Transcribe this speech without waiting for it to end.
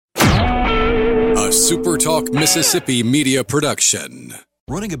A Super Talk Mississippi media production.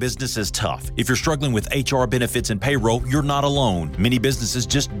 Running a business is tough. If you're struggling with HR, benefits, and payroll, you're not alone. Many businesses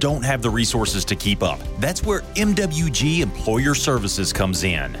just don't have the resources to keep up. That's where MWG Employer Services comes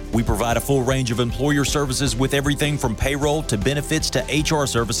in. We provide a full range of employer services with everything from payroll to benefits to HR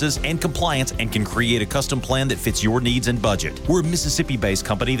services and compliance, and can create a custom plan that fits your needs and budget. We're a Mississippi-based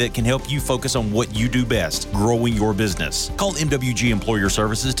company that can help you focus on what you do best, growing your business. Call MWG Employer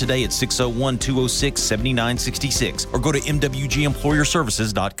Services today at 601-206-7966 or go to MWGEmployerServices.com.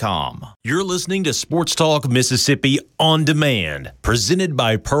 You're listening to Sports Talk Mississippi On Demand, presented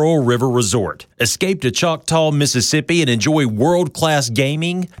by Pearl River Resort. Escape to Choctaw, Mississippi and enjoy world-class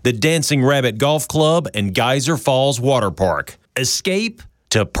gaming, the Dancing Rabbit Golf Club, and Geyser Falls Water Park. Escape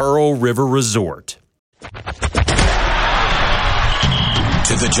to Pearl River Resort. To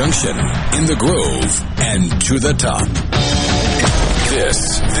the junction, in the Grove, and to the top.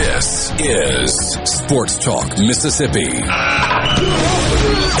 This is Sports Talk Mississippi.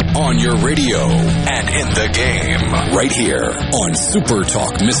 On your radio and in the game, right here on Super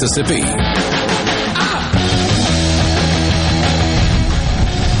Talk Mississippi.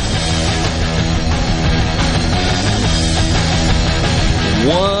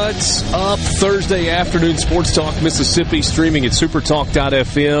 What's up? Thursday afternoon, Sports Talk Mississippi, streaming at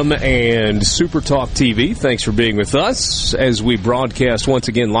supertalk.fm and Supertalk TV. Thanks for being with us as we broadcast once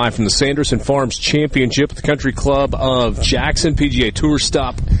again live from the Sanderson Farms Championship at the Country Club of Jackson PGA Tour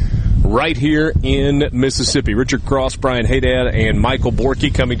stop right here in Mississippi. Richard Cross, Brian Haydad, and Michael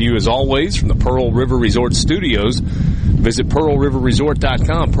Borky coming to you as always from the Pearl River Resort Studios. Visit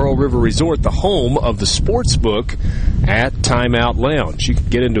PearlRiverResort.com. Pearl River Resort, the home of the sports book at Timeout Lounge. You can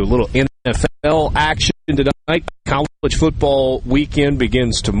get into a little NFL action tonight. College football weekend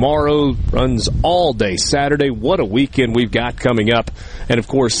begins tomorrow, runs all day Saturday. What a weekend we've got coming up. And, of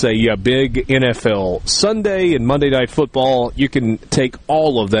course, a big NFL Sunday and Monday Night Football. You can take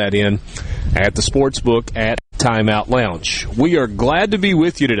all of that in at the sports book at Timeout Lounge. We are glad to be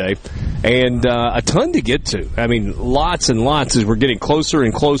with you today, and a ton to get to. I mean, lots and lots as we're getting closer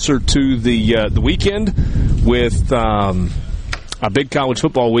and closer to the weekend with a big college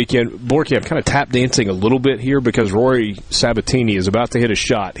football weekend. Borky, I'm kind of tap dancing a little bit here because Rory Sabatini is about to hit a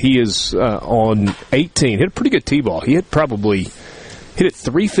shot. He is on 18. Hit a pretty good tee-ball. He hit it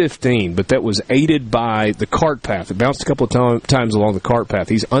 315, but that was aided by the cart path. It bounced a couple of times along the cart path.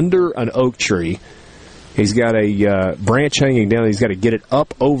 He's under an oak tree. He's got a branch hanging down. He's got to get it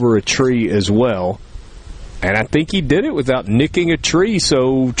up over a tree as well. And I think he did it without nicking a tree,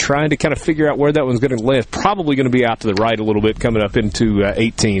 so trying to kind of figure out where that one's going to land. Probably going to be out to the right a little bit coming up into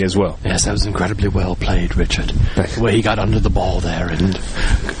 18 as well. Yes, that was incredibly well played, Richard. The way he got under the ball there and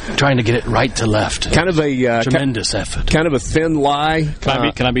trying to get it right to left. Kind of a tremendous effort. Kind of a thin lie.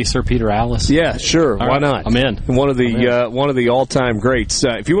 Can I be Sir Peter Alice? Yeah, sure. All Why right. not? I'm in. One of the all-time greats.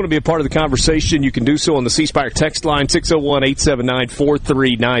 If you want to be a part of the conversation, you can do so on the C Spire text line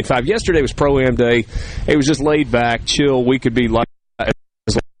 601-879-4395. Yesterday was Pro-Am Day. It was just laid back, chill. We could be like as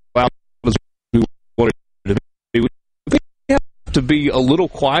loud as we wanted to be. We have to be a little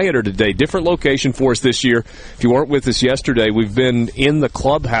quieter today. Different location for us this year. If you weren't with us yesterday, we've been in the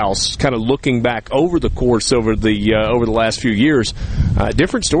clubhouse, kind of looking back over the course over the last few years.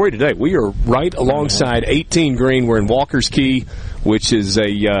 Different story today. We are right alongside 18 Green. We're in Walker's Key, which is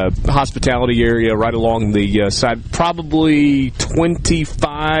a hospitality area right along the side, probably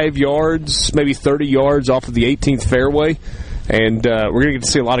 25 yards, maybe 30 yards off of the 18th fairway. And we're going to get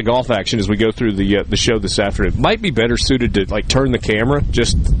to see a lot of golf action as we go through the show this afternoon. Might be better suited to turn the camera,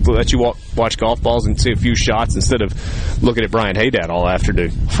 just let you watch golf balls and see a few shots instead of looking at Brian Haydad all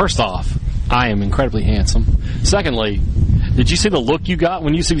afternoon. First off, I am incredibly handsome. Secondly, did you see the look you got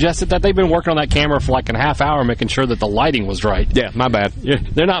when you suggested that? They've been working on that camera for like a half hour making sure that the lighting was right. Yeah, my bad.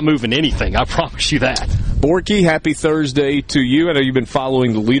 They're not moving anything, I promise you that. Borky, happy Thursday to you. I know you've been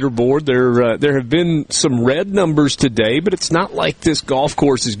following the leaderboard. There have been some red numbers today, but it's not like this golf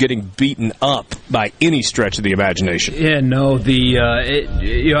course is getting beaten up by any stretch of the imagination. Yeah, no.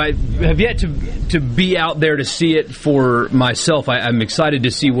 I have yet to be out there to see it for myself. I'm excited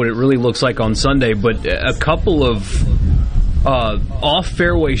to see what it really looks like on Sunday, but a couple of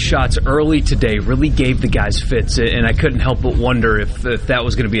off-fairway shots early today really gave the guys fits, and I couldn't help but wonder if that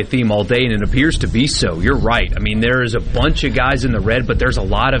was going to be a theme all day, and it appears to be so. You're right. I mean, there is a bunch of guys in the red, but there's a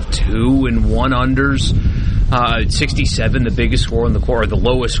lot of 2 and 1 unders. 67, the biggest score on the course, or the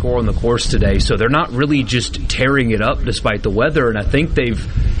lowest score on the course today. So they're not really just tearing it up despite the weather, and I think they've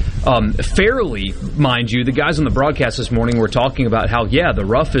fairly, mind you. The guys on the broadcast this morning were talking about how, the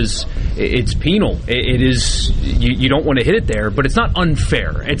rough it's penal. It is, you don't want to hit it there, but it's not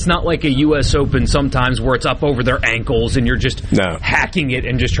unfair. It's not like a U.S. Open sometimes where it's up over their ankles and you're just hacking it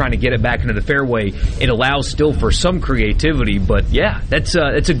and just trying to get it back into the fairway. It allows still for some creativity, but that's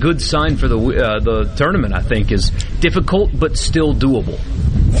a good sign for the tournament. I think is difficult but still doable.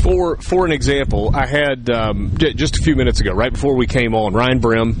 For an example, I had just a few minutes ago, right before we came on, Ryan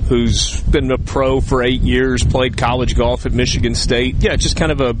Brim, who's been a pro for 8 years, played college golf at Michigan State. Yeah, just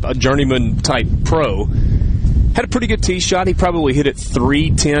kind of a journeyman type pro. Had a pretty good tee shot. He probably hit it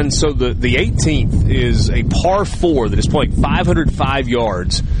 310. So the 18th is a par 4 that is playing 505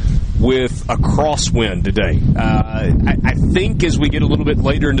 yards with a crosswind today. I think as we get a little bit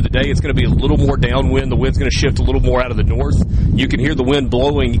later into the day, it's going to be a little more downwind. The wind's going to shift a little more out of the north. You can hear the wind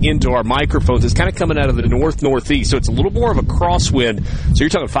blowing into our microphones. It's kind of coming out of the north-northeast, so it's a little more of a crosswind. So you're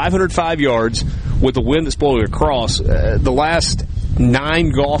talking 505 yards with the wind that's blowing across. The last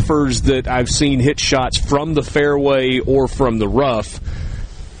 9 golfers that I've seen hit shots from the fairway or from the rough,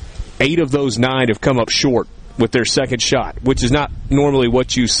 8 of those 9 have come up short with their second shot, which is not normally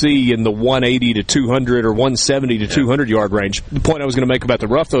what you see in the 180 to 200 or 170 to 200 yard range. The point I was going to make about the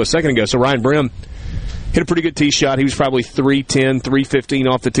rough, though, a second ago, so Ryan Brim hit a pretty good tee shot. He was probably 310, 315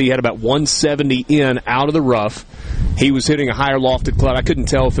 off the tee, had about 170 in out of the rough. He was hitting a higher lofted club. I couldn't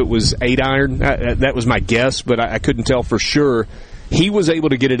tell if it was 8-iron. That was my guess, but I couldn't tell for sure. He was able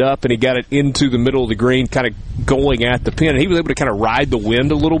to get it up, and he got it into the middle of the green, kind of going at the pin, and he was able to kind of ride the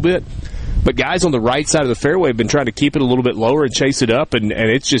wind a little bit. But guys on the right side of the fairway have been trying to keep it a little bit lower and chase it up, and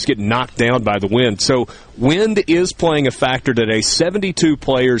it's just getting knocked down by the wind. So wind is playing a factor today. 72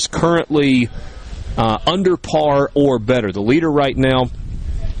 players currently under par or better. The leader right now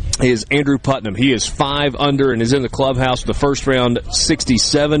is Andrew Putnam. He is 5 under and is in the clubhouse with the first round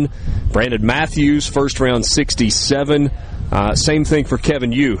 67. Brandon Matthews, first round 67. Same thing for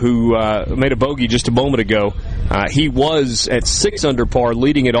Kevin Yu, who made a bogey just a moment ago. He was at 6 under par,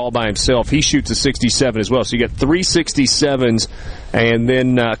 leading it all by himself. He shoots a 67 as well. So you got 3 67s and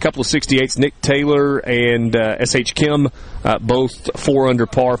then a couple of 68s. Nick Taylor and S.H. Kim, both 4 under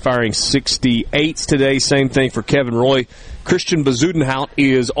par, firing 68s today. Same thing for Kevin Roy. Christian Bezuidenhout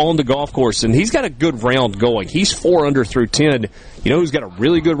is on the golf course, and he's got a good round going. He's 4 under through 10. You know who's got a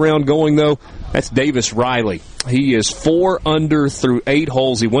really good round going, though? That's Davis Riley. He is 4 under through 8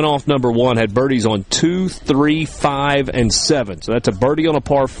 holes. He went off number 1, had birdies on 2, 3, 5, and 7. So that's a birdie on a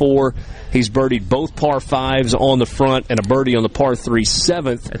par 4. He's birdied both par 5s on the front and a birdie on the par 3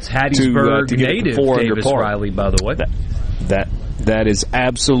 7th. That's Hattiesburg native Davis Riley, by the way. That is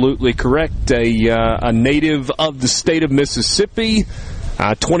absolutely correct. A native of the state of Mississippi,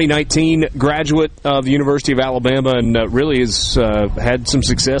 2019 graduate of the University of Alabama, and really has had some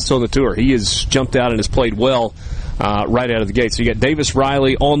success on the tour. He has jumped out and has played well right out of the gate. So you got Davis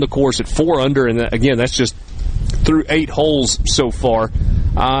Riley on the course at 4 under, and again, that's just through 8 holes so far.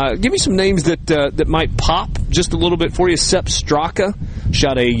 Give me some names that might pop just a little bit for you. Sepp Straka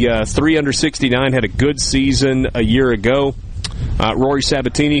shot a 3 under 69, had a good season a year ago. Rory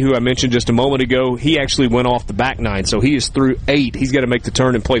Sabatini, who I mentioned just a moment ago, he actually went off the back 9, so he is through 8. He's got to make the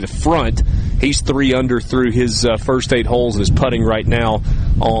turn and play the front. He's 3 under through his first 8 holes and is putting right now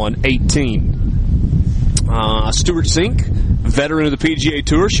on 18. Stuart Zink, veteran of the PGA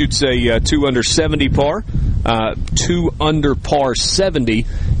Tour, shoots a 2 under 70 par. 2 under par 70.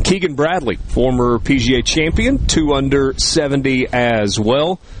 Keegan Bradley, former PGA champion, 2 under 70 as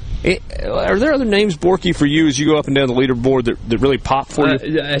well. Are there other names, Borky, for you as you go up and down the leaderboard that really pop for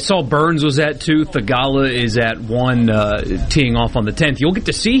you? I saw Burns was at 2. Thagala is at 1, teeing off on the 10th. You'll get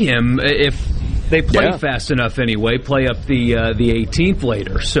to see him if they play fast enough anyway, play up the 18th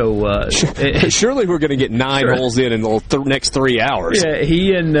later. So surely we're going to get 9 holes in the next 3 hours. Yeah,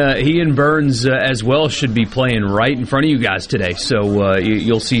 he and Burns as well should be playing right in front of you guys today. So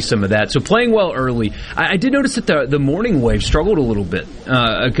you'll see some of that. So playing well early. I did notice that the morning wave struggled a little bit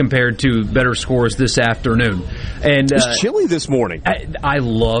compared to better scores this afternoon. And it was chilly this morning. I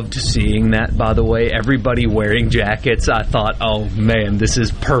loved seeing that, by the way. Everybody wearing jackets. I thought, oh, man, this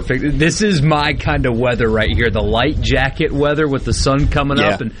is perfect. This is my kind of weather right here. The light jacket weather with the sun coming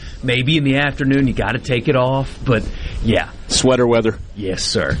up, and maybe in the afternoon you got to take it off. But, yeah. Sweater weather. Yes,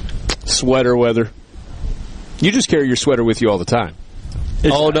 sir. Sweater weather. You just carry your sweater with you all the time.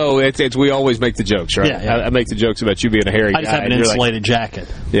 No, it's we always make the jokes, right? Yeah. I make the jokes about you being a hairy guy. I just have an insulated jacket.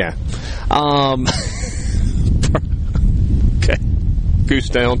 Yeah. Okay. Goose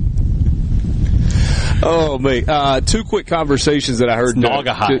down. Oh, me. 2 quick conversations that I heard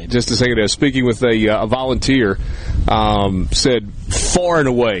Naugahyde. just a second ago. Speaking with a volunteer, said far and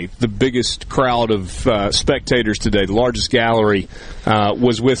away the biggest crowd of spectators today, the largest gallery,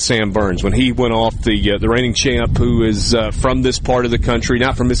 was with Sam Burns when he went off, the reigning champ, who is from this part of the country,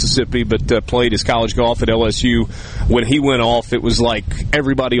 not from Mississippi, but played his college golf at LSU. When he went off, it was like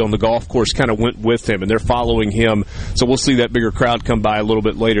everybody on the golf course kind of went with him, and they're following him. So we'll see that bigger crowd come by a little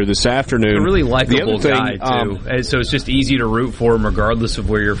bit later this afternoon. A really likable guy, too. So it's just easy to root for him regardless of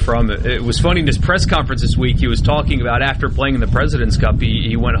where you're from. It was funny in his press conference this week, he was talking about after playing in the President's Cup,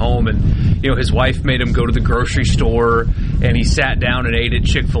 he went home and his wife made him go to the grocery store, and he sat down and ate at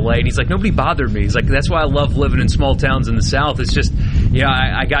Chick-fil-A, and he's like, nobody bothered me. He's like, that's why I love living in small towns in the South. It's just,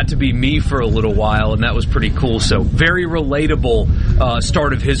 I got to be me for a little while, and that was pretty cool. So very relatable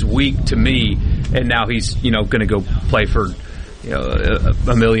start of his week to me, and now he's going to go play for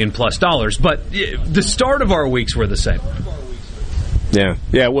 $1 million+ dollars. But the start of our weeks were the same.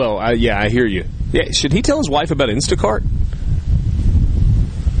 Yeah. Well, I hear you. Yeah, should he tell his wife about Instacart?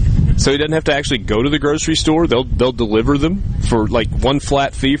 So he doesn't have to actually go to the grocery store. They'll deliver them for like one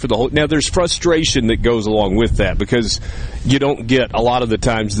flat fee for the whole. Now there's frustration that goes along with that because you don't get a lot of the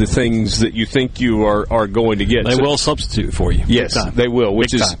times the things that you think you are going to get. They will substitute for you. Yes, they will,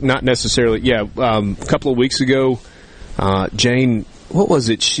 which is not necessarily. Yeah, a couple of weeks ago, Jane, what was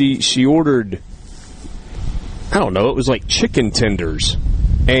it? She ordered. I don't know. It was like chicken tenders,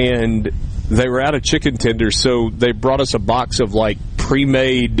 and they were out of chicken tenders, so they brought us a box of like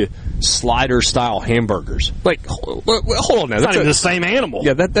pre-made slider-style hamburgers. Like, hold on now. That's not even the same animal.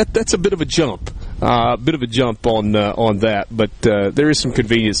 Yeah, that's a bit of a jump. On that, but there is some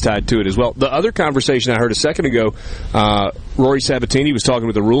convenience tied to it as well. The other conversation I heard a second ago, Rory Sabatini was talking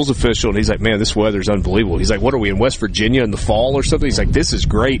with the rules official, and he's like, man, this weather's unbelievable. He's like, what are we, in West Virginia in the fall or something? He's like, this is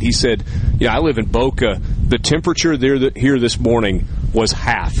great. He said, I live in Boca. The temperature here this morning was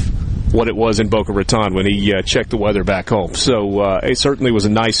half what it was in Boca Raton when he checked the weather back home. So it certainly was a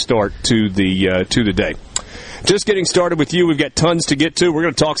nice start to the day. Just getting started with you. We've got tons to get to. We're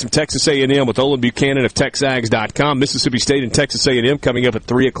going to talk some Texas A&M with Olin Buchanan of TexAgs.com. Mississippi State and Texas A&M coming up at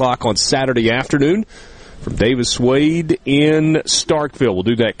 3 o'clock on Saturday afternoon from Davis Wade in Starkville. We'll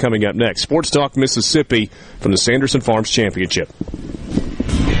do that coming up next. Sports Talk Mississippi from the Sanderson Farms Championship.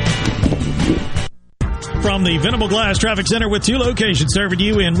 From the Venable Glass Traffic Center with 2 locations serving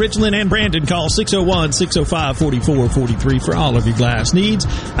you in Richland and Brandon. Call 601-605-4443 for all of your glass needs.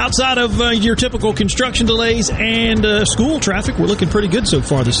 Outside of your typical construction delays and school traffic, we're looking pretty good so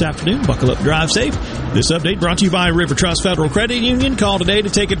far this afternoon. Buckle up, drive safe. This update brought to you by River Trust Federal Credit Union. Call today to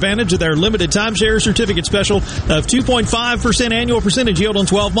take advantage of their limited timeshare certificate special of 2.5% annual percentage yield on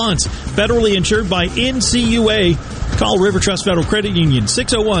 12 months. Federally insured by NCUA. Call River Trust Federal Credit Union,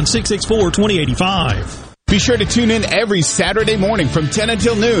 601-664-2085. Be sure to tune in every Saturday morning from 10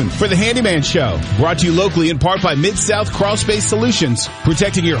 until noon for The Handyman Show. Brought to you locally in part by Mid-South Crawl Space Solutions.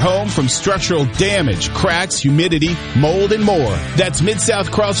 Protecting your home from structural damage, cracks, humidity, mold, and more. That's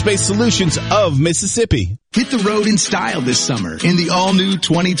Mid-South Crawl Space Solutions of Mississippi. Hit the road in style this summer in the all-new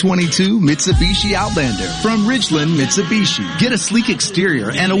 2022 Mitsubishi Outlander from Ridgeland Mitsubishi. Get a sleek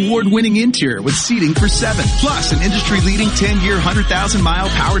exterior and award-winning interior with seating for 7. Plus, an industry-leading 10-year, 100,000-mile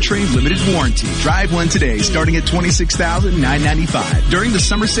powertrain limited warranty. Drive one today starting at $26,995 during the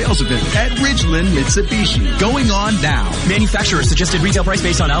summer sales event at Ridgeland Mitsubishi. Going on now. Manufacturer suggested retail price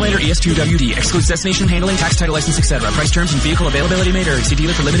based on Outlander ES2WD. Excludes destination handling, tax, title, license, etc. Price, terms, and vehicle availability may vary. See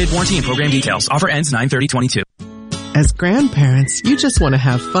dealer for limited warranty and program details. Offer ends 9/30/22. As grandparents, you just want to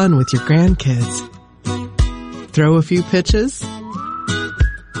have fun with your grandkids. Throw a few pitches,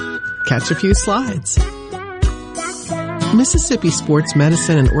 catch a few slides. Mississippi Sports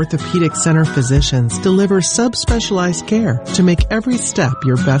Medicine and Orthopedic Center physicians deliver subspecialized care to make every step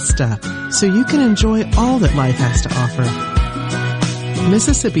your best step, so you can enjoy all that life has to offer.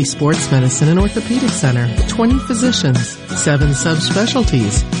 Mississippi Sports Medicine and Orthopedic Center, 20 physicians, 7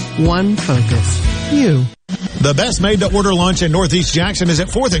 subspecialties, 1 focus. You. The best made-to-order lunch in Northeast Jackson is at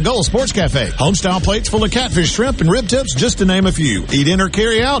 4th and Goal Sports Cafe. Homestyle plates full of catfish, shrimp, and rib tips, just to name a few. Eat in or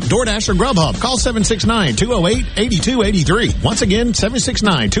carry out, DoorDash or Grubhub. Call 769-208-8283. Once again,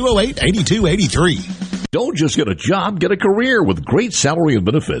 769-208-8283. Don't just get a job, get a career with great salary and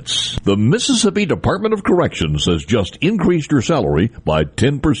benefits. The Mississippi Department of Corrections has just increased your salary by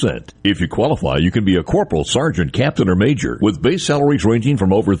 10%. If you qualify, you can be a corporal, sergeant, captain, or major, with base salaries ranging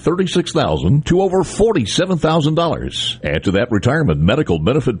from over $36,000 to over $47,000. Add to that retirement medical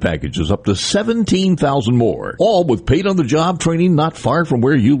benefit packages up to $17,000 more, all with paid-on-the-job training not far from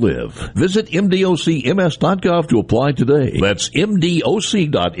where you live. Visit mdocms.gov to apply today. That's mdoc.ms.gov.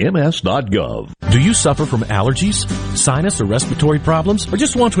 Do you suffer suffer from allergies, sinus, or respiratory problems, or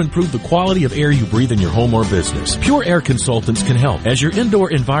just want to improve the quality of air you breathe in your home or business? Pure Air Consultants can help. As your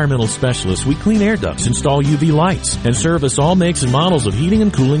indoor environmental specialist, we clean air ducts, install UV lights, and service all makes and models of heating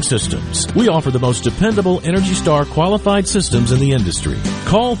and cooling systems. We offer the most dependable Energy Star qualified systems in the industry.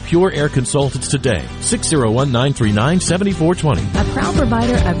 Call Pure Air Consultants today, 601-939-7420. A proud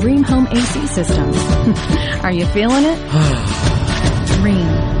provider of Rheem Home AC systems. Are you feeling it?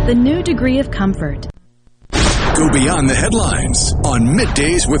 Rheem, the new degree of comfort. Go beyond the headlines on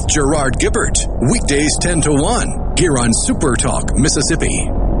Middays with Gerard Gibbert. Weekdays 10 to 1 here on Super Talk, Mississippi.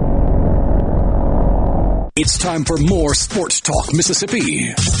 It's time for more Sports Talk,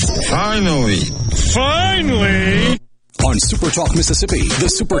 Mississippi. Finally. On Super Talk, Mississippi, the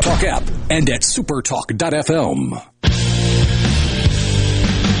Super Talk app, and at supertalk.fm.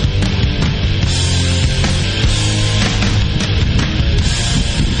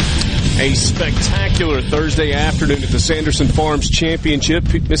 A spectacular Thursday afternoon at the Sanderson Farms Championship,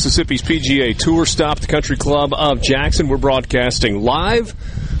 Mississippi's PGA Tour stop, the Country Club of Jackson. We're broadcasting live,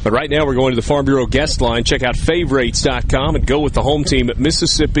 but right now we're going to the Farm Bureau guest line. Check out favorites.com and go with the home team at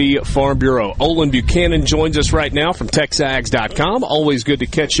Mississippi Farm Bureau. Olin Buchanan joins us right now from Texags.com. Always good to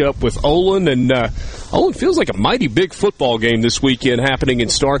catch up with Olin. And Olin, feels like a mighty big football game this weekend happening in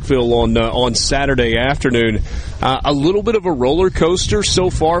Starkville on Saturday afternoon. A little bit of a roller coaster so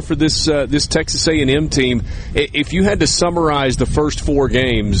far for this Texas A&M team. If you had to summarize the first four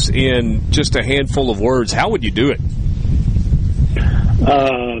games in just a handful of words, how would you do it?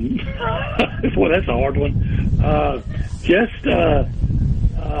 Well, that's a hard one.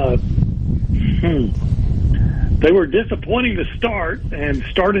 They were disappointing to start and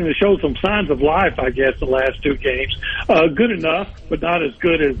starting to show some signs of life, I guess, the last two games. Good enough, but not as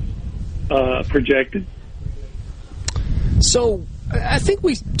good as projected. So I think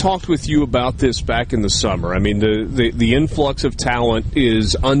we talked with you about this back in the summer. I mean, the influx of talent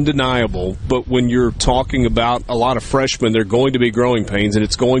is undeniable, but when you're talking about a lot of freshmen, they're going to be growing pains, and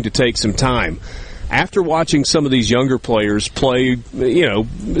it's going to take some time. After watching some of these younger players play,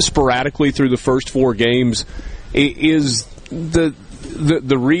 sporadically through the first four games, is the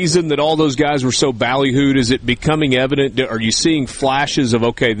reason that all those guys were so ballyhooed, is it becoming evident? Are you seeing flashes of,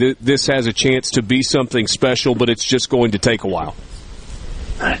 okay, this has a chance to be something special, but it's just going to take a while?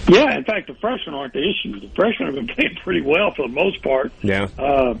 Yeah, in fact, the freshmen aren't the issue. The freshmen have been playing pretty well for the most part. Yeah.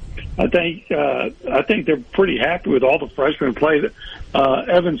 I think they're pretty happy with all the freshmen play.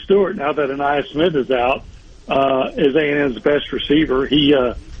 Evan Stewart, now that Anaya Smith is out, is A&M's best receiver. He,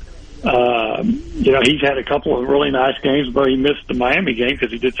 he's had a couple of really nice games, but he missed the Miami game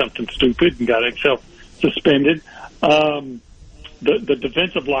because he did something stupid and got himself suspended. The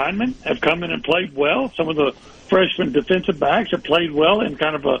defensive linemen have come in and played well. Some of the freshman defensive backs have played well in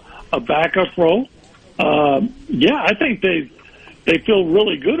kind of a backup role. I think they feel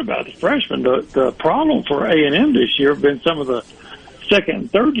really good about the freshmen. The problem for A&M this year have been some of the second and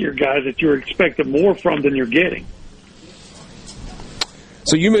third year guys that you're expecting more from than you're getting.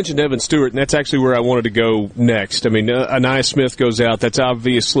 So you mentioned Evan Stewart, and that's actually where I wanted to go next. I mean, Anaya Smith goes out. That's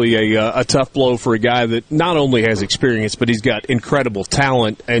obviously a tough blow for a guy that not only has experience, but he's got incredible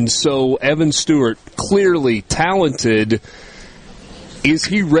talent. And so Evan Stewart, clearly talented. Is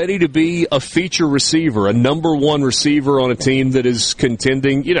he ready to be a feature receiver, a number one receiver on a team that is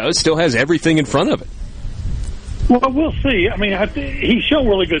contending, it still has everything in front of it? Well, we'll see. I mean, he's shown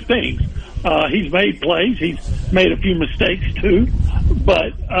really good things. He's made plays. He's made a few mistakes, too.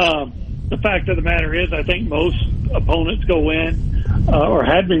 But the fact of the matter is, I think most opponents go in or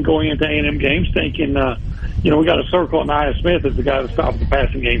had been going into A&M games thinking, we got to circle Anaya Smith as the guy that stops the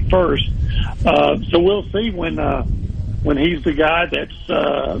passing game first. So we'll see when he's the guy that's,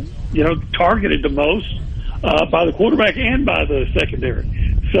 targeted the most by the quarterback and by the secondary.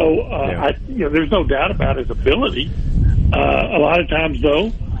 So there's no doubt about his ability. A lot of times,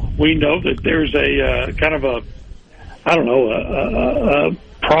 though, we know that there's a kind of a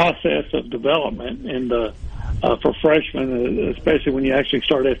process of development and for freshmen, especially when you actually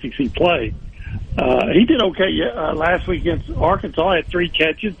start SEC play. He did okay last week against Arkansas. Had 3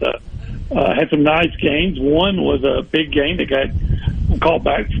 catches, had some nice games. One was a big game that got called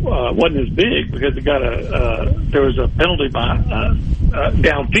back. Wasn't as big because it got there was a penalty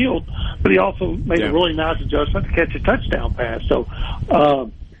downfield, but he also made a really nice adjustment to catch a touchdown pass. So.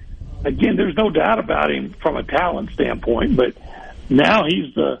 Again, there's no doubt about him from a talent standpoint, but now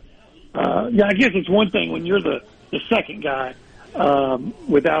he's I guess it's one thing when you're the second guy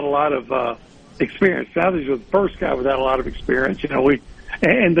without a lot of experience. Now that you're the first guy without a lot of experience,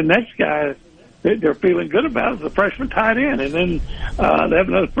 and the next guy they're feeling good about is the freshman tight end, and then they have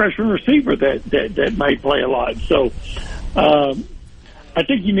another freshman receiver that may play a lot. So I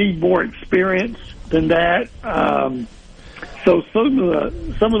think you need more experience than that. So some of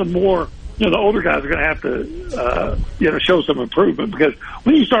the more, the older guys are going to have to show some improvement, because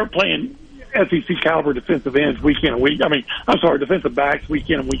when you start playing SEC caliber defensive ends week in and week, defensive backs week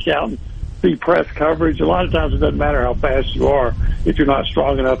in and week out, and see press coverage, a lot of times it doesn't matter how fast you are if you're not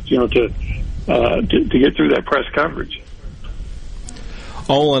strong enough, to get through that press coverage.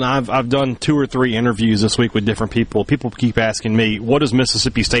 Olin, I've done 2 or 3 interviews this week with different people. People keep asking me, what does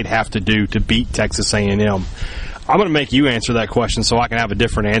Mississippi State have to do to beat Texas A&M? I'm going to make you answer that question so I can have a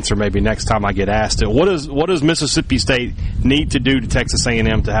different answer maybe next time I get asked it. What does Mississippi State need to do to Texas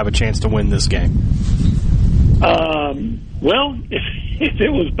A&M to have a chance to win this game? Well, if it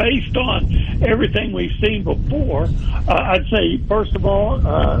was based on everything we've seen before, I'd say, first of all,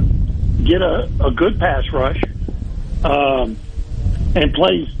 get a good pass rush, and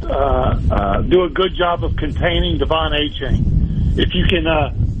do a good job of containing Devon Achane. If you can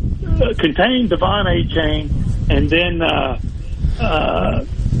contain Devon Achane and then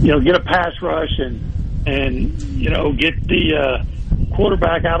get a pass rush and get the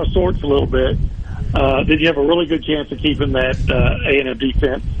quarterback out of sorts a little bit, then you have a really good chance of keeping that A&M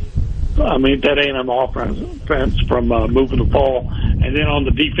defense. That A&M offense from moving the ball. And then on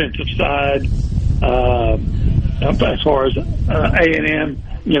the defensive side, as far as A&M,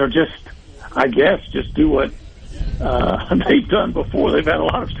 just do what they've done before. They've had a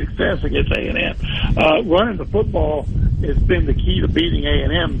lot of success against A&M. Running the football has been the key to beating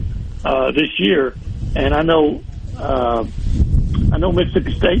A&M this year. And I know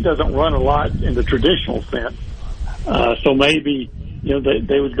Mississippi State doesn't run a lot in the traditional sense. So maybe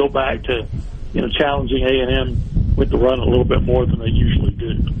they would go back to challenging A&M with the run a little bit more than they usually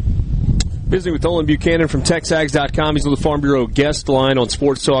do. Visiting with Olin Buchanan from TexAgs.com. He's on the Farm Bureau guest line on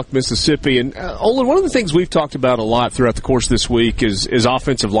Sports Talk Mississippi. And Olin, one of the things we've talked about a lot throughout the course of this week is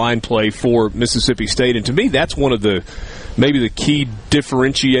offensive line play for Mississippi State. And to me, that's one of maybe the key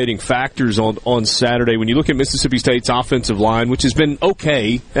differentiating factors on Saturday. When you look at Mississippi State's offensive line, which has been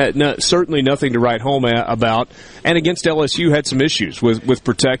okay, certainly nothing to write home about, and against LSU had some issues with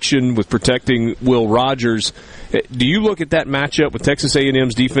protecting Will Rogers. Do you look at that matchup with Texas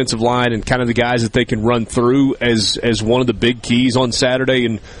A&M's defensive line and kind of the guys that they can run through as one of the big keys on Saturday,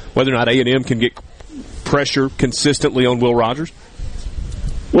 and whether or not A&M can get pressure consistently on Will Rogers?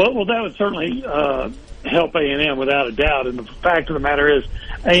 Well, that would certainly help A&M without a doubt. And the fact of the matter is,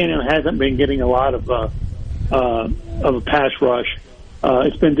 A&M hasn't been getting a lot of a pass rush.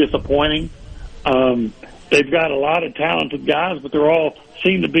 It's been disappointing. They've got a lot of talented guys, but they're all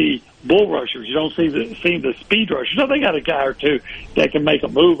seem to be bull rushers. You don't see the speed rushers. So they got a guy or two that can make a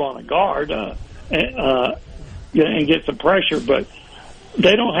move on a guard and get some pressure, but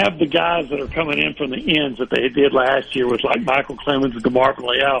they don't have the guys that are coming in from the ends that they did last year with like Michael Clemens and DeMarvin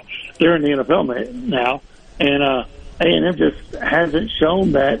Leal. They're in the NFL now, and A&M just hasn't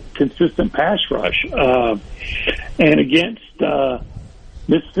shown that consistent pass rush. And against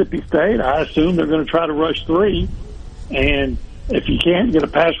Mississippi State, I assume they're going to try to rush 3, and if you can't get a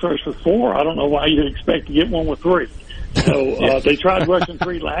pass rush with 4, I don't know why you'd expect to get one with 3. So they tried rushing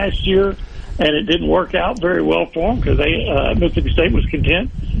 3 last year, and it didn't work out very well for them because Mississippi State was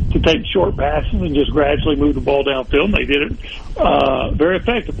content to take short passes and just gradually move the ball downfield, and they did it very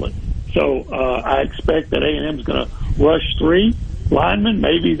effectively. So I expect that A&M is going to rush 3 linemen.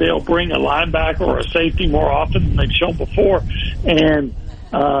 Maybe they'll bring a linebacker or a safety more often than they've shown before. And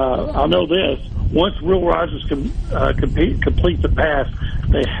I'll know this. Once Will Rogers complete the pass,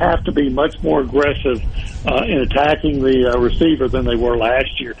 they have to be much more aggressive in attacking the receiver than they were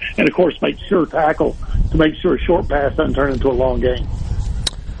last year. And, of course, make sure a short pass doesn't turn into a long game.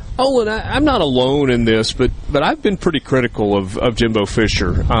 Olin, I'm not alone in this, but I've been pretty critical of Jimbo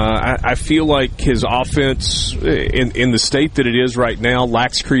Fisher. I feel like his offense in the state that it is right now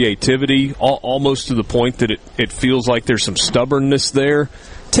lacks creativity, almost to the point that it feels like there's some stubbornness there.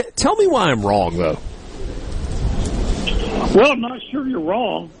 Tell me why I'm wrong, though. Well, I'm not sure you're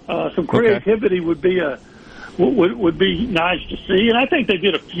wrong. Some creativity would be nice to see, and I think they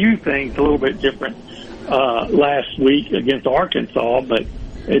did a few things a little bit different last week against Arkansas, but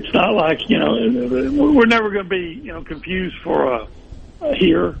it's not like, we're never going to be, confused for a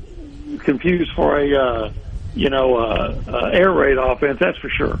air raid offense, that's for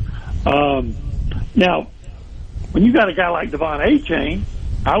sure. Now, when you got a guy like Devon Achane,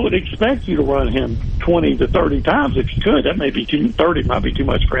 I would expect you to run him 20 to 30 times if you could. That may be 30 might be too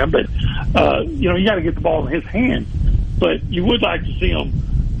much for him, but you got to get the ball in his hands. But you would like to see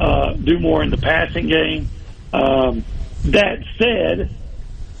him do more in the passing game. That said,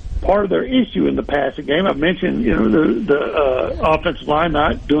 part of their issue in the passing game, I've mentioned, the offensive line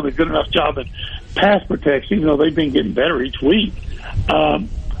not doing a good enough job at pass protection, even though they've been getting better each week.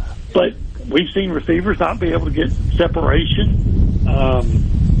 But we've seen receivers not be able to get separation.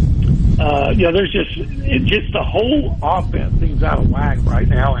 There's just the whole offense seems out of whack right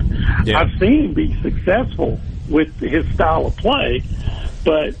now, and I've seen him be successful with his style of play,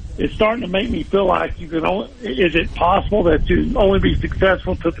 but it's starting to make me feel like is it possible that you only be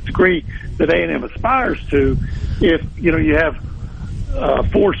successful to the degree that A&M aspires to if, you have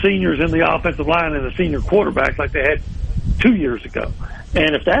 4 seniors in the offensive line and a senior quarterback like they had 2 years ago?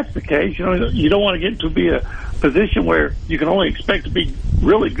 And if that's the case, you don't want to get to be a position where you can only expect to be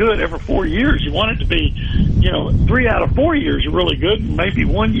really good every 4 years. You want it to be, 3 out of 4 years you're really good, and maybe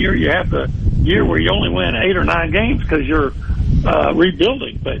 1 year you have the year where you only win 8 or 9 games because you're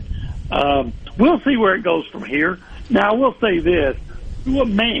rebuilding. But we'll see where it goes from here. Now, I will say this. A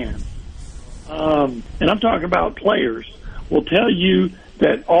man, and I'm talking about players, will tell you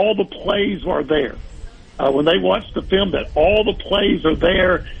that all the plays are there. When they watch the film, that all the plays are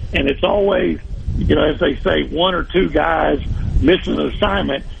there, and it's always, as they say, 1 or 2 guys missing an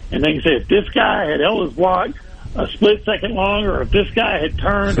assignment, and they can say if this guy had held his block a split second longer, or if this guy had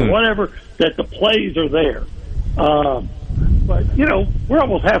turned, or whatever, that the plays are there. But, we're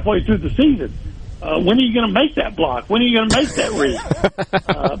almost halfway through the season. When are you going to make that block? When are you going to make that read?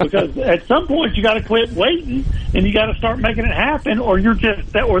 Because at some point you got to quit waiting, and you got to start making it happen, or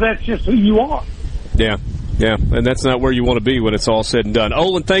that's just who you are. Yeah, and that's not where you want to be when it's all said and done.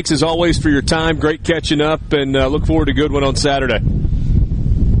 Olin, thanks as always for your time. Great catching up, and look forward to a good one on Saturday.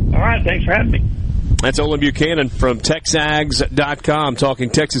 All right, thanks for having me. That's Olin Buchanan from TexAgs.com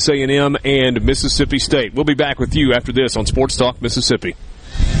talking Texas A&M and Mississippi State. We'll be back with you after this on Sports Talk Mississippi.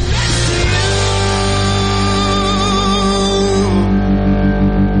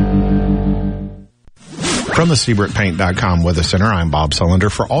 From the SeabrookPaint.com Weather Center, I'm Bob Sullender.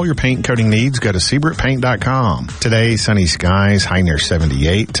 For all your paint coating needs, go to SeabrookPaint.com. Today, sunny skies, high near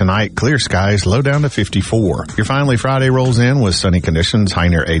 78. Tonight, clear skies, low down to 54. Your finally Friday rolls in with sunny conditions, high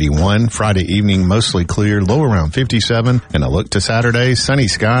near 81. Friday evening, mostly clear, low around 57. And a look to Saturday, sunny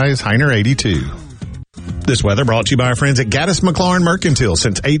skies, high near 82. This weather brought to you by our friends at Gaddis McLaurin Mercantile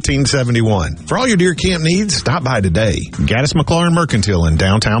since 1871. For all your deer camp needs, stop by today. Gaddis McLaurin Mercantile in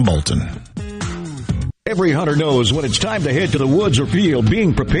downtown Bolton. Every hunter knows when it's time to head to the woods or field,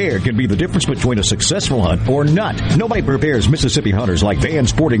 being prepared can be the difference between a successful hunt or not. Nobody prepares Mississippi hunters like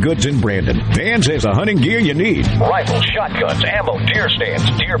Vans Sporting Goods in Brandon. Vans has the hunting gear you need. Rifles, shotguns, ammo, deer stands,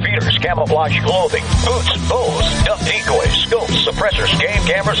 deer beaters, camouflage clothing, boots, bows, duck decoys, scopes, suppressors, game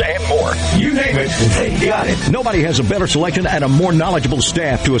cameras, and more. You name it, they got it. Nobody has a better selection and a more knowledgeable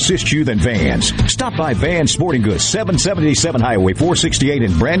staff to assist you than Vans. Stop by Vans Sporting Goods, 777 Highway 468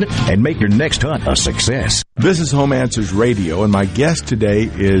 in Brandon, and make your next hunt a success. This is Home Answers Radio, and my guest today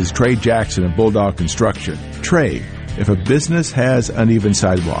is Trey Jackson of Bulldog Construction. Trey, if a business has uneven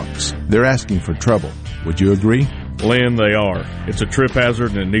sidewalks, they're asking for trouble. Would you agree? Lynn, they are. It's a trip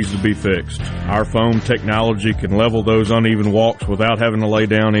hazard and it needs to be fixed. Our foam technology can level those uneven walks without having to lay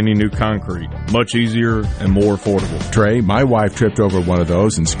down any new concrete. Much easier and more affordable. Trey, my wife tripped over one of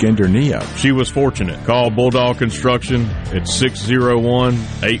those and skinned her knee up. She was fortunate. Call Bulldog Construction at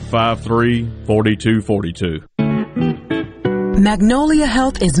 601-853-4242. Magnolia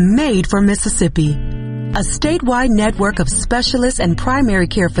Health is made for Mississippi. A statewide network of specialists and primary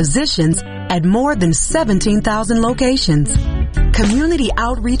care physicians at more than 17,000 locations, community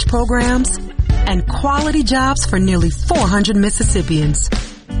outreach programs, and quality jobs for nearly 400 Mississippians.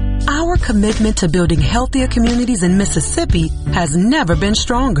 Our commitment to building healthier communities in Mississippi has never been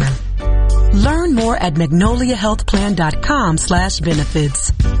stronger. Learn more at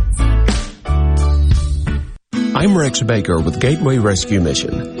magnoliahealthplan.com/benefits. I'm Rex Baker with Gateway Rescue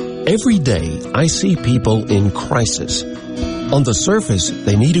Mission. Every day, I see people in crisis. On the surface,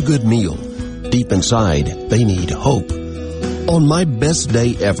 they need a good meal. Deep inside, they need hope. On my best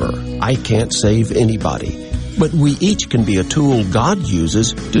day ever, I can't save anybody, but we each can be a tool God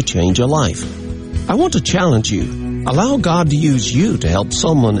uses to change a life. I want to challenge you. Allow God to use you to help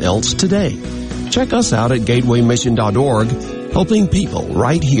someone else today. Check us out at gatewaymission.org, helping people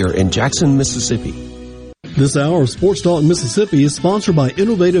right here in Jackson, Mississippi. This hour of Sports Talk Mississippi is sponsored by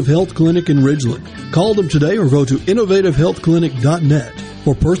Innovative Health Clinic in Ridgeland. Call them today or go to innovativehealthclinic.net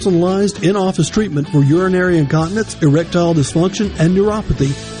for personalized in-office treatment for urinary incontinence, erectile dysfunction, and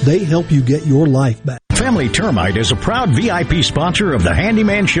neuropathy. They help you get your life back. Family Termite is a proud VIP sponsor of the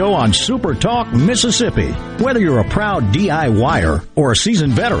Handyman Show on Super Talk Mississippi. Whether you're a proud DIYer or a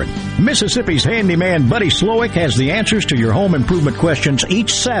seasoned veteran, Mississippi's handyman Buddy Slowick has the answers to your home improvement questions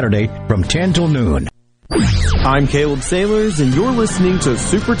each Saturday from 10 till noon. I'm Caleb Sailors, and you're listening to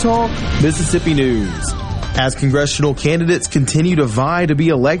Super Talk Mississippi News. As congressional candidates continue to vie to be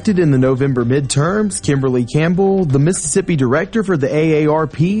elected in the November midterms, Kimberly Campbell, the Mississippi director for the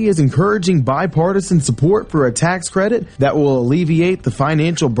AARP, is encouraging bipartisan support for a tax credit that will alleviate the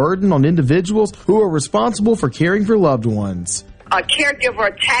financial burden on individuals who are responsible for caring for loved ones. A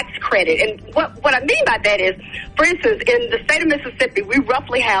caregiver tax credit. And what I mean by that is, for instance, in the state of Mississippi, we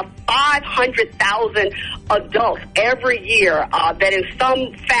roughly have 500,000 adults every year that in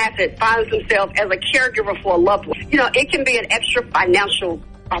some facet finds themselves as a caregiver for a loved one. You know, it can be an extra financial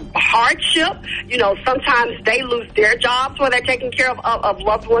hardship. You know, sometimes they lose their jobs while they're taking care of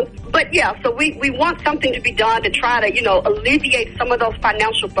loved ones. But yeah, so we want something to be done to try to, you know, alleviate some of those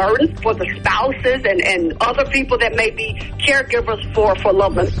financial burdens for the spouses and other people that may be caregivers for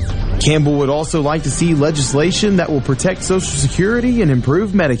loved ones. Campbell would also like to see legislation that will protect Social Security and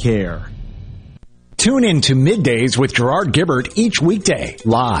improve Medicare. Tune in to Middays with Gerard Gibbert each weekday,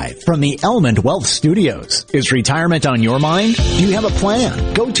 live from the Element Wealth Studios. Is retirement on your mind? Do you have a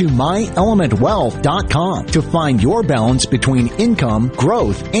plan? Go to myelementwealth.com to find your balance between income,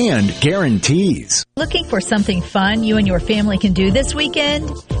 growth, and guarantees. Looking for something fun you and your family can do this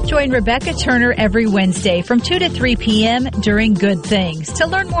weekend? Join Rebecca Turner every Wednesday from 2 to 3 p.m. during Good Things to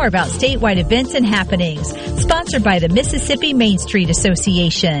learn more about statewide events and happenings. Sponsored by the Mississippi Main Street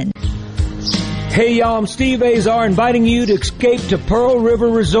Association. Hey y'all, I'm Steve Azar inviting you to escape to Pearl River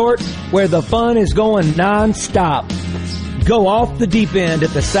Resort where the fun is going non-stop. Go off the deep end at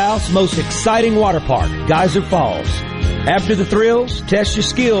the South's most exciting water park, Geyser Falls. After the thrills, test your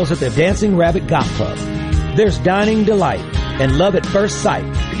skills at the Dancing Rabbit Golf Club. There's dining delight and love at first sight.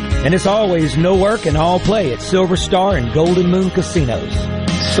 And it's always no work and all play at Silver Star and Golden Moon Casinos.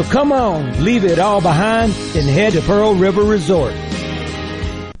 So come on, leave it all behind and head to Pearl River Resort.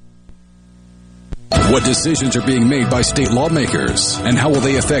 What decisions are being made by state lawmakers, and how will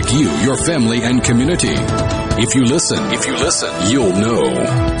they affect you, your family, and community? If you listen, you'll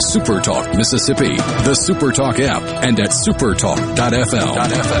know. Super Talk Mississippi, the Super Talk app, and at supertalk.fm.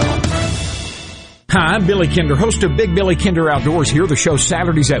 Hi, I'm Billy Kinder, host of Big Billy Kinder Outdoors. Hear the show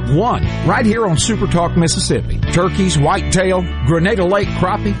Saturdays at 1, right here on Super Talk Mississippi. Turkeys, whitetail, Grenada Lake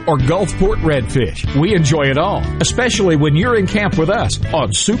crappie, or Gulfport redfish. We enjoy it all, especially when you're in camp with us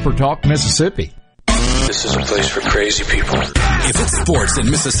on Super Talk Mississippi. This is a place for crazy people. If it's sports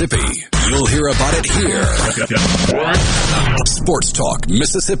in Mississippi, you'll hear about it here. Sports Talk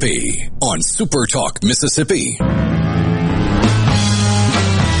Mississippi on Super Talk Mississippi.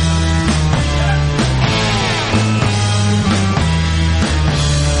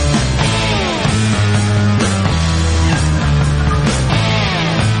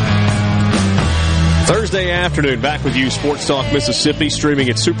 Thursday afternoon, back with you, Sports Talk Mississippi, streaming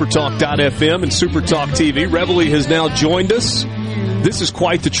at supertalk.fm and Supertalk TV. Reveille has now joined us. This is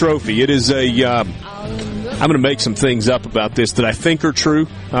quite the trophy. It is I'm going to make some things up about this that I think are true,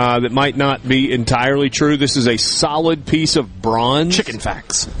 that might not be entirely true. This is a solid piece of bronze. Chicken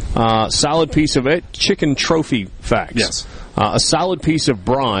facts. Solid piece of it. Chicken trophy facts. Yes. A solid piece of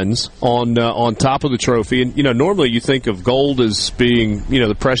bronze on top of the trophy. And, you know, normally you think of gold as being, you know,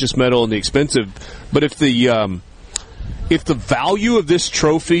 the precious metal and the expensive. But if the value of this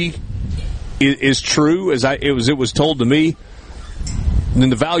trophy is true, as it was told to me, then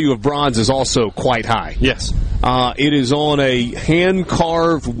the value of bronze is also quite high. Yes. It is on a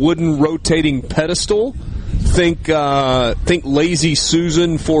hand-carved wooden rotating pedestal. Think Lazy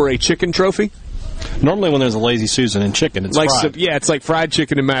Susan for a chicken trophy. Normally when there's a Lazy Susan and chicken, it's like fried. It's like fried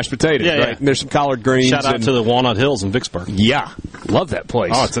chicken and mashed potatoes, right? Yeah. And there's some collard greens. Shout out to the Walnut Hills in Vicksburg. Yeah, love that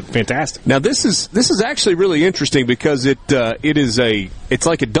place. Oh, it's fantastic. Now this is actually really interesting because it's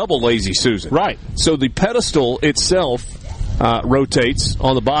like a double Lazy Susan. Right. So the pedestal itself rotates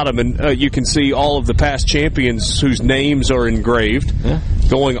on the bottom, and you can see all of the past champions whose names are engraved,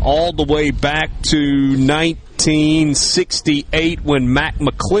 going all the way back to 1968 when Mac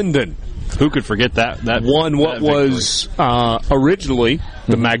McClendon. Who could forget that won what was originally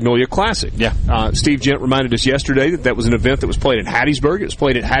the Magnolia Classic. Yeah. Steve Gent reminded us yesterday that was an event that was played in Hattiesburg. It was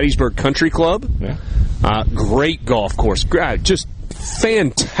played at Hattiesburg Country Club. Yeah. Great golf course. Just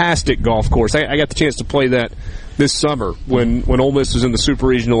fantastic golf course. I got the chance to play that this summer when Ole Miss was in the Super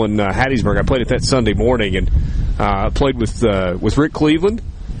Regional in Hattiesburg. I played it that Sunday morning and played with Rick Cleveland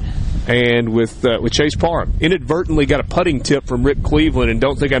and with Chase Parham. Inadvertently got a putting tip from Rick Cleveland, and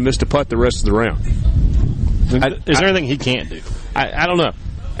don't think I missed a putt the rest of the round. Is there anything he can't do? I don't know.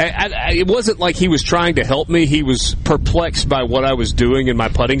 It wasn't like he was trying to help me. He was perplexed by what I was doing in my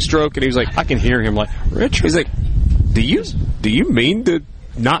putting stroke, and he was like, I can hear him like, Richard. He's like, do you mean to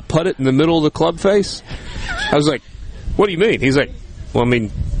not putt it in the middle of the club face? I was like, what do you mean? He's like, well, I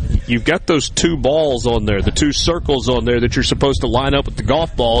mean, you've got those two balls on there, the two circles on there that you're supposed to line up with the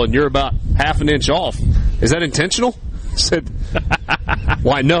golf ball, and you're about half an inch off. Is that intentional? I said,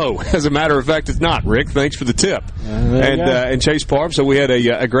 why, no. As a matter of fact, it's not, Rick. Thanks for the tip. And Chase Parham, so we had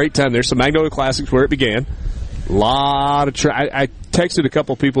a great time there. Some Magnolia Classics where it began. A lot of I texted a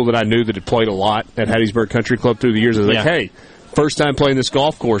couple people that I knew that had played a lot at Hattiesburg Country Club through the years. I was like, hey, first time playing this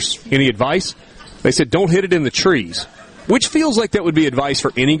golf course, any advice? They said, don't hit it in the trees. Which feels like that would be advice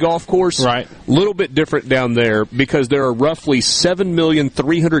for any golf course. Right. A little bit different down there because there are roughly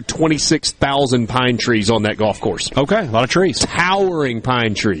 7,326,000 pine trees on that golf course. Okay, a lot of trees. Towering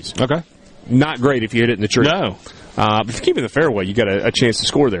pine trees. Okay. Not great if you hit it in the tree. No. But if you keep it in the fairway, you got a chance to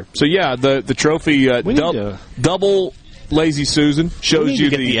score there. So, yeah, the trophy, double Lazy Susan, shows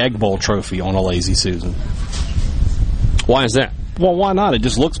you the Egg Bowl trophy on a Lazy Susan. Why is that? Well, why not? It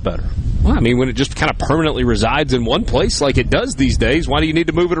just looks better. Well, I mean, when it just kind of permanently resides in one place like it does these days, why do you need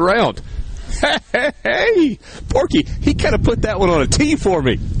to move it around? Hey, Porky, he kind of put that one on a tee for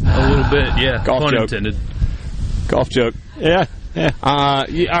me. A little bit, yeah. Golf Pun joke. intended. Golf joke. Yeah. All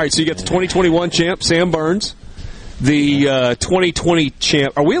right, so you got the 2021 champ, Sam Burns. The 2020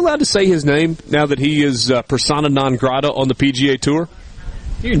 champ. Are we allowed to say his name now that he is persona non grata on the PGA Tour?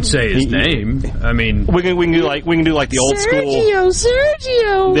 You can say his name. I mean, we can do like the old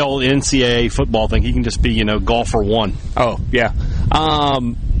Sergio. the old NCAA football thing. He can just be golfer one. Oh yeah.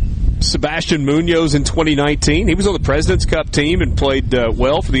 Sebastian Munoz in 2019. He was on the President's Cup team and played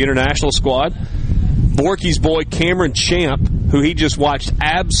well for the international squad. Borky's boy Cameron Champ, who he just watched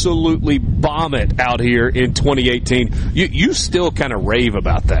absolutely bomb it out here in 2018. You still kind of rave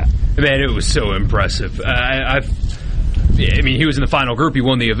about that. Man, it was so impressive. I mean, he was in the final group. He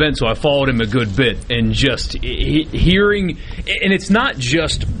won the event, so I followed him a good bit. And just hearing, and it's not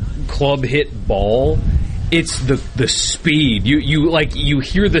just club hit ball. It's the speed. You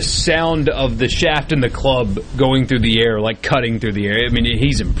hear the sound of the shaft in the club going through the air, like cutting through the air. I mean,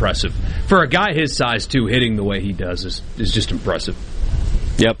 he's impressive. For a guy his size, too, hitting the way he does is just impressive.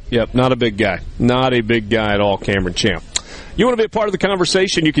 Yep. Not a big guy. Not a big guy at all, Cameron Champ. You want to be a part of the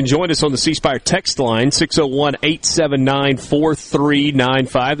conversation, you can join us on the C Spire text line,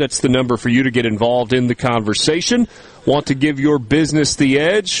 601-879-4395. That's the number for you to get involved in the conversation. Want to give your business the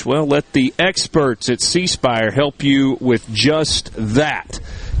edge? Well, let the experts at C Spire help you with just that.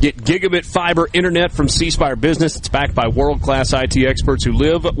 Get gigabit fiber internet from C Spire Business. It's backed by world-class IT experts who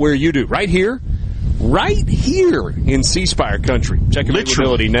live where you do. Right here in C Spire country. Check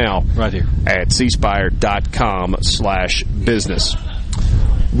availability now. Right here. At cspire.com/business.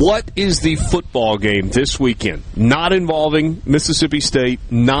 What is the football game this weekend, not involving Mississippi State,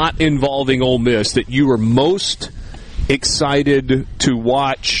 not involving Ole Miss, that you are most excited to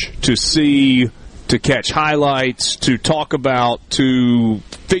watch, to see, to catch highlights, to talk about, to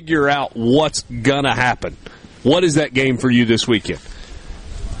figure out what's going to happen? What is that game for you this weekend?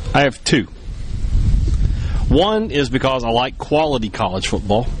 I have two. One is because I like quality college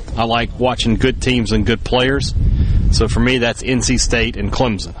football. I like watching good teams and good players. So for me, that's NC State and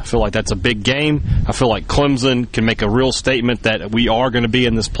Clemson. I feel like that's a big game. I feel like Clemson can make a real statement that we are going to be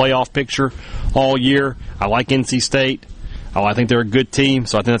in this playoff picture all year. I like NC State. I think they're a good team,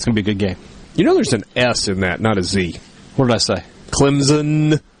 so I think that's going to be a good game. You know there's an S in that, not a Z. What did I say?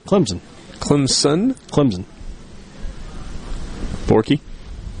 Clemson. Clemson. Porky?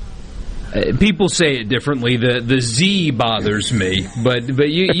 People say it differently. The Z bothers me, but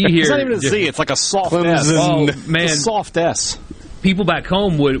you hear it's not even a Z. It's like a soft S. Oh man, a soft S. People back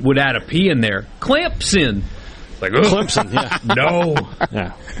home would add a P in there. Clemson. Like Clemson. Yeah. No.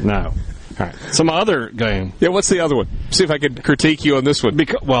 Yeah. No. All right. So my other game. Yeah. What's the other one? See if I can critique you on this one.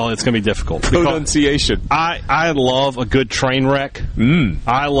 Well, it's going to be difficult. Pronunciation. I love a good train wreck.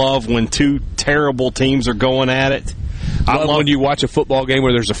 I love when two terrible teams are going at it. I love when you watch a football game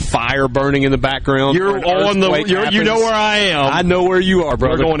where there's a fire burning in the background. You know where I am. I know where you are,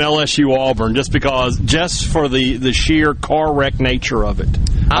 brother. We're going LSU Auburn just for the sheer car wreck nature of it.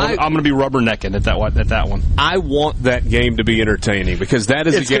 I'm going to be rubbernecking at that one. I want that game to be entertaining because that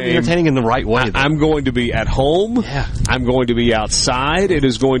is it's a game. It's going to be entertaining in the right way. I'm going to be at home. Yeah. I'm going to be outside. It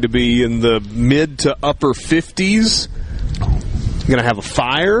is going to be in the mid to upper 50s. I'm going to have a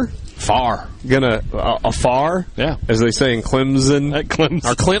fire. A far? Yeah. As they say in Clemson. Or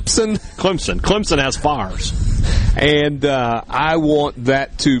Clemson? Clemson has fires. And I want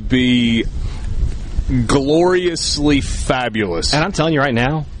that to be gloriously fabulous. And I'm telling you right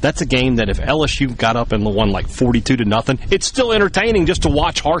now, that's a game that if LSU got up and won like 42-0, it's still entertaining just to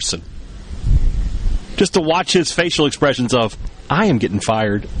watch Harsin. Just to watch his facial expressions of, I am getting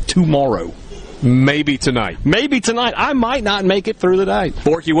fired tomorrow. Maybe tonight. I might not make it through the night.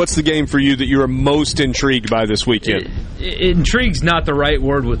 Borky, what's the game for you that you are most intrigued by this weekend? Intrigue's not the right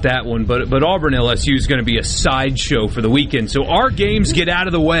word with that one, but Auburn LSU is going to be a sideshow for the weekend. So our games get out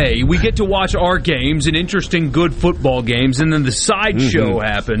of the way. We get to watch our games and interesting, good football games, and then the sideshow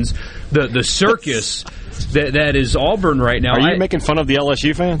happens. The circus that is Auburn right now. Are you making fun of the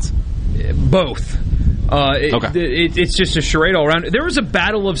LSU fans? Both. It's just a charade all around. There was a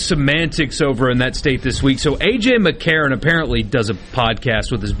battle of semantics over in that state this week. So A.J. McCarron apparently does a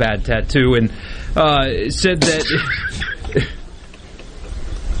podcast with his bad tattoo and said that...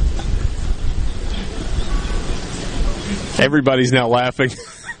 Everybody's now laughing.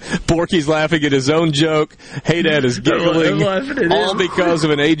 Borky's laughing at his own joke. Haydad is giggling, all because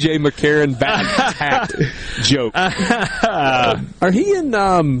of an A.J. McCarron bad hat joke. Are he in...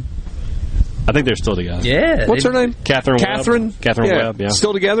 I think they're still together. Yeah. What's her name? Catherine Webb, yeah.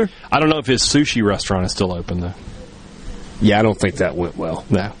 Still together? I don't know if his sushi restaurant is still open, though. Yeah, I don't think that went well.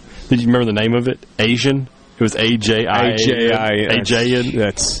 No. Did you remember the name of it? Asian? It was A-J-I-N. A-J-I-N.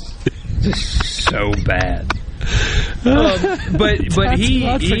 That's so bad. But he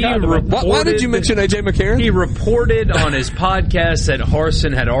reported. Why did you mention A.J. McCarron? He reported on his podcast that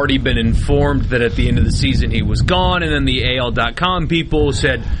Harsin had already been informed that at the end of the season he was gone, and then the AL.com people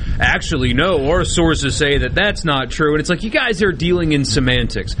said, actually, no, our sources say that that's not true. And it's like, you guys are dealing in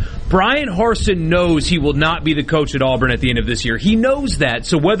semantics. Brian Harsin knows he will not be the coach at Auburn at the end of this year. He knows that.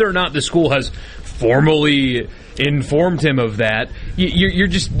 So whether or not the school has formally informed him of that, you're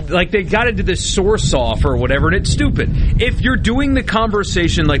just like, they got into this source off or whatever, and it's stupid. If you're doing the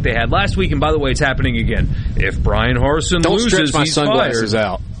conversation like they had last week, and by the way, it's happening again, if Brian Harsin loses, he's fired.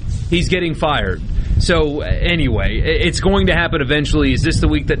 Out. He's getting fired. So anyway, it's going to happen eventually. Is this the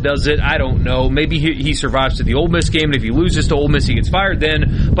week that does it? I don't know. Maybe he survives to the Ole Miss game, and if he loses to Ole Miss, he gets fired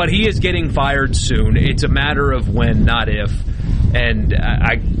then. But he is getting fired soon. It's a matter of when, not if. And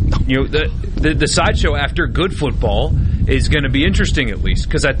the sideshow after good football is going to be interesting, at least,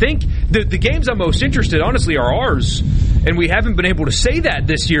 because I think the games I'm most interested, honestly, are ours, and we haven't been able to say that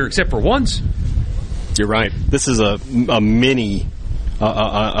this year except for once. You're right. This is a mini,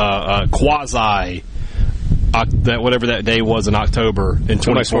 quasi, that whatever that day was in October in 2014.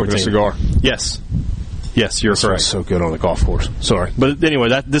 Somebody smoking a cigar. Yes, you're correct. So good on the golf course. Sorry. But anyway,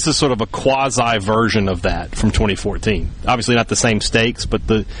 this is sort of a quasi version of that from 2014. Obviously not the same stakes, but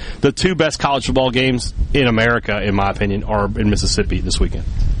the two best college football games in America, in my opinion, are in Mississippi this weekend.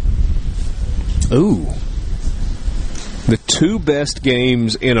 Ooh. The two best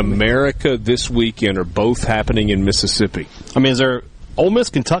games in America this weekend are both happening in Mississippi. I mean, Ole Miss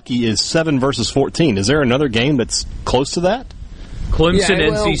Kentucky is 7-14. Is there another game that's close to that? Clemson,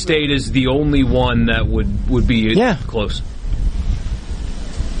 NC State is the only one that would be close.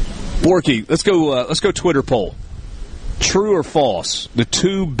 Borky, let's go Twitter poll. True or false? The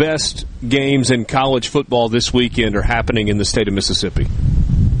two best games in college football this weekend are happening in the state of Mississippi.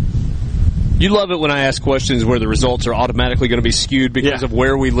 You love it when I ask questions where the results are automatically going to be skewed because of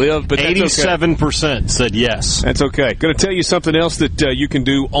where we live, but that's 87% said yes. That's okay. Going to tell you something else that you can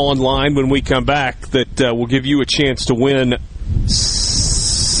do online when we come back that will give you a chance to win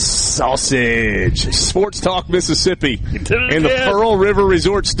sausage. Sports Talk Mississippi in the Pearl River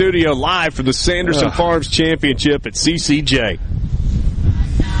Resort Studio, live from the Sanderson Farms Championship at CCJ.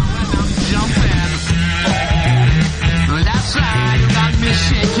 That's right, you got me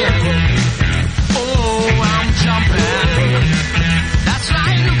shaking. Oh, I'm jumping. That's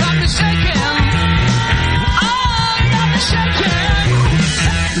right, you got me shaking. Oh, you got me shaking.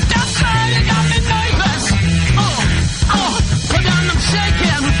 That's right, you got me nervous. Oh, but then I'm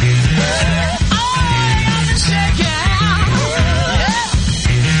shaking. Oh, you got me shaking.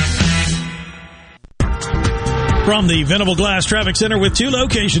 From the Venable Glass Traffic Center with two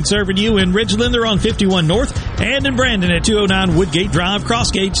locations serving you in Ridgeland, they're on 51 North, and in Brandon at 209 Woodgate Drive,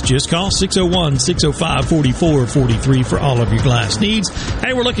 Cross Gates. Just call 601-605-4443 for all of your glass needs.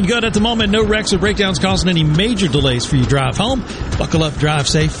 Hey, we're looking good at the moment. No wrecks or breakdowns causing any major delays for your drive home. Buckle up, drive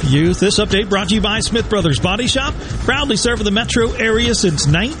safe, youth. This update brought to you by Smith Brothers Body Shop, proudly serving the metro area since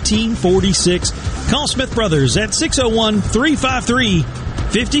 1946. Call Smith Brothers at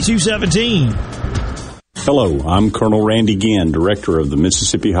 601-353-5217. Hello, I'm Colonel Randy Ginn, Director of the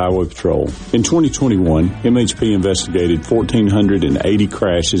Mississippi Highway Patrol. In 2021, MHP investigated 1,480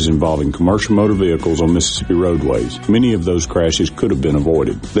 crashes involving commercial motor vehicles on Mississippi roadways. Many of those crashes could have been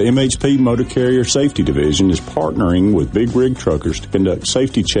avoided. The MHP Motor Carrier Safety Division is partnering with Big Rig Truckers to conduct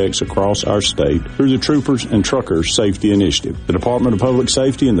safety checks across our state through the Troopers and Truckers Safety Initiative. The Department of Public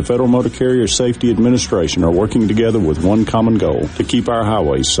Safety and the Federal Motor Carrier Safety Administration are working together with one common goal: to keep our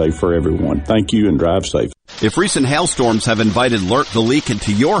highways safe for everyone. Thank you and drive safe. If recent hailstorms have invited Lurk the Leak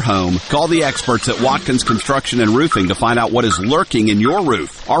into your home, call the experts at Watkins Construction and Roofing to find out what is lurking in your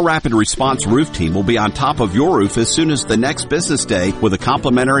roof. Our rapid response roof team will be on top of your roof as soon as the next business day with a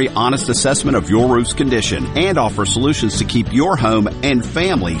complimentary, honest assessment of your roof's condition and offer solutions to keep your home and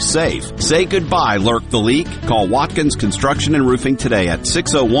family safe. Say goodbye, Lurk the Leak. Call Watkins Construction and Roofing today at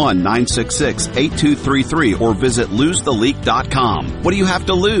 601-966-8233 or visit losetheleak.com. What do you have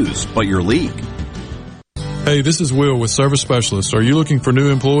to lose but your leak? Hey, this is Will with Service Specialists. Are you looking for new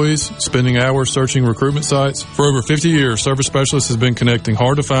employees, spending hours searching recruitment sites? For over 50 years, Service Specialists has been connecting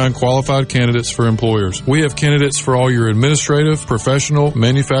hard-to-find qualified candidates for employers. We have candidates for all your administrative, professional,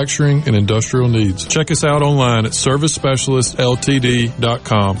 manufacturing, and industrial needs. Check us out online at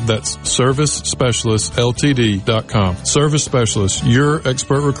ServiceSpecialistLTD.com. That's ServiceSpecialistLTD.com. Service Specialists, your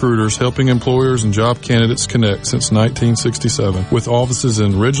expert recruiters helping employers and job candidates connect since 1967 with offices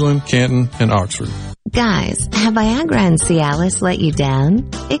in Ridgeland, Canton, and Oxford. Guys, have Viagra and Cialis let you down?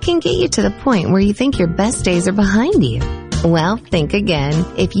 It can get you to the point where you think your best days are behind you. Well, think again.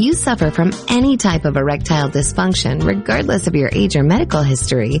 If you suffer from any type of erectile dysfunction, regardless of your age or medical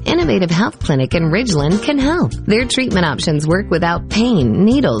history, Innovative Health Clinic in Ridgeland can help. Their treatment options work without pain,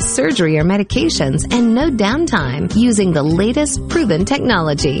 needles, surgery, or medications, and no downtime, using the latest proven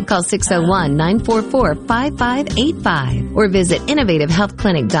technology. Call 601-944-5585 or visit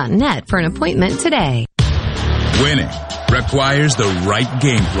innovativehealthclinic.net for an appointment today. Winning requires the right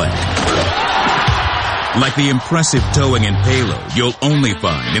game plan. Like the impressive towing and payload you'll only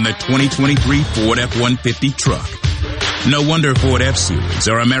find in the 2023 Ford F-150 truck. No wonder Ford F-Series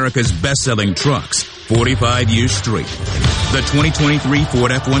are America's best-selling trucks 45 years straight. The 2023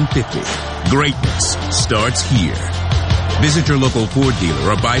 Ford F-150. Greatness starts here. Visit your local Ford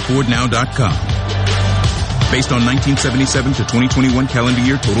dealer or buyfordnow.com. Based on 1977 to 2021 calendar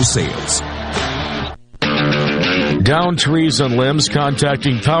year total sales. Downed trees and limbs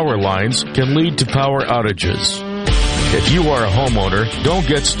contacting power lines can lead to power outages. If you are a homeowner, don't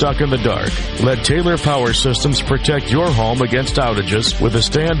get stuck in the dark. Let Taylor Power Systems protect your home against outages with a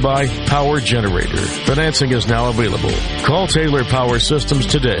standby power generator. Financing is now available. Call Taylor Power Systems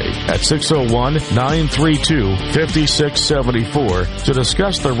today at 601-932-5674 to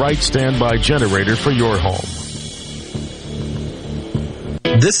discuss the right standby generator for your home.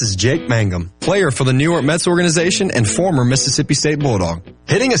 This is Jake Mangum, player for the New York Mets organization and former Mississippi State Bulldog.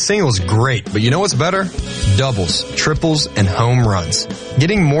 Hitting a single is great, but you know what's better? Doubles, triples, and home runs.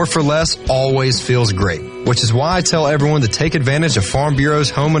 Getting more for less always feels great, which is why I tell everyone to take advantage of Farm Bureau's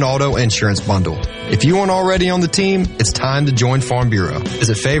home and auto insurance bundle. If you aren't already on the team, it's time to join Farm Bureau.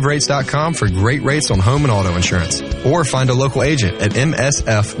 Visit favrates.com for great rates on home and auto insurance, or find a local agent at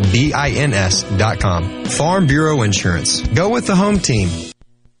msfbins.com. Farm Bureau Insurance. Go with the home team.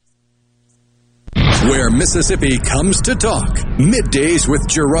 Where Mississippi comes to talk. Middays with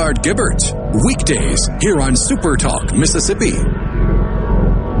Gerard Gibbert. Weekdays here on Super Talk Mississippi.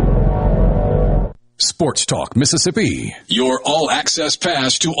 Sports Talk Mississippi. Your all-access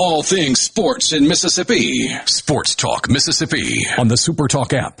pass to all things sports in Mississippi. Sports Talk Mississippi. On the Super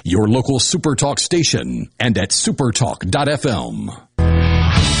Talk app, your local Super Talk station, and at supertalk.fm.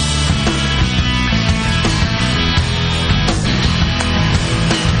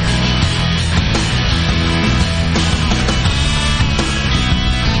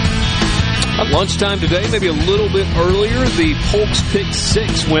 At lunchtime today, maybe a little bit earlier, the Polk's Pick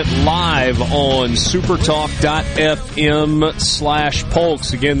 6 went live on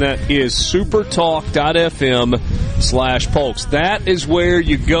supertalk.fm/Polks. Again, that is supertalk.fm/Polks. That is where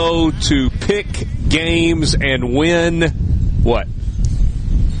you go to pick games and win what?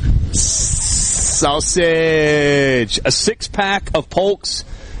 Sausage. A 6-pack of Polks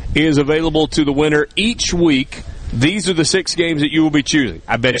is available to the winner each week. These are the 6 games that you will be choosing.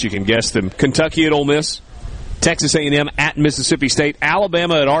 I bet you can guess them. Kentucky at Ole Miss, Texas A&M at Mississippi State,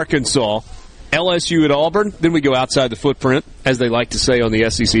 Alabama at Arkansas, LSU at Auburn. Then we go outside the footprint, as they like to say on the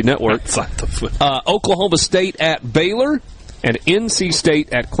SEC network. Outside the footprint. Oklahoma State at Baylor, and NC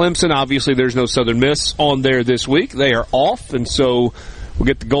State at Clemson. Obviously, there's no Southern Miss on there this week. They are off, and so We'll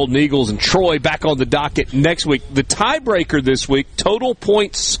get the Golden Eagles and Troy back on the docket next week. The tiebreaker this week, total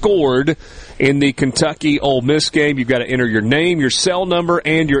points scored in the Kentucky-Ole Miss game. You've got to enter your name, your cell number,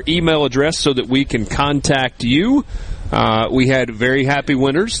 and your email address so that we can contact you. We had very happy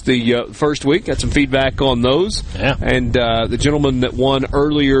winners the first week. Got some feedback on those. Yeah. And the gentleman that won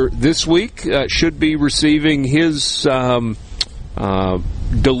earlier this week should be receiving his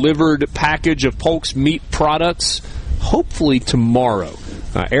delivered package of Polk's meat products hopefully tomorrow.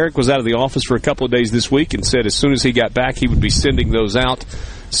 Eric was out of the office for a couple of days this week and said as soon as he got back he would be sending those out.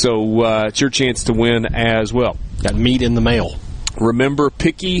 So it's your chance to win as well. Got meat in the mail. Remember,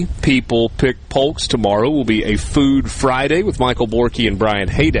 picky people pick Polk's. Tomorrow will be a Food Friday with Michael Borky and Brian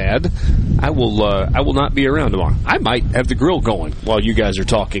Haydad. I will not be around tomorrow. I might have the grill going while you guys are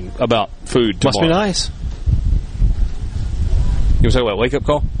talking about food tomorrow. Must be nice. You want to talk about wake-up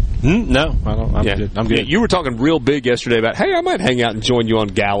call? No, I don't. I'm good. I'm good. Yeah, you were talking real big yesterday about, hey, I might hang out and join you on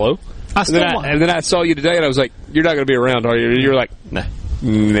Gallo. And then I saw you today, and I was like, you're not going to be around, are you? You're like, nah.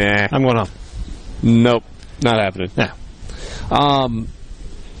 I'm going home. Nope, not happening. Nah.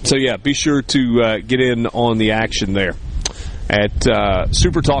 So, yeah, be sure to get in on the action there at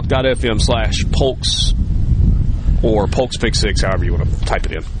supertalk.fm /Polks or Polks Pick 6, however you want to type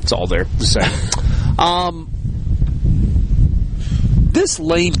it in. It's all there. The same. This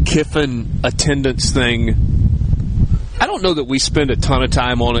Lane Kiffin attendance thing, I don't know that we spend a ton of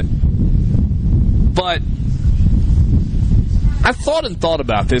time on it, but I've thought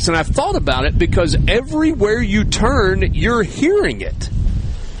about this, and I've thought about it because everywhere you turn, you're hearing it.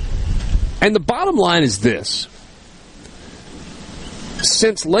 And the bottom line is this.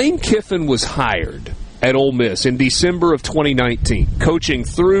 Since Lane Kiffin was hired at Ole Miss in December of 2019, coaching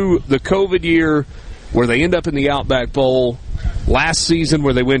through the COVID year where they end up in the Outback Bowl, last season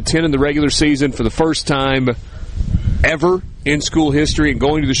where they win 10 in the regular season for the first time ever in school history and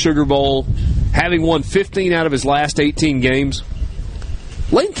going to the Sugar Bowl, having won 15 out of his last 18 games,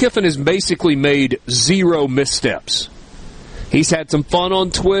 Lane Kiffin has basically made zero missteps. He's had some fun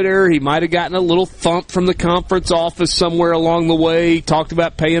on Twitter. He might have gotten a little thump from the conference office somewhere along the way. He talked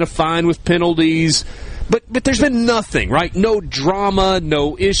about paying a fine with penalties. But there's been nothing, right? No drama,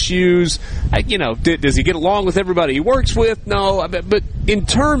 no issues. Does he get along with everybody he works with? No. But in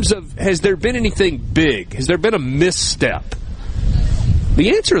terms of, has there been anything big? Has there been a misstep?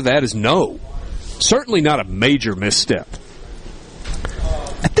 The answer to that is no. Certainly not a major misstep.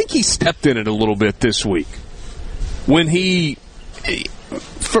 I think he stepped in it a little bit this week when he,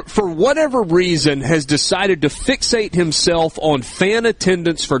 for whatever reason, has decided to fixate himself on fan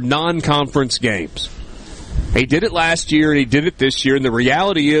attendance for non-conference games. He did it last year, and he did it this year, and the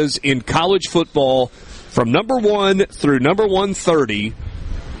reality is, in college football, from number 1 through number 130,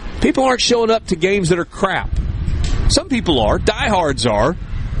 people aren't showing up to games that are crap. Some people are. Diehards are.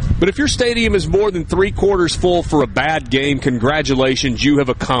 But if your stadium is more than three-quarters full for a bad game, congratulations, you have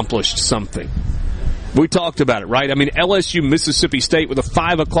accomplished something. We talked about it, right? I mean, LSU, Mississippi State with a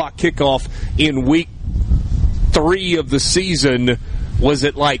 5 o'clock kickoff in week 3 of the season was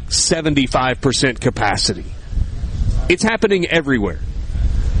at like 75% capacity. It's happening everywhere.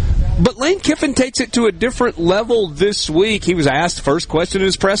 But Lane Kiffin takes it to a different level this week. He was asked first question in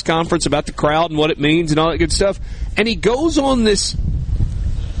his press conference about the crowd and what it means and all that good stuff. And he goes on this,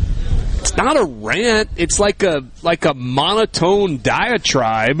 it's not a rant, it's like a monotone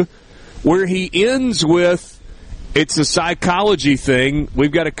diatribe where he ends with, it's a psychology thing.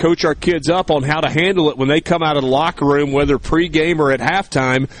 We've got to coach our kids up on how to handle it when they come out of the locker room, whether pregame or at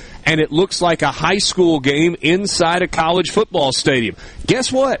halftime, and it looks like a high school game inside a college football stadium.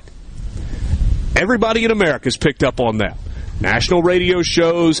 Guess what? Everybody in America's picked up on that. National radio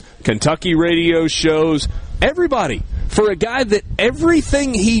shows, Kentucky radio shows, everybody. For a guy that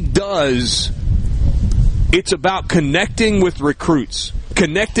everything he does, it's about connecting with recruits,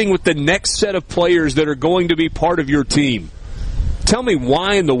 connecting with the next set of players that are going to be part of your team. Tell me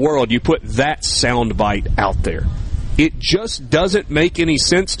why in the world you put that soundbite out there. It just doesn't make any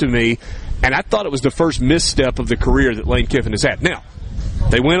sense to me, and I thought it was the first misstep of the career that Lane Kiffin has had. Now,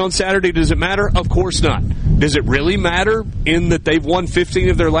 they win on Saturday. Does it matter? Of course not. Does it really matter in that they've won 15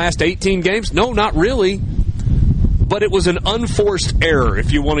 of their last 18 games? No, not really. But it was an unforced error,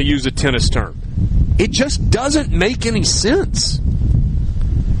 if you want to use a tennis term. It just doesn't make any sense.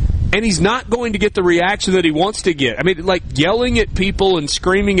 And he's not going to get the reaction that he wants to get. I mean, like, yelling at people and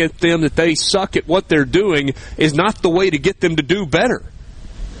screaming at them that they suck at what they're doing is not the way to get them to do better.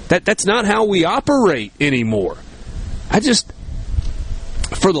 That's not how we operate anymore.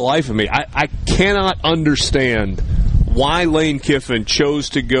 For the life of me, I cannot understand why Lane Kiffin chose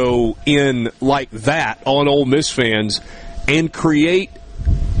to go in like that on Ole Miss fans and create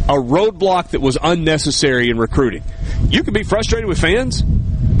a roadblock that was unnecessary in recruiting. You can be frustrated with fans,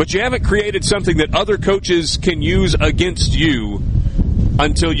 but you haven't created something that other coaches can use against you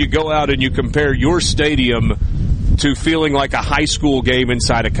until you go out and you compare your stadium to feeling like a high school game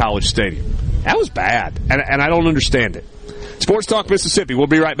inside a college stadium. That was bad, and I don't understand it. Sports Talk Mississippi. We'll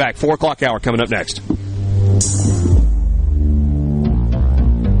be right back. 4 o'clock hour coming up next.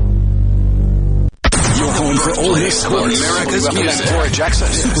 Your home for Ole Miss sports. America's music. Cora Jackson.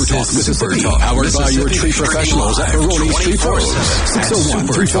 Super Talk Mississippi. Powered by your tree professionals at Baroni's Tree Pros.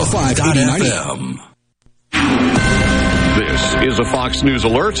 601-345-8090. This is a Fox News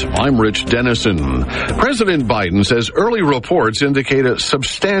Alert. I'm Rich Dennison. President Biden says early reports indicate a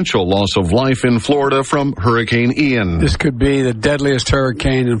substantial loss of life in Florida from Hurricane Ian. This could be the deadliest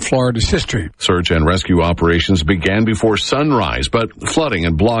hurricane in Florida's history. Search and rescue operations began before sunrise, but flooding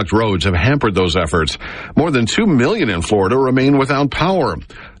and blocked roads have hampered those efforts. More than 2 million in Florida remain without power.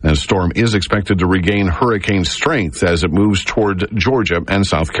 The storm is expected to regain hurricane strength as it moves toward Georgia and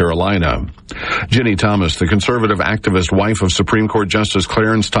South Carolina. Ginny Thomas, the conservative activist wife of Supreme Court Justice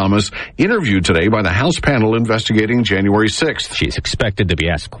Clarence Thomas, interviewed today by the House panel investigating January 6th. She's expected to be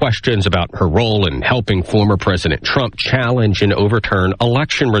asked questions about her role in helping former President Trump challenge and overturn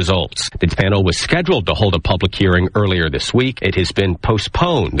election results. The panel was scheduled to hold a public hearing earlier this week. It has been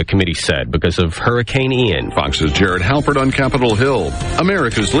postponed, the committee said, because of Hurricane Ian. Fox's Jared Halpert on Capitol Hill.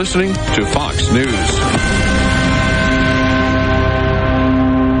 America's listening to Fox News.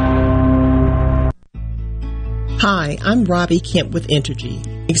 Hi, I'm Robbie Kemp with Entergy.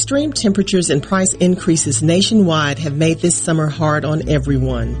 Extreme temperatures and price increases nationwide have made this summer hard on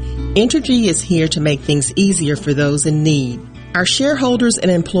everyone. Entergy is here to make things easier for those in need. Our shareholders and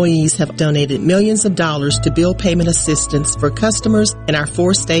employees have donated millions of dollars to bill payment assistance for customers in our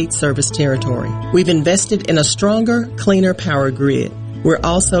 4-state service territory. We've invested in a stronger, cleaner power grid. We're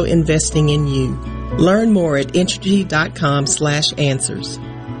also investing in you. Learn more at Entergy.com/answers.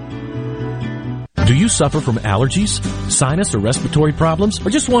 Do you suffer from allergies, sinus, or respiratory problems, or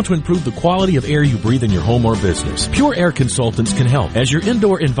just want to improve the quality of air you breathe in your home or business? Pure Air Consultants can help. As your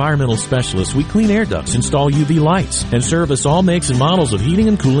indoor environmental specialists, we clean air ducts, install UV lights, and service all makes and models of heating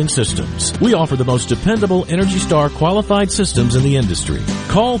and cooling systems. We offer the most dependable Energy Star qualified systems in the industry.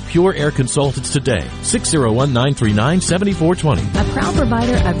 Call Pure Air Consultants today, 601-939-7420. A proud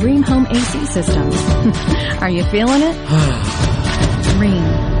provider of Rheem Home AC systems. Are you feeling it?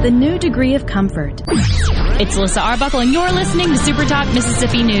 Rheem, the new degree of comfort. It's Alyssa Arbuckle, and you're listening to Super Talk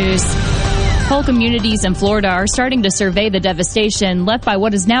Mississippi News. Whole communities in Florida are starting to survey the devastation left by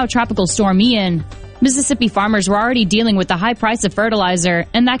what is now Tropical Storm Ian. Mississippi farmers were already dealing with the high price of fertilizer,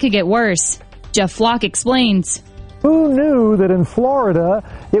 and that could get worse. Jeff Flock explains. Who knew that in Florida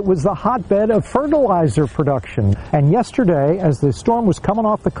it was the hotbed of fertilizer production? And yesterday, as the storm was coming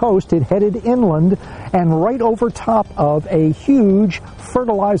off the coast, it headed inland and right over top of a huge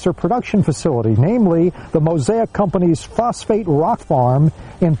fertilizer production facility, namely the Mosaic Company's Phosphate Rock Farm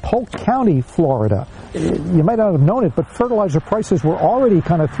in Polk County, Florida. You might not have known it, but fertilizer prices were already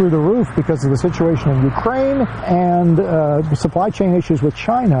kind of through the roof because of the situation in Ukraine and supply chain issues with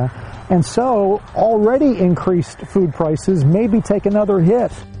China. And so already increased food prices maybe take another hit.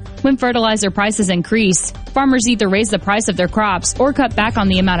 When fertilizer prices increase, farmers either raise the price of their crops or cut back on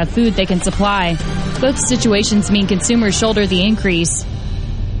the amount of food they can supply. Both situations mean consumers shoulder the increase.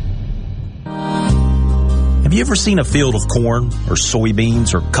 Have you ever seen a field of corn or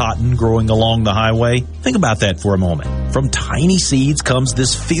soybeans or cotton growing along the highway? Think about that for a moment. From tiny seeds comes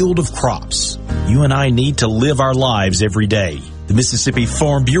this field of crops. You and I need to live our lives every day. The Mississippi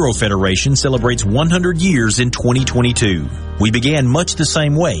Farm Bureau Federation celebrates 100 years in 2022. We began much the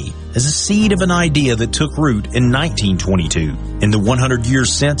same way, as a seed of an idea that took root in 1922. In the 100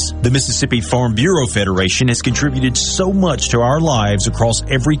 years since, the Mississippi Farm Bureau Federation has contributed so much to our lives across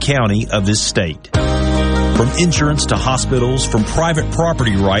every county of this state. From insurance to hospitals, from private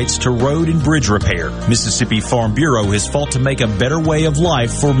property rights to road and bridge repair, Mississippi Farm Bureau has fought to make a better way of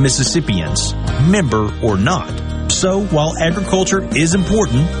life for Mississippians, member or not. So, while agriculture is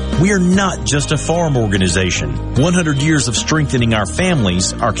important, we are not just a farm organization. 100 years of strengthening our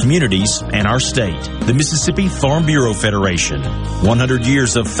families, our communities, and our state. The Mississippi Farm Bureau Federation. 100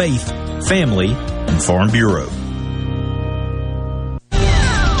 years of faith, family, and Farm Bureau.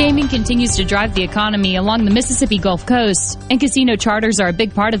 Gaming continues to drive the economy along the Mississippi Gulf Coast, and casino charters are a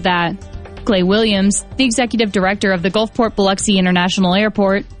big part of that. Clay Williams, the executive director of the Gulfport Biloxi International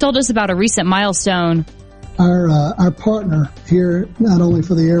Airport, told us about a recent milestone. Our partner here, not only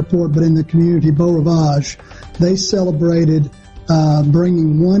for the airport but in the community, Beau Rivage, they celebrated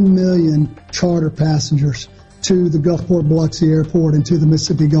bringing 1 million charter passengers to the Gulfport Biloxi Airport and to the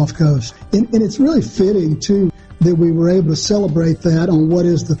Mississippi Gulf Coast. And it's really fitting, too, that we were able to celebrate that on what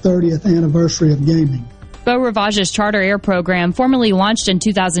is the 30th anniversary of gaming. Beau Ravage's charter air program formally launched in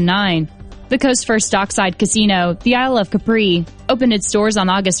 2009. The coast's first dockside casino, the Isle of Capri, opened its doors on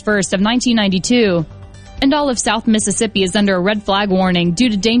August 1st of 1992. And all of South Mississippi is under a red flag warning due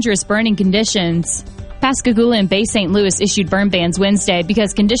to dangerous burning conditions. Pascagoula and Bay St. Louis issued burn bans Wednesday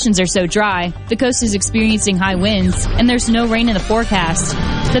because conditions are so dry. The coast is experiencing high winds, and there's no rain in the forecast.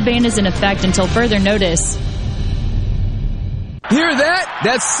 The ban is in effect until further notice. Hear that?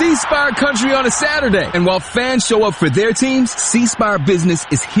 That's C Spire Country on a Saturday. And while fans show up for their teams, C Spire Business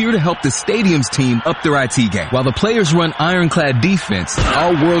is here to help the stadium's team up their IT game. While the players run ironclad defense,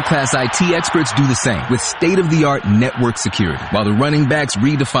 our world-class IT experts do the same with state-of-the-art network security. While the running backs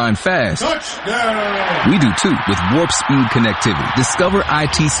redefine fast, touchdown! We do too with warp speed connectivity. Discover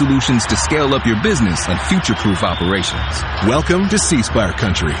IT solutions to scale up your business and future-proof operations. Welcome to C Spire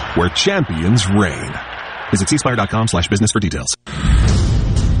Country, where champions reign. Visit cspire.com/business for details.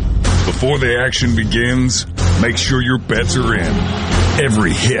 Before the action begins, make sure your bets are in.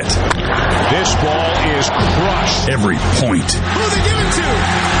 Every hit. This ball is crushed. Every point. Who they give it to?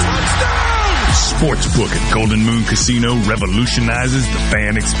 Touchdown! Sportsbook at Golden Moon Casino revolutionizes the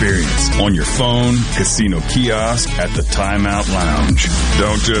fan experience. On your phone, casino kiosk, at the Timeout Lounge.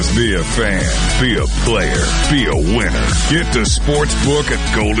 Don't just be a fan. Be a player. Be a winner. Get to Sportsbook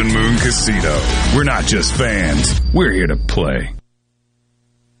at Golden Moon Casino. We're not just fans. We're here to play.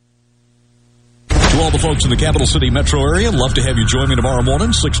 To all the folks in the Capital City metro area, love to have you join me tomorrow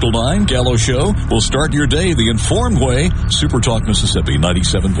morning, 6 till 9, Gallo Show. We'll start your day the informed way. Super Talk Mississippi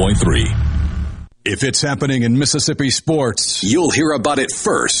 97.3. If it's happening in Mississippi sports, you'll hear about it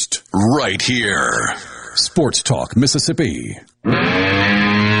first, right here. Sports Talk Mississippi.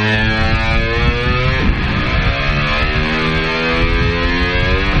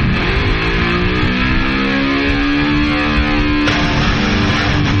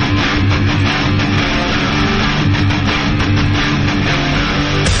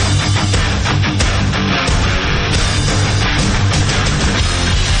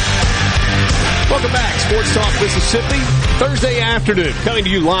 Sports Talk Mississippi, Thursday afternoon, coming to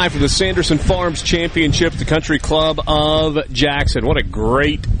you live from the Sanderson Farms Championship, the Country Club of Jackson. What a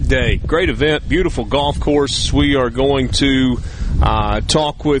great day, great event, beautiful golf course. We are going to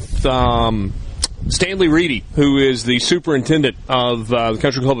talk with Stanley Reedy, who is the superintendent of the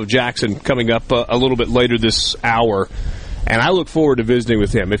Country Club of Jackson, coming up a little bit later this hour. And I look forward to visiting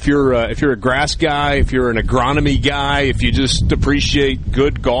with him. If you're a grass guy, if you're an agronomy guy, if you just appreciate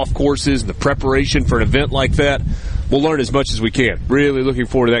good golf courses and the preparation for an event like that, we'll learn as much as we can. Really looking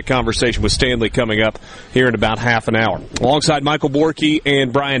forward to that conversation with Stanley coming up here in about half an hour. Alongside Michael Borky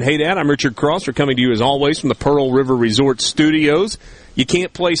and Brian Haydad, I'm Richard Cross. We're coming to you as always from the Pearl River Resort Studios. You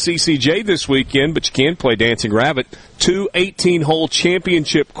can't play CCJ this weekend, but you can play Dancing Rabbit. 2 18-hole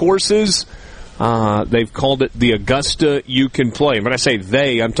championship courses. They've called it the Augusta You Can Play. And when I say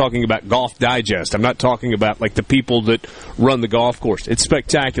they, I'm talking about Golf Digest. I'm not talking about like the people that run the golf course. It's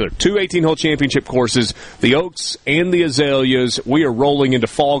spectacular. 2 18-hole championship courses, the Oaks and the Azaleas. We are rolling into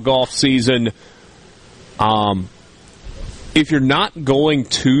fall golf season. If you're not going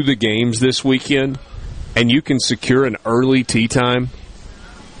to the games this weekend and you can secure an early tee time,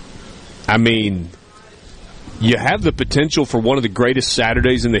 I mean, you have the potential for one of the greatest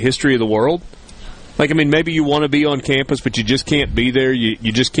Saturdays in the history of the world. Like, I mean, maybe you want to be on campus, but you just can't be there.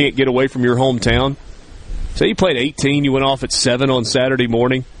 You just can't get away from your hometown. Say you played 18, you went off at 7 on Saturday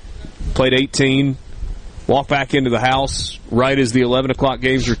morning, played 18, walk back into the house right as the 11 o'clock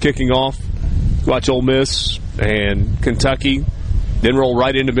games are kicking off, watch Ole Miss and Kentucky, then roll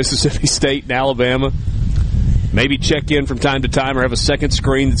right into Mississippi State and Alabama. Maybe check in from time to time or have a second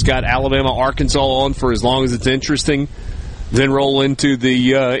screen that's got Alabama, Arkansas on for as long as it's interesting, then roll into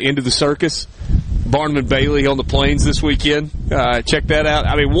the circus. Barnum and Bailey on the Plains this weekend. Check that out.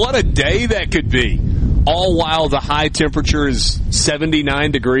 I mean, what a day that could be. All while the high temperature is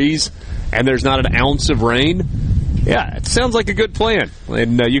 79 degrees and there's not an ounce of rain. Yeah, it sounds like a good plan.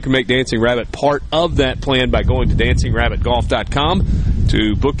 And you can make Dancing Rabbit part of that plan by going to DancingRabbitGolf.com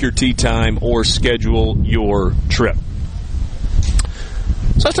to book your tee time or schedule your trip.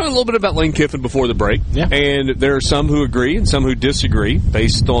 So I was talking a little bit about Lane Kiffin before the break, and there are some who agree and some who disagree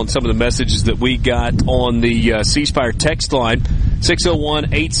based on some of the messages that we got on the C Spire text line,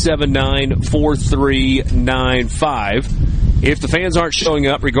 601-879-4395. If the fans aren't showing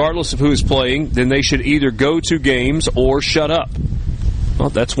up, regardless of who is playing, then they should either go to games or shut up. Well,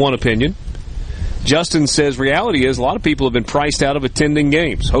 that's one opinion. Justin says reality is a lot of people have been priced out of attending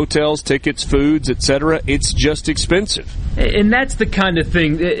games. Hotels, tickets, foods, etc. It's just expensive. And that's the kind of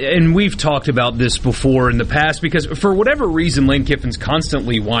thing, and we've talked about this before in the past, because for whatever reason, Lane Kiffin's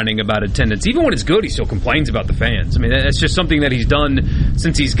constantly whining about attendance. Even when it's good, he still complains about the fans. I mean, that's just something that he's done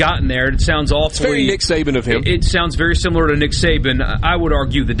since he's gotten there. It sounds awfully... It's very Nick Saban of him. It sounds very similar to Nick Saban. I would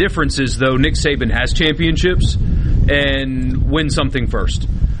argue the difference is, though, Nick Saban has championships and wins something first.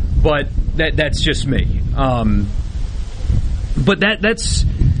 But that's just me. But that's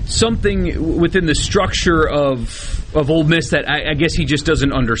something within the structure of Ole Miss that I guess he just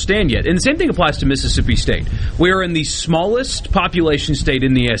doesn't understand yet. And the same thing applies to Mississippi State. We are in the smallest population state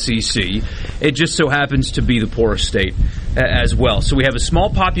in the SEC. It just so happens to be the poorest state as well. So we have a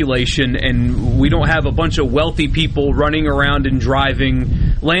small population, and we don't have a bunch of wealthy people running around and driving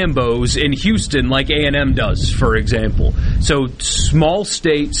Lambos in Houston like A&M does, for example. So small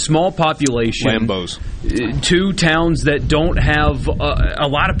state, small population. Lambos. 2 towns that don't have a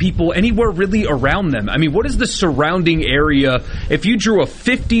lot of people anywhere really around them. I mean, what is the surrounding area? If you drew a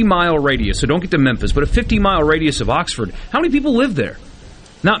 50-mile radius, so don't get to Memphis, but a 50-mile radius of Oxford, how many people live there?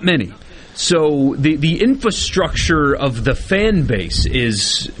 Not many. So the infrastructure of the fan base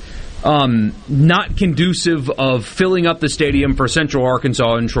is not conducive of filling up the stadium for Central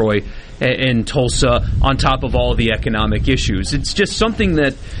Arkansas and Troy and Tulsa on top of all the economic issues. It's just something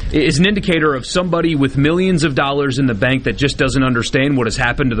that is an indicator of somebody with millions of dollars in the bank that just doesn't understand what has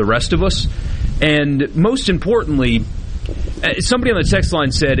happened to the rest of us. And most importantly, somebody on the text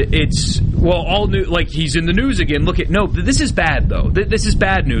line said all new, like he's in the news again. No, this is bad, though. This is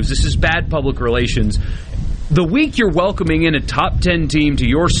bad news. This is bad public relations. The week you're welcoming in a top 10 team to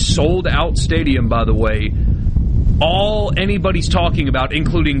your sold-out stadium, by the way, all anybody's talking about,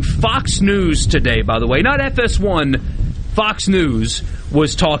 including Fox News today, by the way, not FS1, Fox News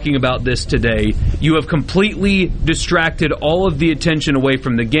was talking about this today. You have completely distracted all of the attention away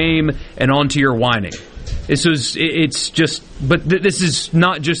from the game and onto your whining. This is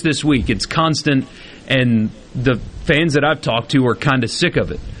not just this week. It's constant, and the fans that I've talked to are kind of sick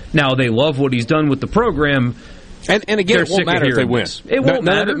of it. Now, they love what he's done with the program. And again, it won't matter if they win. It won't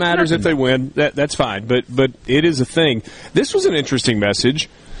matter. None of it matters if they win. That's fine. But it is a thing. This was an interesting message.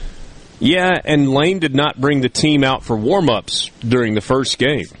 Yeah, and Lane did not bring the team out for warm-ups during the first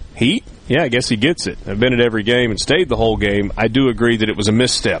game. Heat? Yeah, I guess he gets it. I've been at every game and stayed the whole game. I do agree that it was a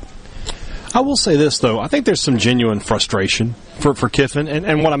misstep. I will say this, though. I think there's some genuine frustration for Kiffin.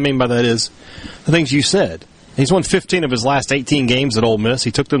 And what I mean by that is the things you said. He's won 15 of his last 18 games at Ole Miss.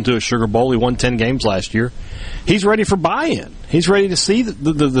 He took them to a Sugar Bowl. He won 10 games last year. He's ready for buy-in. He's ready to see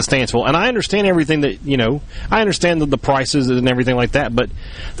the stands full. And I understand everything that, I understand the prices and everything like that. But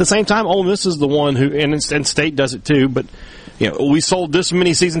at the same time, Ole Miss is the one who, and State does it too, but, we sold this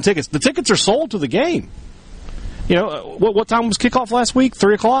many season tickets. The tickets are sold to the game. What time was kickoff last week?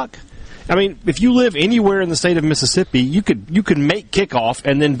 3 o'clock? I mean, if you live anywhere in the state of Mississippi, you could make kickoff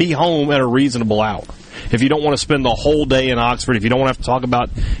and then be home at a reasonable hour. If you don't want to spend the whole day in Oxford, if you don't want to have to talk about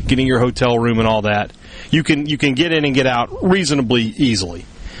getting your hotel room and all that, you can get in and get out reasonably easily.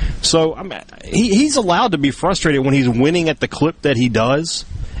 So he's allowed to be frustrated when he's winning at the clip that he does,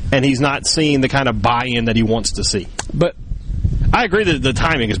 and he's not seeing the kind of buy-in that he wants to see. But I agree that the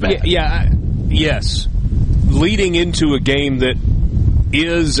timing is bad. Yes. Leading into a game that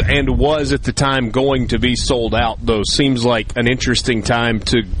is and was at the time going to be sold out, though, seems like an interesting time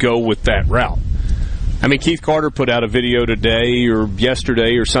to go with that route. I mean, Keith Carter put out a video today or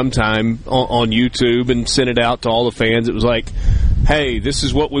yesterday or sometime on YouTube and sent it out to all the fans. It was like, hey, this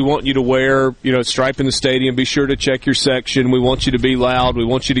is what we want you to wear, stripe in the stadium. Be sure to check your section. We want you to be loud. We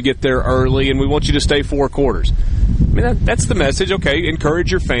want you to get there early, and we want you to stay 4 quarters. I mean, that's the message. Okay,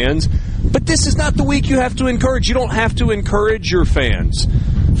 encourage your fans. But this is not the week you have to encourage. You don't have to encourage your fans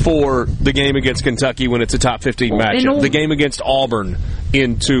for the game against Kentucky when it's a top 15 matchup, the game against Auburn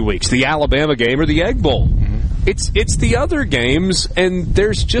in 2 weeks, the Alabama game, or the Egg Bowl. Mm-hmm. It's the other games, and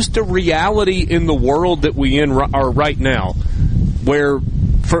there's just a reality in the world that we are right now where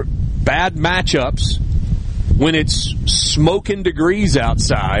for bad matchups, when it's smoking degrees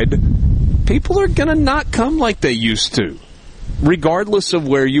outside, people are going to not come like they used to, regardless of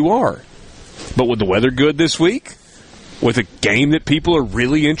where you are. But with the weather good this week, with a game that people are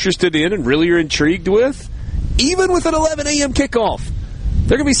really interested in and really are intrigued with, even with an 11 a.m. kickoff,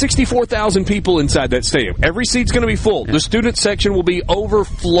 there are going to be 64,000 people inside that stadium. Every seat's going to be full. The student section will be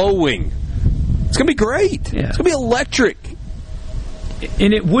overflowing. It's going to be great. Yeah. It's going to be electric.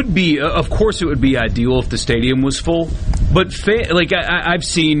 And it would be, of course, it would be ideal if the stadium was full. But I've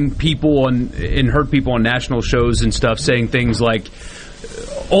seen people and heard people on national shows and stuff saying things like,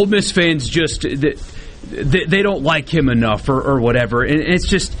 Ole Miss fans just they don't like him enough or whatever, and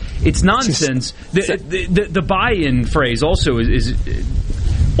it's nonsense. The buy-in phrase also is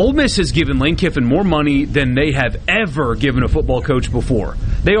Ole Miss has given Lane Kiffin more money than they have ever given a football coach before.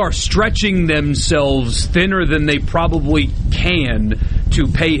 They are stretching themselves thinner than they probably can to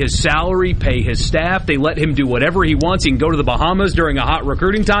pay his salary, pay his staff. They let him do whatever he wants. He can go to the Bahamas during a hot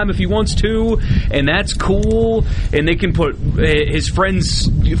recruiting time if he wants to, and that's cool. And they can put his friend's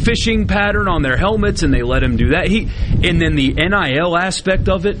fishing pattern on their helmets, and they let him do that. And then the NIL aspect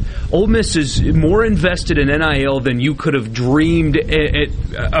of it, Ole Miss is more invested in NIL than you could have dreamed at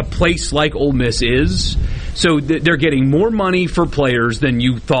a place like Ole Miss is. So they're getting more money for players than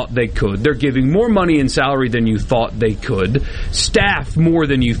you thought they could. They're giving more money in salary than you thought they could. Staff more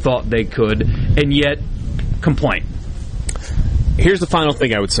than you thought they could. And yet, complain. Here's the final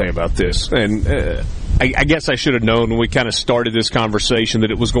thing I would say about this. And I guess I should have known when we kind of started this conversation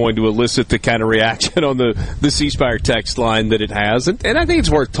that it was going to elicit the kind of reaction on the C Spire text line that it has. And I think it's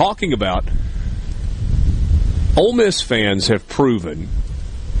worth talking about. Ole Miss fans have proven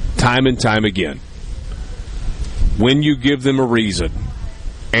time and time again, when you give them a reason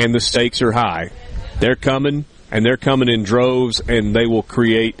and the stakes are high, they're coming, and they're coming in droves, and they will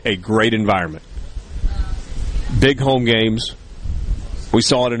create a great environment. Big home games. We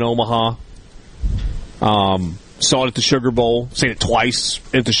saw it in Omaha. Saw it at the Sugar Bowl. Seen it twice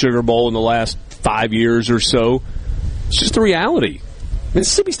at the Sugar Bowl in the last 5 years or so. It's just the reality.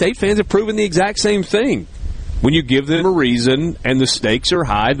 Mississippi State fans have proven the exact same thing. When you give them a reason and the stakes are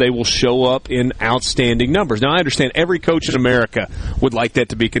high, they will show up in outstanding numbers. Now, I understand every coach in America would like that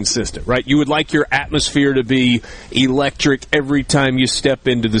to be consistent, right? You would like your atmosphere to be electric every time you step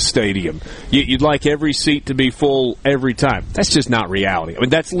into the stadium. You'd like every seat to be full every time. That's just not reality. I mean,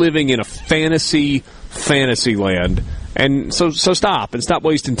 that's living in a fantasy land. And so stop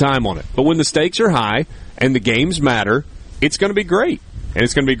wasting time on it. But when the stakes are high and the games matter, it's going to be great. And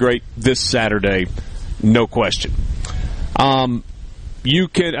it's going to be great this Saturday. No question. You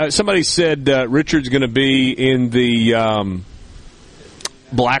can. Somebody said Richard's going to be in the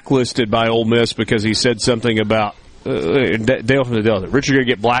blacklisted by Ole Miss because he said something about Dale from the Delta. Richard's going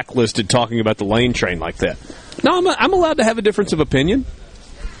to get blacklisted talking about the Lane train like that. No, I'm allowed to have a difference of opinion.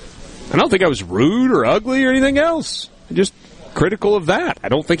 I don't think I was rude or ugly or anything else. I'm just critical of that. I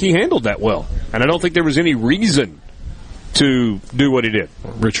don't think he handled that well, and I don't think there was any reason to do what he did.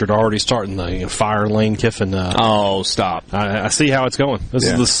 Richard already starting the fire Lane Kiffin. Oh, stop! I see how it's going. This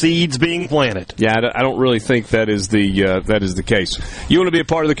is the seeds being planted. Yeah, I don't really think that is the case. You want to be a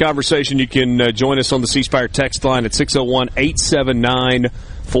part of the conversation? You can join us on the C Spire text line at 601-879-4395.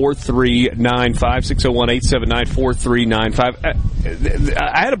 601-879-4395.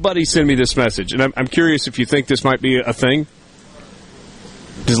 I had a buddy send me this message, and I'm curious if you think this might be a thing.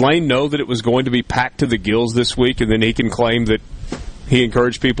 Does Lane know that it was going to be packed to the gills this week, and then he can claim that he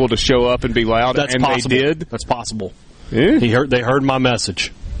encouraged people to show up and be loud? That's and possible. They did? That's possible. Yeah. They heard my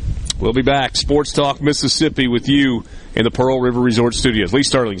message. We'll be back. Sports Talk Mississippi with you in the Pearl River Resort Studios. Lee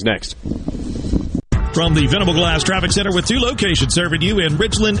Sterling's next. From the Venable Glass Traffic Center with 2 locations serving you in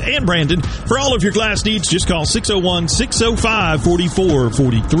Richland and Brandon. For all of your glass needs, just call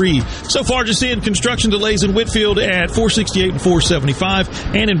 601-605-4443. So far, just seeing construction delays in Whitfield at 468 and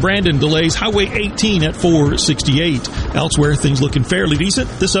 475, and in Brandon, delays Highway 18 at 468. Elsewhere, things looking fairly decent.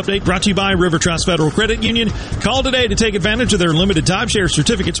 This update brought to you by River Trust Federal Credit Union. Call today to take advantage of their limited timeshare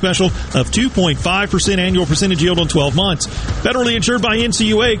certificate special of 2.5% annual percentage yield on 12 months. Federally insured by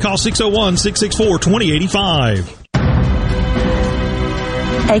NCUA. Call 601-664-2085. A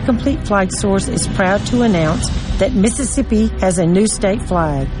Complete Flag Source is proud to announce that Mississippi has a new state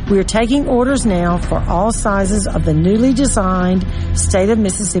flag. We are taking orders now for all sizes of the newly designed State of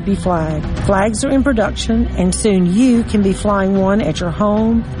Mississippi flag. Flags are in production, and soon you can be flying one at your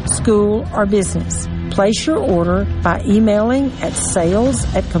home, school, or business. Place your order by emailing at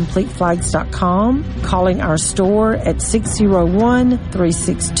sales@completeflags.com, calling our store at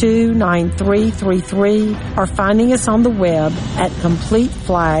 601-362-9333, or finding us on the web at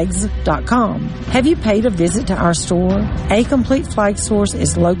completeflags.com. Have you paid a visit to our store? A Complete Flag Source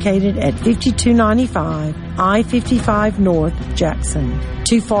is located at 5295 I-55 North, Jackson.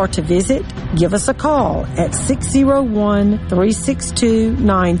 Too far to visit? Give us a call at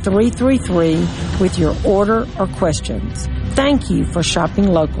 601-362-9333 with your order or questions. Thank you for shopping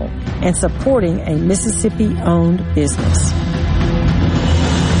local and supporting a Mississippi-owned business.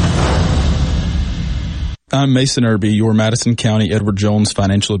 I'm Mason Irby, your Madison County Edward Jones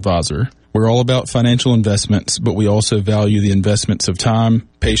financial advisor. We're all about financial investments, but we also value the investments of time,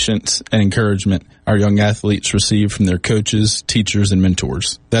 patience, and encouragement our young athletes receive from their coaches, teachers, and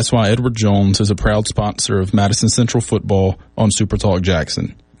mentors. That's why Edward Jones is a proud sponsor of Madison Central Football on Super Talk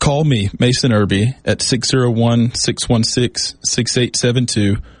Jackson. Call me, Mason Irby, at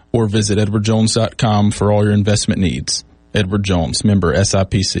 601-616-6872 or visit edwardjones.com for all your investment needs. Edward Jones, member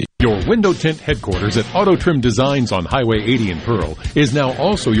SIPC. Your window tint headquarters at Auto Trim Designs on Highway 80 in Pearl is now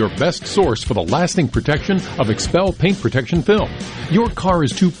also your best source for the lasting protection of Expel paint protection film. Your car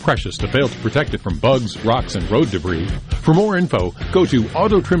is too precious to fail to protect it from bugs, rocks, and road debris. For more info, go to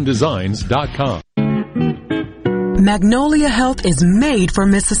autotrimdesigns.com. Magnolia Health is made for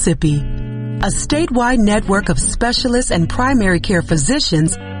Mississippi. A statewide network of specialists and primary care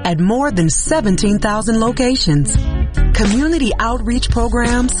physicians at more than 17,000 locations. Community outreach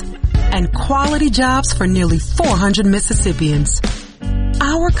programs, and quality jobs for nearly 400 Mississippians.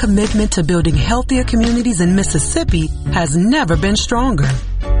 Our commitment to building healthier communities in Mississippi has never been stronger.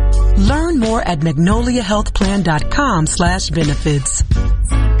 Learn more at magnoliahealthplan.com/benefits.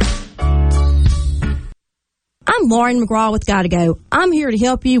 I'm Lauren McGraw with Gotta Go. I'm here to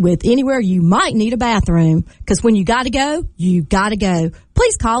help you with anywhere you might need a bathroom. Because when you gotta go, you gotta go.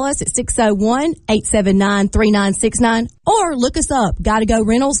 Please call us at 601-879-3969 or look us up,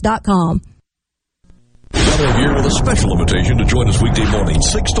 GottaGoRentals.com. Weather here with a special invitation to join us weekday morning,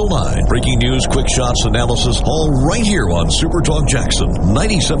 6 to 9. Breaking news, quick shots, analysis, all right here on Super Talk Jackson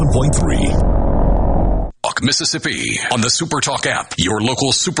 97.3. Talk Mississippi on the SuperTalk app, your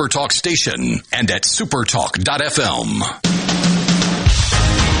local SuperTalk station, and at supertalk.fm.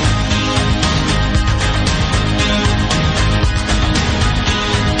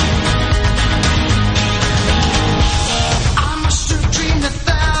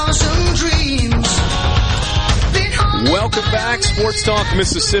 Welcome back. Sports Talk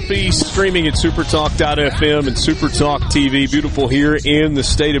Mississippi, streaming at supertalk.fm and SuperTalk TV. Beautiful here in the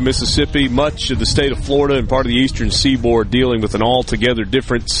state of Mississippi. Much of the state of Florida and part of the eastern seaboard dealing with an altogether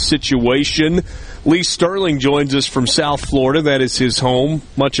different situation. Lee Sterling joins us from South Florida. That is his home.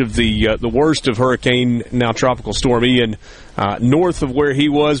 Much of the worst of Hurricane, now Tropical Storm Ian, north of where he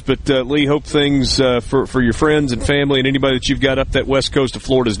was. But, Lee, hope things for your friends and family and anybody that you've got up that west coast of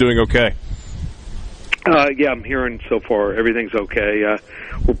Florida is doing okay. Yeah, I'm hearing so far everything's okay.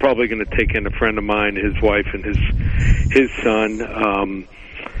 We're probably going to take in a friend of mine, his wife, and his son.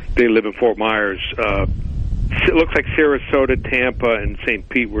 They live in Fort Myers. It looks like Sarasota, Tampa, and St.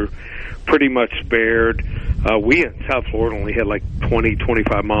 Pete were pretty much spared. We in South Florida only had like 20,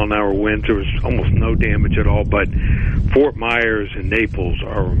 25-mile-an-hour winds. There was almost no damage at all, but Fort Myers and Naples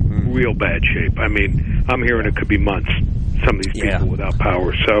are real bad shape. I mean, I'm hearing it could be months, some of these people without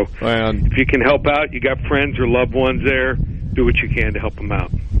power. So if you can help out, you got friends or loved ones there, do what you can to help them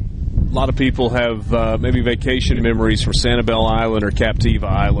out. A lot of people have maybe vacation memories from Sanibel Island or Captiva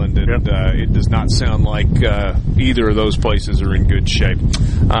Island, and it does not sound like either of those places are in good shape.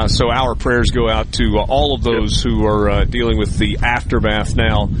 So our prayers go out to all of those who are dealing with the aftermath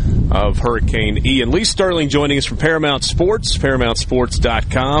now of Hurricane Ian. Lee Sterling joining us from Paramount Sports,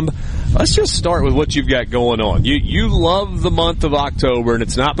 ParamountSports.com. Let's just start with what you've got going on. You love the month of October, and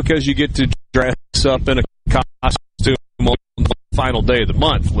it's not because you get to dress up in a costume on the final day of the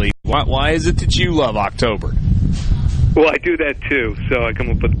month, Lee. Why is it that you love October? Well, I do that too. So I come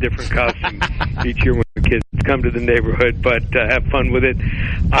up with a different costume each year when the kids come to the neighborhood, but have fun with it.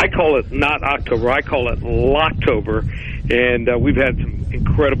 I call it not October. I call it Locktober. And we've had some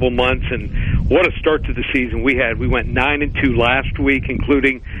incredible months, and what a start to the season we had. We went 9-2 last week,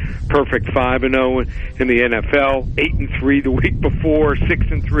 including perfect 5-0 in the NFL, 8-3 the week before,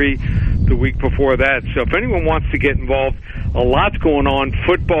 6-3 the week before that. So if anyone wants to get involved, a lot's going on.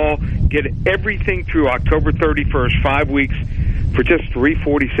 Football, get everything through October 31st, 5 weeks for just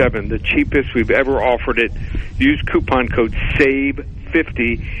 $347, the cheapest we've ever offered it. Use coupon code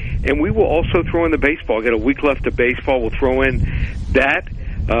SAVE50. And we will also throw in the baseball. Got a week left of baseball. We'll throw in that.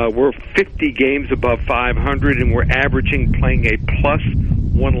 We're 50 games above 500, and we're averaging playing a plus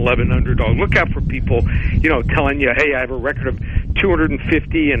 111 underdog. Look out for people, telling you, hey, I have a record of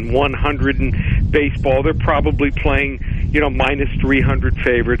 250 and 100 in baseball. They're probably playing, minus 300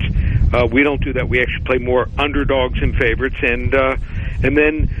 favorites. We don't do that. We actually play more underdogs and favorites, and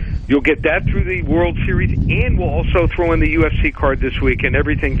then you'll get that through the World Series, and we'll also throw in the UFC card this week, and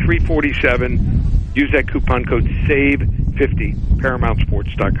everything $347. Use that coupon code SAVE50 850,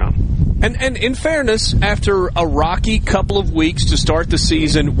 ParamountSports.com. And in fairness, after a rocky couple of weeks to start the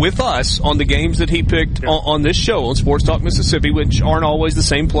season with us on the games that he picked on this show on Sports Talk Mississippi, which aren't always the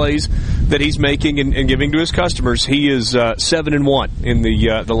same plays that he's making and giving to his customers, he is 7-1 in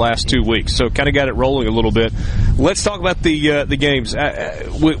the last 2 weeks. So kind of got it rolling a little bit. Let's talk about the games.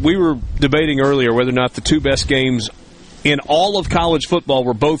 We were debating earlier whether or not the two best games in all of college football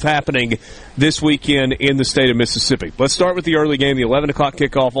were both happening this weekend in the state of Mississippi. Let's start with the early game, the 11 o'clock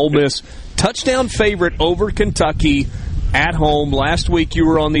kickoff. Ole Miss, touchdown favorite over Kentucky at home. Last week you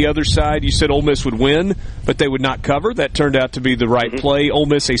were on the other side. You said Ole Miss would win, but they would not cover. That turned out to be the right play. Ole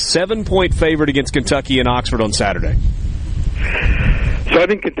Miss, a 7-point favorite against Kentucky in Oxford on Saturday. So I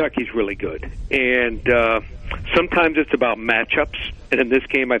think Kentucky's really good. And sometimes it's about matchups. And in this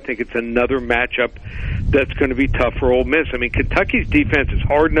game, I think it's another matchup that's going to be tough for Ole Miss. I mean, Kentucky's defense is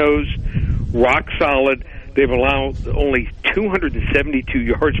hard-nosed, rock solid. They've allowed only 272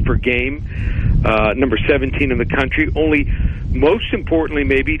 yards per game, number 17 in the country. Only, most importantly,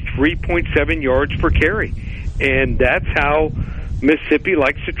 maybe 3.7 yards per carry. And that's how Mississippi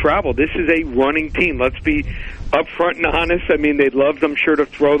likes to travel. This is a running team. Let's be upfront and honest. I mean, they'd love, I'm sure, to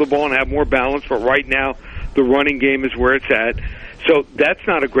throw the ball and have more balance, but right now the running game is where it's at. So that's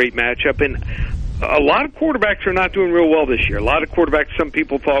not a great matchup. And a lot of quarterbacks are not doing real well this year. A lot of quarterbacks some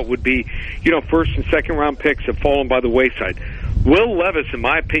people thought would be, first and second round picks have fallen by the wayside. Will Levis, in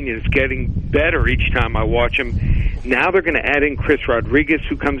my opinion, is getting better each time I watch him. Now they're going to add in Chris Rodriguez,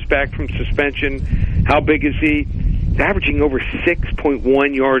 who comes back from suspension. How big is he? He's averaging over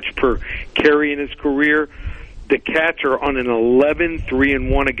 6.1 yards per carry in his career. The Cats are on an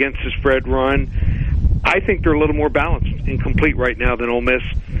 11-3-1 against the spread run. I think they're a little more balanced and complete right now than Ole Miss.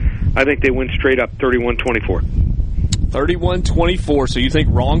 I think they win straight up 31-24. 31-24, so you think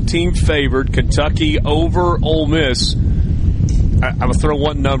wrong team favored, Kentucky over Ole Miss. I'm going to throw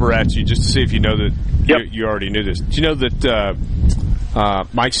one number at you just to see if you know that you already knew this. Do you know that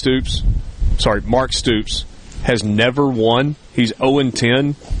Mark Stoops has never won? He's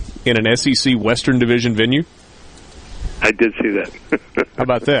 0-10 in an SEC Western Division venue? I did see that. How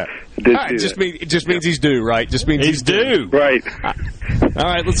about that? It just means he's due, right? Just means he's due. Right. All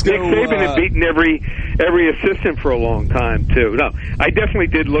right, let's go. Nick Saban had beaten every assistant for a long time, too. No, I definitely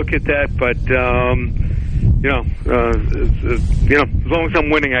did look at that, but, as long as I'm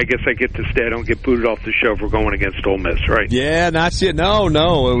winning, I guess I get to stay. I don't get booted off the show for going against Ole Miss, right? Yeah, not yet.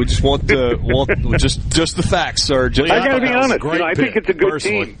 No. We just want just the facts, sir. I got to be honest. I think it's a good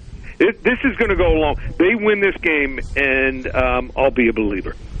team. This is going to go along. They win this game, and I'll be a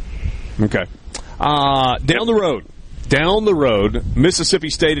believer. Okay. Down the road, Mississippi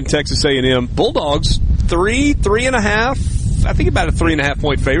State and Texas A&M. Bulldogs, 3.5. I think about a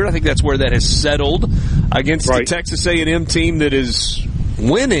 3.5-point favorite. I think that's where that has settled against the Texas A&M team that is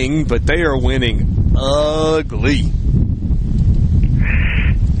winning, but they are winning ugly.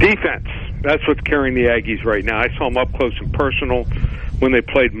 Defense. That's what's carrying the Aggies right now. I saw them up close and personal when they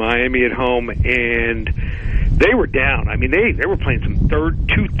played Miami at home, and they were down. I mean, they were playing some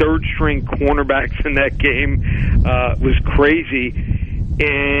two third-string cornerbacks in that game. It was crazy.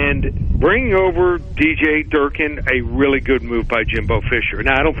 And bringing over DJ Durkin, a really good move by Jimbo Fisher.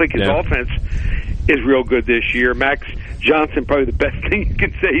 Now, I don't think his offense is real good this year. Max Johnson, probably the best thing you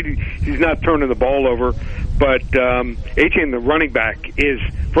can say. He's not turning the ball over. But A.J., the running back, is,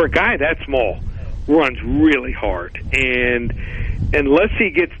 for a guy that small, runs really hard. And unless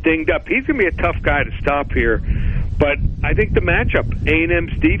he gets dinged up, he's going to be a tough guy to stop here. But I think the matchup,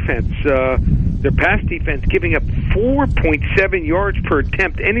 A&M's defense, their pass defense giving up 4.7 yards per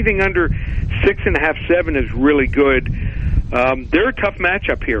attempt. Anything under 6.5, 7 is really good. They're a tough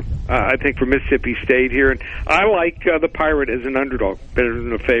matchup here, I think, for Mississippi State here. And I like the Pirate as an underdog, better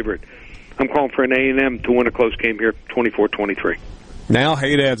than a favorite. I'm calling for an A&M to win a close game here, 24-23. Now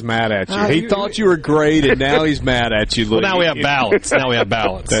Haydad's mad at you. He thought you were great, and now he's mad at you. Well, now we have balance.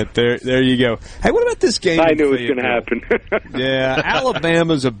 There you go. Hey, what about this game? I knew it was going to happen. Yeah,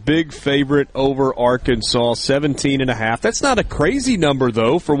 Alabama's a big favorite over Arkansas, 17.5. That's not a crazy number,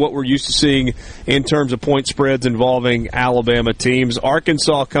 though, for what we're used to seeing in terms of point spreads involving Alabama teams.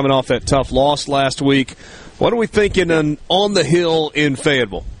 Arkansas coming off that tough loss last week. What are we thinking on the hill in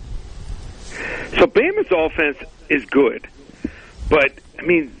Fayetteville? So Bama's offense is good. But, I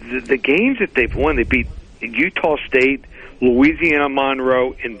mean, the games that they've won, they beat Utah State, Louisiana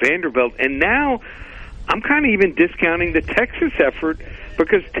Monroe, and Vanderbilt. And now I'm kind of even discounting the Texas effort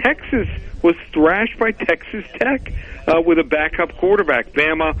because Texas was thrashed by Texas Tech with a backup quarterback.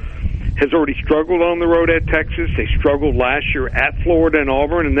 Bama has already struggled on the road at Texas. They struggled last year at Florida and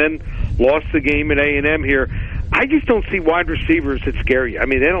Auburn and then lost the game at A&M here. I just don't see wide receivers that scare you. I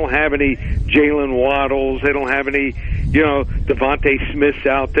mean, they don't have any Jalen Waddles. They don't have any, Devontae Smiths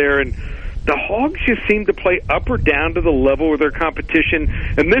out there. And the Hogs just seem to play up or down to the level of their competition.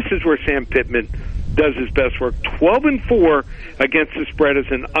 And this is where Sam Pittman does his best work. 12-4 against the spread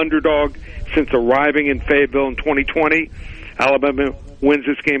as an underdog since arriving in Fayetteville in 2020. Alabama wins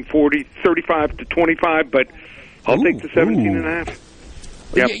this game 35-25, but I'll take the 17.5.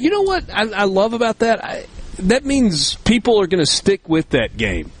 Yep. You know what I love about that? That means people are going to stick with that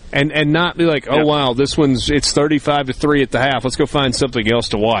game and not be like, oh, wow, it's 35-3 at the half. Let's go find something else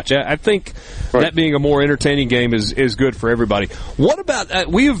to watch. I think that being a more entertaining game is good for everybody. What about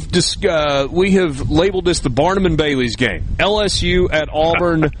we have labeled this the Barnum and Bailey's game. LSU at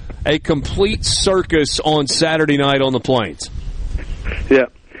Auburn, a complete circus on Saturday night on the Plains. Yeah.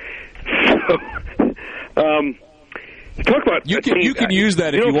 So, talk about you can use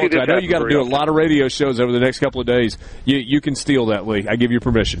that if you want to. I know you got to do a lot of radio shows over the next couple of days. You can steal that, Lee. I give you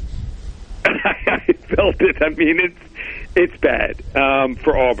permission. I felt it. I mean, it's bad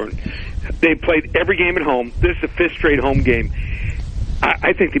for Auburn. They played every game at home. This is the fifth straight home game.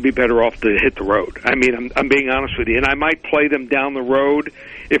 I think they'd be better off to hit the road. I mean, I'm being honest with you. And I might play them down the road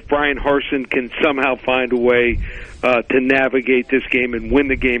if Brian Harsin can somehow find a way to navigate this game and win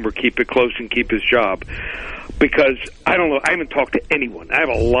the game or keep it close and keep his job. Because, I don't know, I haven't talked to anyone. I have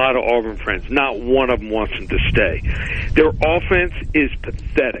a lot of Auburn friends. Not one of them wants them to stay. Their offense is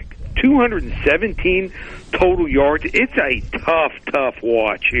pathetic. 217 total yards. It's a tough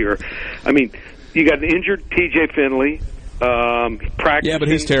watch here. I mean, you got an injured T.J. Finley. Practicing, yeah, but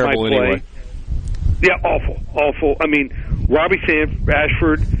he's terrible anyway. Yeah, awful. I mean, Robbie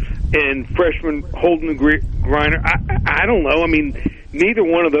Ashford and freshman Holden Griner. I don't know. I mean, neither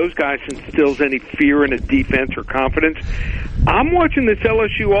one of those guys instills any fear in a defense or confidence. I'm watching this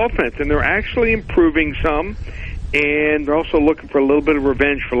LSU offense, and they're actually improving some, and they're also looking for a little bit of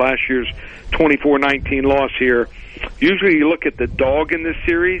revenge for last year's 24-19 loss here. Usually you look at the dog in this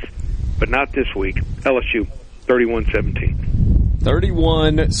series, but not this week. LSU, 31-17.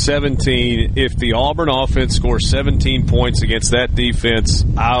 31-17. If the Auburn offense scores 17 points against that defense,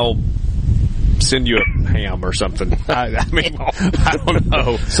 I'll send you a ham or something. I mean, I don't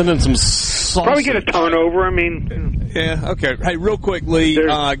know. Send in some sausage. Probably get a turnover. I mean, yeah. Okay. Hey, real quick, Lee.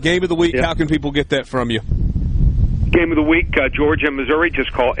 Game of the week. Yeah. How can people get that from you? Game of the week. Georgia and Missouri.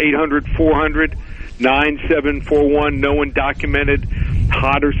 Just call 800-400-9741. No one documented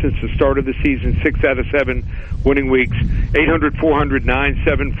hotter since the start of the season. 6 out of 7 winning weeks.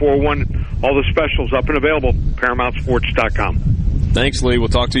 800-400-9741. All the specials up and available. ParamountSports.com. Thanks, Lee. We'll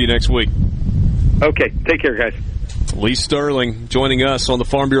talk to you next week. Okay. Take care, guys. Lee Sterling joining us on the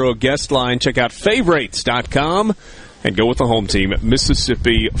Farm Bureau guest line. Check out favorites.com and go with the home team at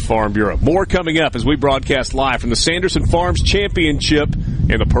Mississippi Farm Bureau. More coming up as we broadcast live from the Sanderson Farms Championship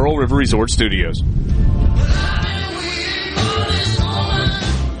in the Pearl River Resort Studios.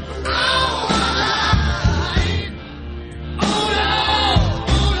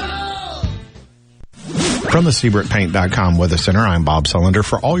 From the SeabrookPaint.com Weather Center, I'm Bob Sullender.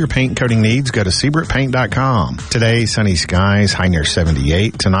 For all your paint and coating needs, go to SeabrookPaint.com. Today, sunny skies, high near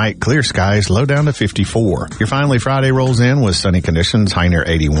 78. Tonight, clear skies, low down to 54. Your finally Friday rolls in with sunny conditions, high near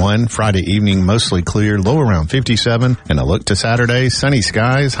 81. Friday evening, mostly clear, low around 57. And a look to Saturday, sunny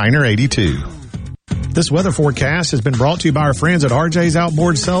skies, high near 82. This weather forecast has been brought to you by our friends at RJ's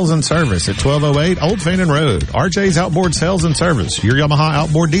Outboard Sales and Service at 1208 Old Fannin Road. RJ's Outboard Sales and Service, your Yamaha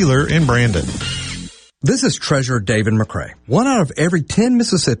outboard dealer in Brandon. This is Treasurer David McRae. 1 out of every 10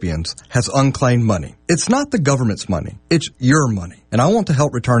 Mississippians has unclaimed money. It's not the government's money. It's your money. And I want to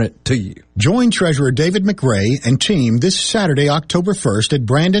help return it to you. Join Treasurer David McRae and team this Saturday, October 1st at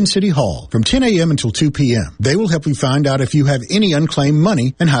Brandon City Hall from 10 a.m. until 2 p.m. They will help you find out if you have any unclaimed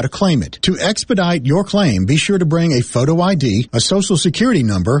money and how to claim it. To expedite your claim, be sure to bring a photo ID, a social security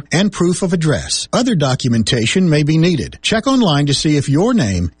number, and proof of address. Other documentation may be needed. Check online to see if your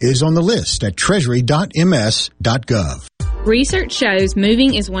name is on the list at treasury.ms.gov. Research shows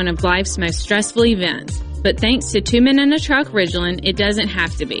moving is one of life's most stressful events, but thanks to 2 Men and a Truck Ridgeland, it doesn't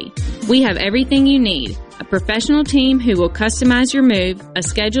have to be. We have everything you need. A professional team who will customize your move, a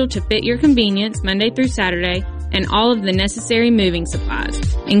schedule to fit your convenience Monday through Saturday, and all of the necessary moving supplies,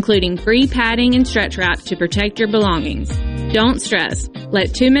 including free padding and stretch wrap to protect your belongings. Don't stress.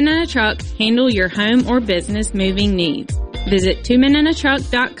 Let 2 Men and a Truck handle your home or business moving needs. Visit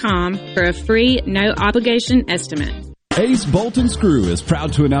 2menandatruck.com for a free, no-obligation estimate. Ace Bolt and Screw is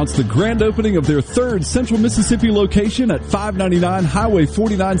proud to announce the grand opening of their third Central Mississippi location at 599 Highway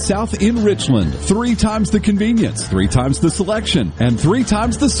 49 South in Richland. 3 times the convenience, 3 times the selection, and 3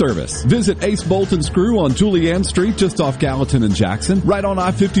 times the service. Visit Ace Bolt and Screw on Julianne Street just off Gallatin and Jackson, right on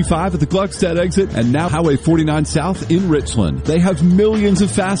I-55 at the Gluckstadt exit, and now Highway 49 South in Richland. They have millions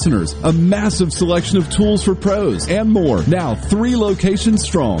of fasteners, a massive selection of tools for pros, and more. Now 3 locations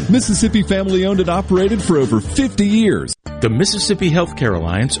strong. Mississippi family owned and operated for over 50 years. The Mississippi Healthcare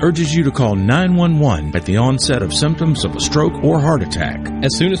Alliance urges you to call 911 at the onset of symptoms of a stroke or heart attack.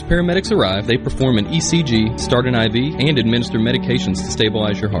 As soon as paramedics arrive, they perform an ECG, start an IV, and administer medications to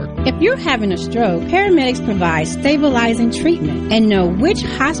stabilize your heart. If you're having a stroke, paramedics provide stabilizing treatment and know which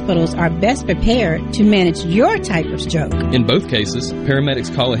hospitals are best prepared to manage your type of stroke. In both cases,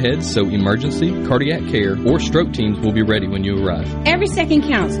 paramedics call ahead so emergency, cardiac care, or stroke teams will be ready when you arrive. Every second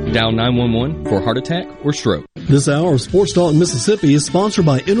counts. Dial 911 for heart attack or stroke. This hour of Sports Talk Mississippi is sponsored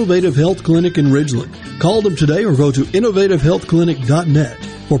by Innovative Health Clinic in Ridgeland. Call them today or go to innovativehealthclinic.net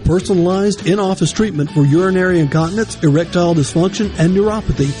for personalized in-office treatment for urinary incontinence, erectile dysfunction, and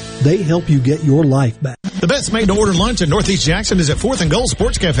neuropathy. They help you get your life back. The best made-to-order lunch in Northeast Jackson is at 4th and Gold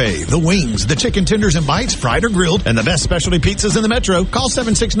Sports Cafe. The wings, the chicken tenders and bites, fried or grilled, and the best specialty pizzas in the metro. Call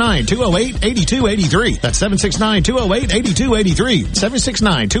 769-208-8283. That's 769-208-8283.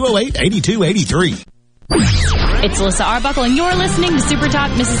 769-208-8283. It's Alyssa Arbuckle, and you're listening to Super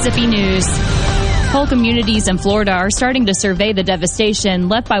Talk Mississippi News. Whole communities in Florida are starting to survey the devastation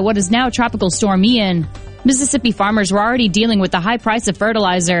left by what is now Tropical Storm Ian. Mississippi farmers were already dealing with the high price of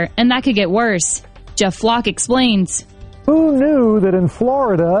fertilizer, and that could get worse. Jeff Flock explains. Who knew that in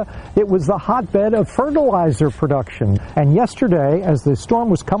Florida it was the hotbed of fertilizer production? And yesterday, as the storm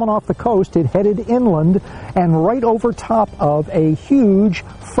was coming off the coast, it headed inland and right over top of a huge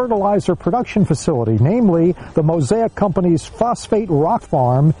fertilizer production facility, namely the Mosaic Company's Phosphate Rock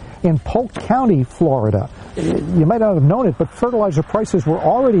Farm in Polk County, Florida. You might not have known it, but fertilizer prices were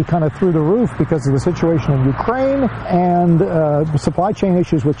already kind of through the roof because of the situation in Ukraine and supply chain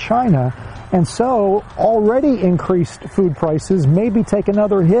issues with China. And so already increased food prices maybe take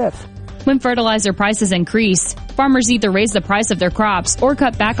another hit. When fertilizer prices increase, farmers either raise the price of their crops or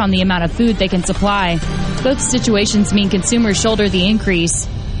cut back on the amount of food they can supply. Both situations mean consumers shoulder the increase.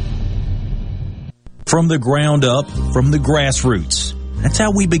 From the ground up, from the grassroots. That's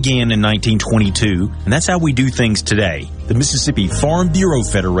how we began in 1922, and that's how we do things today. The Mississippi Farm Bureau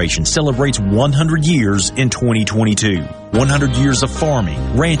Federation celebrates 100 years in 2022. 100 years of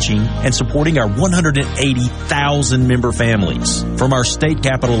farming, ranching, and supporting our 180,000 member families. From our state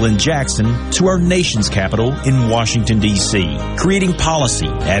capital in Jackson to our nation's capital in Washington, D.C. Creating policy,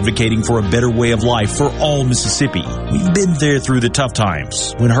 advocating for a better way of life for all Mississippi. We've been there through the tough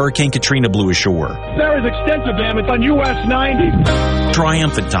times when Hurricane Katrina blew ashore. There is extensive damage on US 90.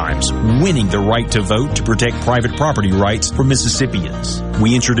 Triumphant times, winning the right to vote to protect private property rights for Mississippians.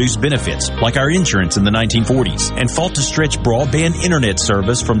 We introduced benefits like our insurance in the 1940s and fought to stretch broadband internet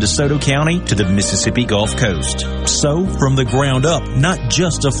service from DeSoto County to the Mississippi Gulf Coast. So, from the ground up, not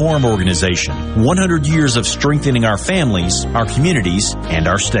just a farm organization, 100 years of strengthening our families, our communities, and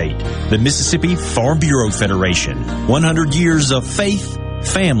our state. The Mississippi Farm Bureau Federation. 100 years of faith,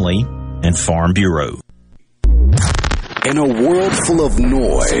 family, and Farm Bureau. In a world full of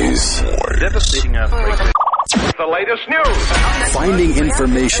noise, devastating the latest news. Finding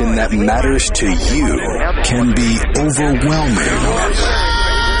information that matters to you can be overwhelming.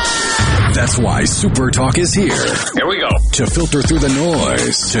 That's why Super Talk is here. Here we go. To filter through the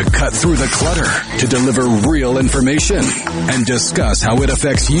noise, to cut through the clutter, to deliver real information, and discuss how it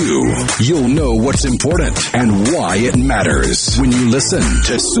affects you. You'll know what's important and why it matters when you listen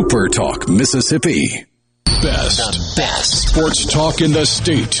to Super Talk Mississippi. Best sports talk in the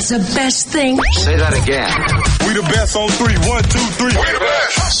state. It's the best thing. Say that again. We the best on 3. 1, 2, 3. We the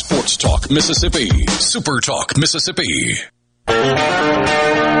best. Sports Talk Mississippi. Super Talk Mississippi.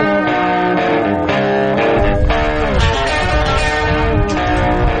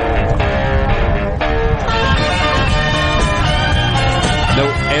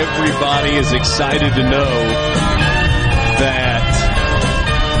 Everybody is excited to know that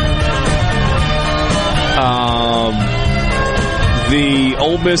the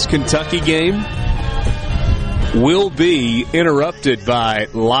Ole Miss Kentucky game will be interrupted by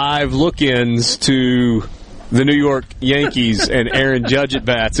live look-ins to the New York Yankees and Aaron Judge at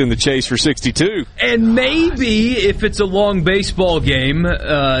bats in the chase for 62. And maybe if it's a long baseball game,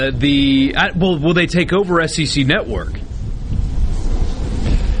 will they take over SEC Network?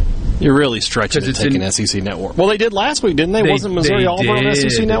 You're really stretching it taking SEC Network. Well, they did last week, didn't they? Wasn't Missouri-Auburn on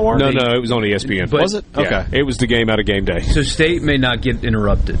SEC Network? No, it was on ESPN. Was it? Okay. Yeah, it was the game out of game day. So State may not get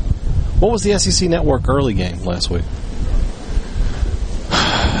interrupted. What was the SEC Network early game last week?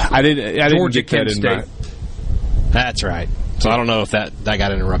 I didn't get that in my... That's right. So I don't know if that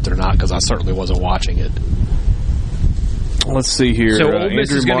got interrupted or not, because I certainly wasn't watching it. Let's see here. So Ole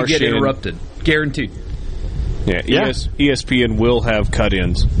Miss is going to get interrupted. Guaranteed. Yeah, ESPN will have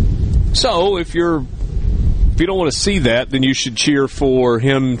cut-ins. So if you don't want to see that, then you should cheer for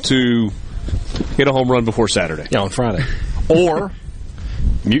him to hit a home run before Saturday. Yeah, on Friday. Or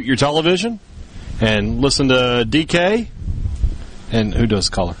mute your television and listen to DK and who does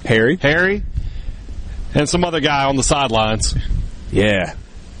color? Harry. And some other guy on the sidelines. Yeah.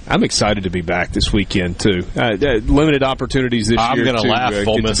 I'm excited to be back this weekend, too. Limited opportunities this year. I'm going to laugh if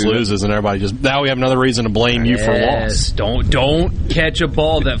Ole Miss loses and everybody now we have another reason to blame you for loss. Don't catch a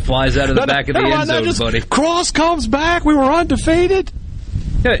ball that flies out of the back of the end zone, buddy. Cross comes back. We were undefeated.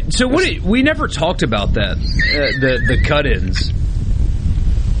 Yeah, so we never talked about that, the cut-ins.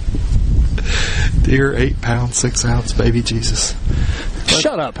 Dear 8 pound, 6 ounce baby Jesus.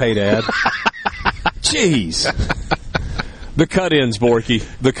 Shut up, hey, Dad. Jeez. The cut-ins, Borky.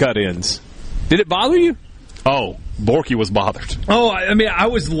 The cut-ins. Did it bother you? Oh, Borky was bothered. Oh, I mean, I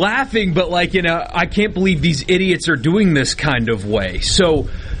was laughing, but I can't believe these idiots are doing this kind of way. So,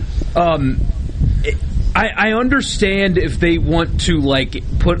 I understand if they want to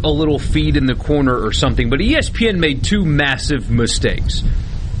put a little feed in the corner or something, but ESPN made two massive mistakes.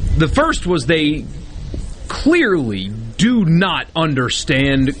 The first was they clearly do not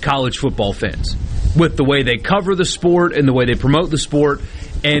understand college football fans with the way they cover the sport and the way they promote the sport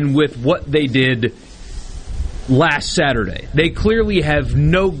and with what they did last Saturday. They clearly have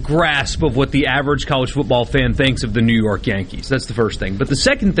no grasp of what the average college football fan thinks of the New York Yankees. That's the first thing. But the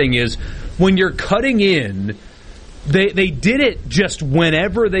second thing is, when you're cutting in, they did it just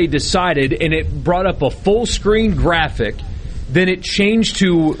whenever they decided, and it brought up a full-screen graphic. Then it changed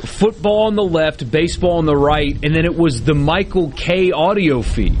to football on the left, baseball on the right, and then it was the Michael Kay audio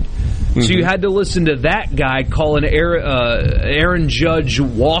feed. Mm-hmm. So you had to listen to that guy call an Aaron Judge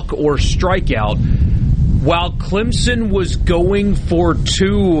walk or strikeout while Clemson was going for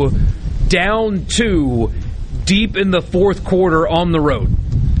down two, deep in the fourth quarter on the road.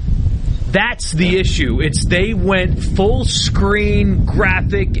 That's the issue. It's they went full screen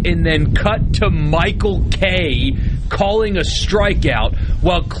graphic and then cut to Michael Kay calling a strikeout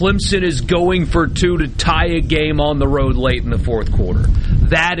while Clemson is going for two to tie a game on the road late in the fourth quarter.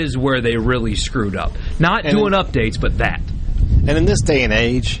 That is where they really screwed up. Not doing updates, but that. And in this day and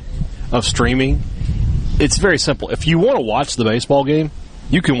age of streaming, it's very simple. If you want to watch the baseball game,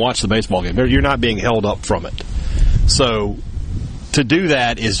 you can watch the baseball game. You're not being held up from it. So to do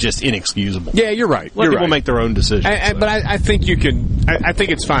that is just inexcusable. Yeah, you're right. Let people make their own decisions. But I think you can. I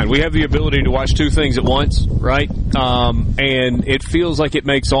think it's fine. We have the ability to watch two things at once, right? And it feels like it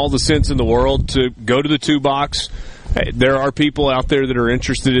makes all the sense in the world to go to the two box. There are people out there that are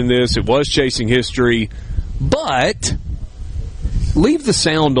interested in this. It was chasing history, but leave the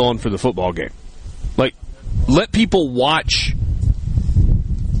sound on for the football game. Let people watch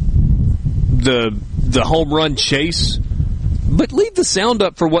the home run chase, but leave the sound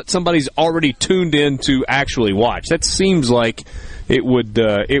up for what somebody's already tuned in to actually watch. That seems like it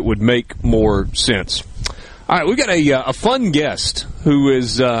would make more sense. All right, we got a fun guest who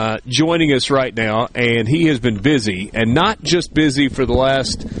is joining us right now, and he has been busy, and not just busy for the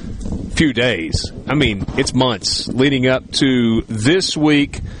last few days. I mean, it's months leading up to this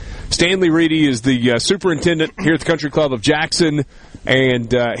week. Stanley Reedy is the superintendent here at the Country Club of Jackson,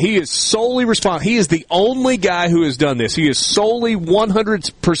 and he is solely responsible. He is the only guy who has done this. He is solely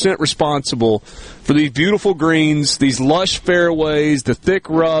 100% responsible for these beautiful greens, these lush fairways, the thick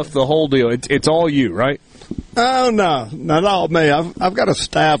rough, the whole deal. It's all you, right? Oh, no, not all me. I've got a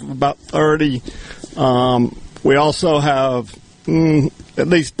staff of about 30. We also have at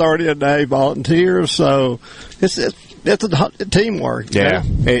least 30 a day volunteers, so it's a teamwork. Yeah,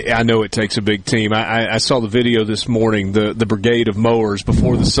 I know it takes a big team. I saw the video this morning, the brigade of mowers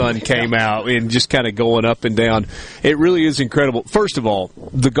before the sun came out and just kind of going up and down. It really is incredible. First of all,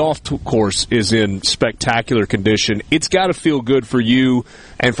 the golf course is in spectacular condition. It's got to feel good for you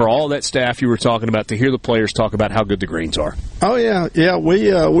and for all that staff you were talking about to hear the players talk about how good the greens are. Oh, yeah. We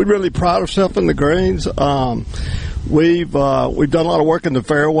really pride ourselves in the greens. We've done a lot of work in the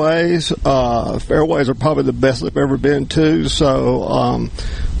fairways. Fairways are probably the best they've ever been to. So,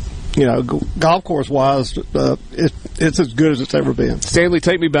 golf course wise, it's as good as it's ever been. Stanley,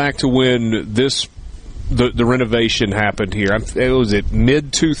 take me back to when this the renovation happened here? Was it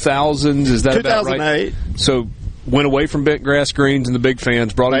mid-2000s? Is that about right? 2008. So went away from bent grass greens and the big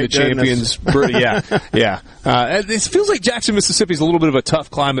fans, brought in the champions. Yeah. It feels like Jackson, Mississippi is a little bit of a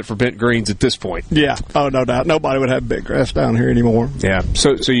tough climate for bent greens at this point. Yeah. Oh, no doubt. Nobody would have bent grass down here anymore. Yeah.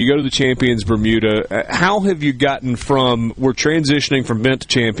 So you go to the Champions Bermuda. How have you gotten from we're transitioning from bent to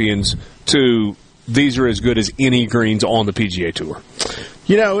champions to these are as good as any greens on the PGA Tour?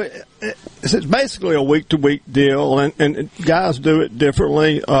 You know, it's basically a week-to-week deal, and guys do it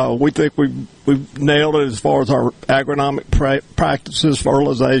differently. We think we've nailed it as far as our agronomic practices,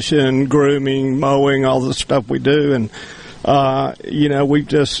 fertilization, grooming, mowing, all the stuff we do, and you know, we've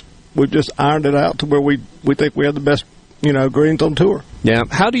just ironed it out to where we think we have the best, you know, greens on tour. Yeah.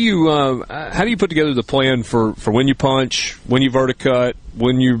 How do you put together the plan for when you punch, when you verticut,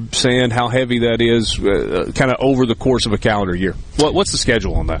 when you sand, how heavy that is, kind of over the course of a calendar year? What's the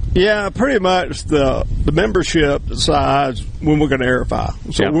schedule on that? Yeah, pretty much the membership decides when we're going to aerify,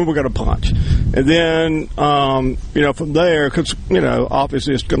 so when we're going to punch. And then, you know, from there, because, you know,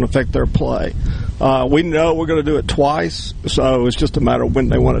 obviously it's going to affect their play. We know we're going to do it twice, so it's just a matter of when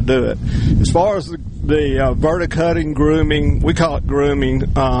they want to do it. As far as the verticutting, grooming, we call it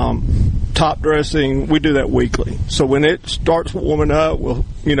grooming, top dressing, we do that weekly. So when it starts warming up, we'll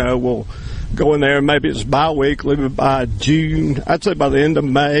go in there. Maybe it's bi-weekly, but by June, I'd say by the end of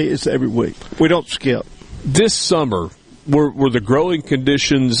May, it's every week. We don't skip. This summer, were the growing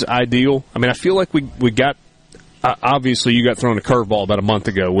conditions ideal? I mean, I feel like we got. Obviously, you got thrown a curveball about a month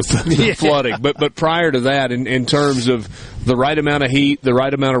ago with the flooding, but prior to that, in terms of the right amount of heat, the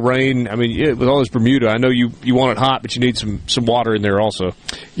right amount of rain, I mean, with all this Bermuda, I know you want it hot, but you need some water in there also.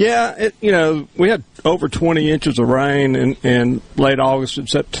 Yeah, you know, we had over 20 inches of rain in late August and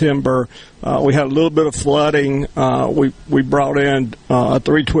September. We had a little bit of flooding. We brought in 3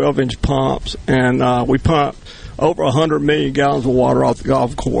 12-inch pumps, and we pumped over 100 million gallons of water off the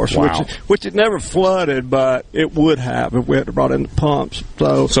golf course, which it never flooded, but it would have if we had brought in the pumps.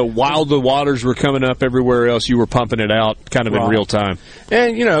 So while the waters were coming up everywhere else, you were pumping it out kind of in real time.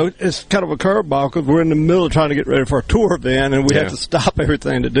 And, you know, it's kind of a curveball because we're in the middle of trying to get ready for a tour event, and we have to stop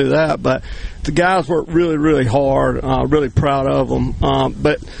everything to do that. But the guys worked really, really hard, really proud of them.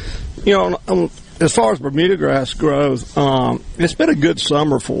 But, you know, as far as Bermuda grass grows, it's been a good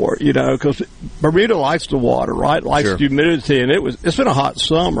summer for it, you know, because Bermuda likes the water, right? Likes the humidity, and it's been a hot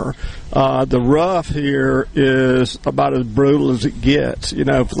summer. The rough here is about as brutal as it gets, you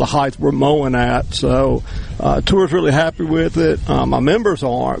know, for the height we're mowing at. So, tour's really happy with it. My members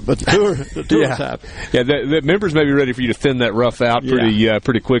aren't, but the tour's happy. Yeah, the members may be ready for you to thin that rough out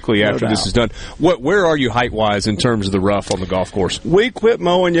pretty quickly after this is done. Where are you height wise in terms of the rough on the golf course? We quit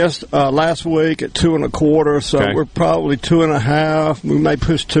mowing last week at 2 1/4, so we're probably 2 1/2. We may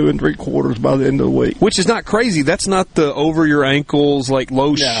push 2 3/4 by the end of the week. Which is not crazy. That's not the over your ankles, like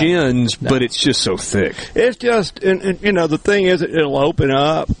low shins, but it's just so thick. It's just, and you know, the thing is, it'll open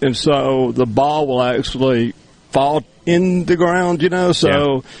up, and so the ball will actually fall in the ground, you know.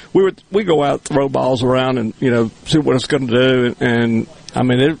 So we go out, throw balls around, and, you know, see what it's going to do. And I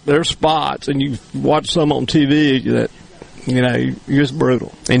mean, there's spots, and you watch some on TV that, you know, you're just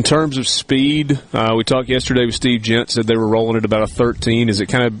brutal. In terms of speed, we talked yesterday with Steve Gent, said they were rolling at about a 13. Is it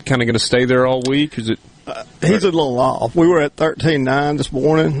kind of going to stay there all week? Is it? He's a little off. We were at 13.9 this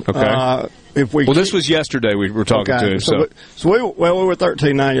morning. Okay. This was yesterday we were talking to him. So we were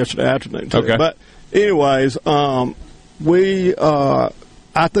 13.9 yesterday afternoon too. Okay. But anyways, I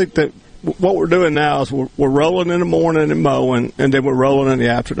think that what we're doing now is we're rolling in the morning and mowing, and then we're rolling in the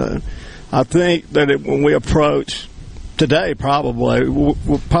afternoon. I think that when we approach today, probably we'll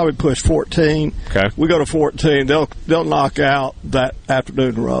probably push 14. Okay. We go to 14. They'll knock out that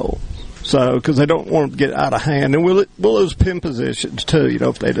afternoon roll. So, because they don't want to get out of hand. And we'll lose pin positions, too, you know,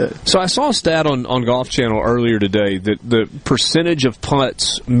 if they do. So I saw a stat on Golf Channel earlier today that the percentage of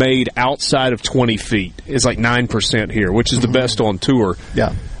putts made outside of 20 feet is like 9% here, which is the best on tour.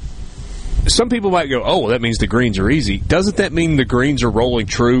 Yeah. Some people might go, oh, well, that means the greens are easy. Doesn't that mean the greens are rolling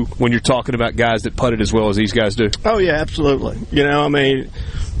true when you're talking about guys that putt it as well as these guys do? Oh, yeah, absolutely. You know, I mean,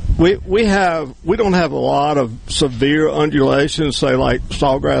 we don't have a lot of severe undulations, say like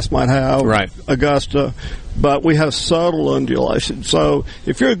Sawgrass might have, Augusta, but we have subtle undulations. So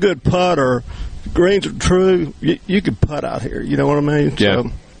if you're a good putter, greens are true, you can putt out here. You know what I mean? Yeah.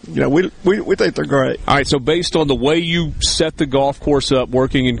 So, you know, we think they're great. All right, so based on the way you set the golf course up,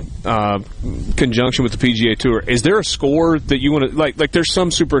 working in conjunction with the PGA Tour, is there a score that you want to like? There's some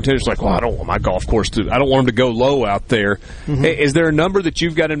superintendents like, well, I don't want my golf course I don't want them to go low out there. Mm-hmm. Is there a number that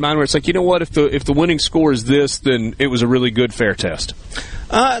you've got in mind where it's like, you know what, if the winning score is this, then it was a really good fair test?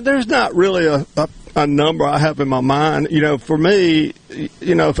 There's not really a a number I have in my mind. For me,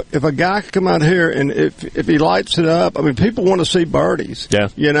 if a guy can come out here and if he lights it up, I mean, people want to see birdies. Yeah.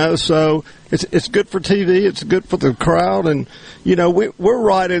 So it's good for TV. It's good for the crowd, and we're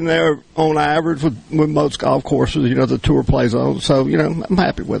right in there on average with most golf courses. The tour plays on. So I'm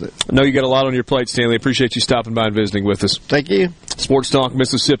happy with it. I know you got a lot on your plate, Stanley. Appreciate you stopping by and visiting with us. Thank you. Sports Talk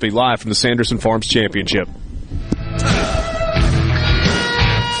Mississippi, live from the Sanderson Farms Championship.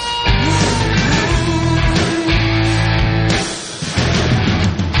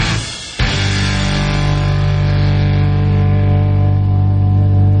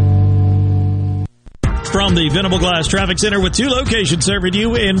 From the Venable Glass Traffic Center with 2 locations serving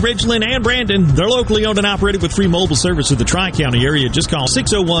you in Ridgeland and Brandon. They're locally owned and operated with free mobile service to the Tri-County area. Just call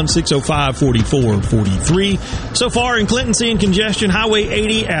 601-605-4443. So far in Clinton, seeing congestion. Highway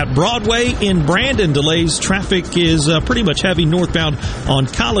 80 at Broadway. In Brandon, delays. Traffic is pretty much heavy northbound on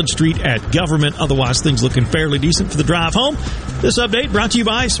College Street at Government. Otherwise, things looking fairly decent for the drive home. This update brought to you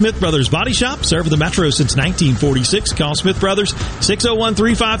by Smith Brothers Body Shop. Serving the Metro since 1946. Call Smith Brothers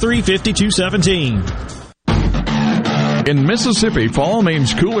 601-353-5217. In Mississippi, fall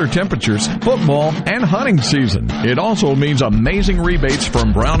means cooler temperatures, football, and hunting season. It also means amazing rebates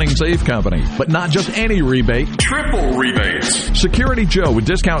from Browning Safe Company. But not just any rebate, triple rebates. Security Joe with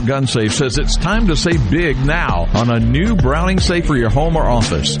Discount Gun Safe says it's time to save big now on a new Browning Safe for your home or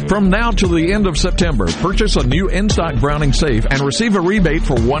office. From now till the end of September, purchase a new in-stock Browning Safe and receive a rebate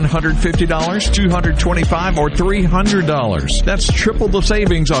for $150, $225, or $300. That's triple the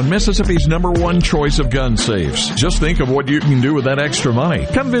savings on Mississippi's #1 choice of gun safes. Just think of what you can do with that extra money.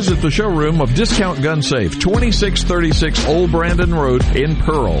 Come visit the showroom of Discount Gun Safe, 2636 Old Brandon Road in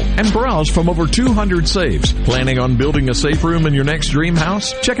Pearl, and browse from over 200 safes. Planning on building a safe room in your next dream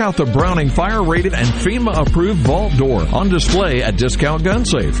house? Check out the Browning fire-rated and FEMA-approved vault door on display at Discount Gun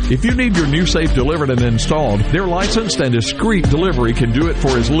Safe. If you need your new safe delivered and installed, their licensed and discreet delivery can do it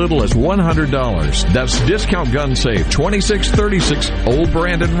for as little as $100. That's Discount Gun Safe, 2636 Old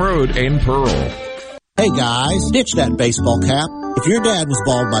Brandon Road in Pearl. Hey guys, ditch that baseball cap. If your dad was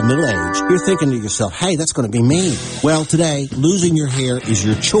bald by middle age, you're thinking to yourself, hey, that's going to be me. Well, today, losing your hair is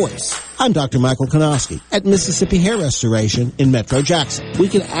your choice. I'm Dr. Michael Konoski at Mississippi Hair Restoration in Metro Jackson. We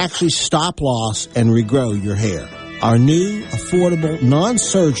can actually stop loss and regrow your hair. Our new, affordable,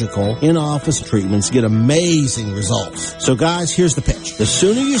 non-surgical, in-office treatments get amazing results. So guys, here's the pitch. The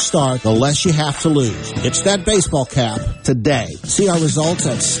sooner you start, the less you have to lose. Ditch that baseball cap today. See our results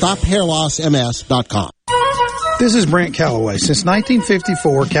at stophairlossms.com. This is Brent Calloway. Since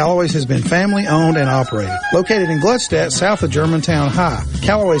 1954, Calloway's has been family-owned and operated. Located in Gluckstadt, south of Germantown High,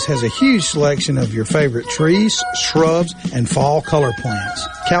 Calloway's has a huge selection of your favorite trees, shrubs, and fall color plants.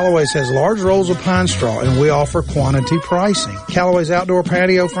 Calloway's has large rolls of pine straw, and we offer quantity pricing. Calloway's outdoor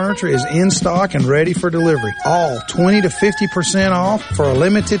patio furniture is in stock and ready for delivery. All 20 to 50% off for a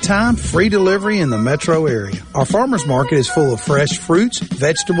limited time, free delivery in the metro area. Our farmers market is full of fresh fruits,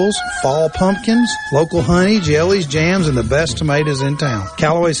 vegetables, fall pumpkins, local honey, jellies, jams, and the best tomatoes in town.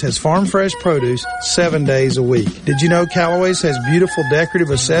 Calloway's has farm fresh produce 7 days a week. Did you know Calloway's has beautiful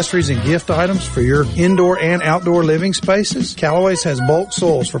decorative accessories and gift items for your indoor and outdoor living spaces? Calloway's has bulk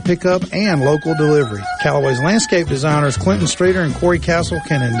soils for pickup and local delivery. Calloway's landscape designers Clinton Streeter and Corey Castle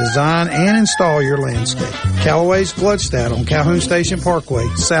can design and install your landscape. Calloway's Gluckstadt on Calhoun Station Parkway,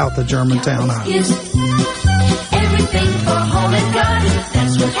 south of Germantown High. Everything for home and garden,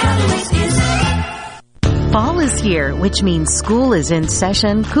 that's what Calloway's is. Fall is here, which means school is in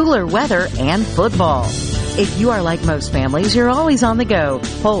session, cooler weather, and football. If you are like most families, you're always on the go.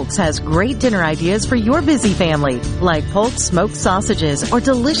 Polk's has great dinner ideas for your busy family, like Polk's smoked sausages or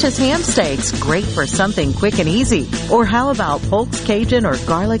delicious ham steaks, great for something quick and easy. Or how about Polk's Cajun or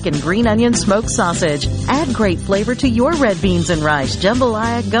garlic and green onion smoked sausage? Add great flavor to your red beans and rice,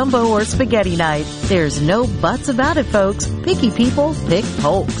 jambalaya, gumbo, or spaghetti night. There's no buts about it, folks. Picky people pick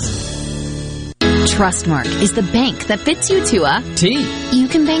Polk's. Trustmark is the bank that fits you to a T. You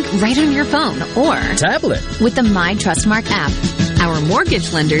can bank right on your phone or tablet with the My Trustmark app. Our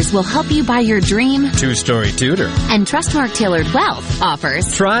mortgage lenders will help you buy your dream two-story Tudor. And Trustmark Tailored Wealth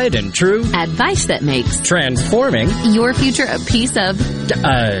offers tried and true advice that makes transforming your future a piece of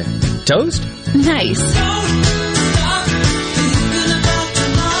toast. Nice.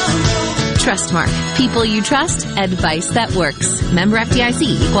 Trustmark. People you trust. Advice that works. Member FDIC.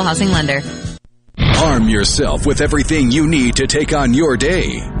 Equal housing lender. Arm yourself with everything you need to take on your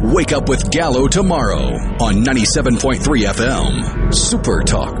day. Wake up with Gallo tomorrow on 97.3 FM. Super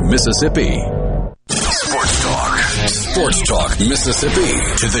Talk, Mississippi. Sports Talk. Sports Talk Mississippi.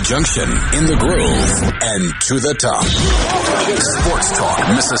 To the junction, in the Grove, and to the top. Sports Talk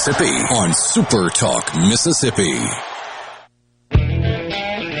Mississippi on Super Talk Mississippi.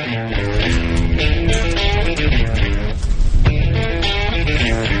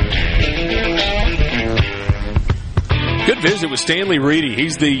 Good visit with Stanley Reedy.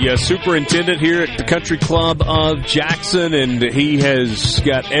 He's the superintendent here at the Country Club of Jackson, and he has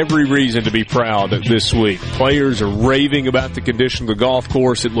got every reason to be proud this week. Players are raving about the condition of the golf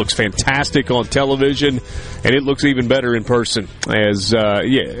course. It looks fantastic on television, and it looks even better in person. As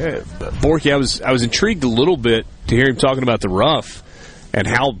Borky, I was intrigued a little bit to hear him talking about the rough and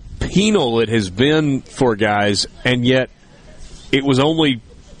how penal it has been for guys, and yet it was only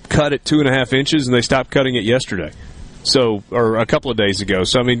cut at 2.5 inches, and they stopped cutting it yesterday. So, or a couple of days ago.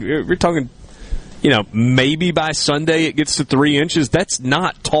 So, I mean, we're talking, maybe by Sunday it gets to 3 inches. That's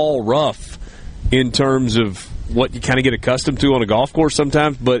not tall rough in terms of what you kind of get accustomed to on a golf course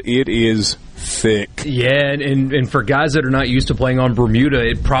sometimes, but it is thick. Yeah, and for guys that are not used to playing on Bermuda,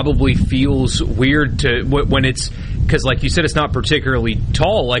 it probably feels weird to when it's, because like you said, it's not particularly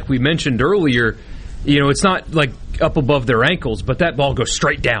tall. Like we mentioned earlier, it's not like up above their ankles, but that ball goes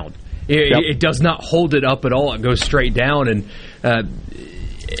straight down. It does not hold it up at all. It goes straight down, and I'm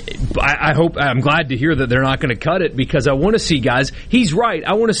glad to hear that they're not going to cut it, because I want to see guys. He's right.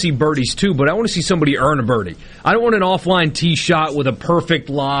 I want to see birdies too, but I want to see somebody earn a birdie. I don't want an offline tee shot with a perfect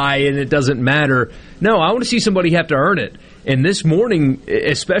lie and it doesn't matter. No, I want to see somebody have to earn it. And this morning,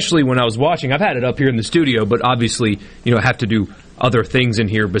 especially when I was watching, I've had it up here in the studio, but obviously, have to do other things in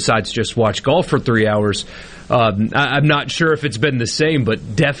here besides just watch golf for 3 hours. I'm not sure if it's been the same,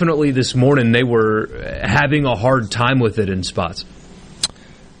 but definitely this morning they were having a hard time with it in spots.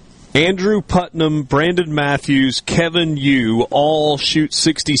 Andrew Putnam, Brandon Matthews, Kevin Yu all shoot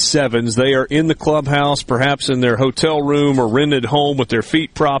 67s. They are in the clubhouse, perhaps in their hotel room or rented home with their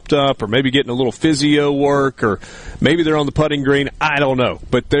feet propped up, or maybe getting a little physio work, or maybe they're on the putting green. I don't know,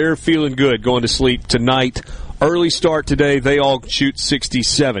 but they're feeling good going to sleep tonight. Early start today, they all shoot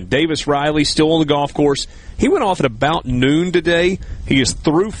 67. Davis Riley still on the golf course. He went off at about noon today. He is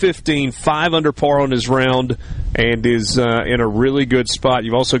through 15, 5 under par on his round, and is in a really good spot.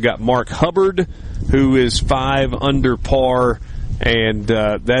 You've also got Mark Hubbard, who is 5 under par, and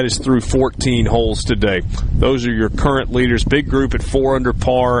that is through 14 holes today. Those are your current leaders. Big group at 4 under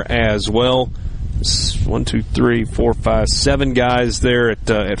par as well. 1, 2, 3, 4, 5, 7 guys there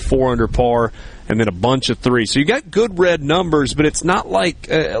at 4 under par, and then a bunch of 3. So you got good red numbers, but it's not like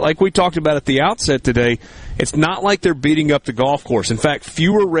we talked about at the outset today, it's not like they're beating up the golf course. In fact,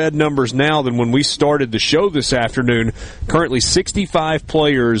 fewer red numbers now than when we started the show this afternoon. Currently 65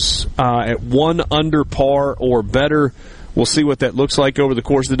 players at 1 under par or better. We'll see what that looks like over the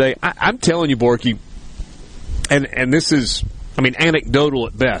course of the day. I'm telling you, Borky, and this is, anecdotal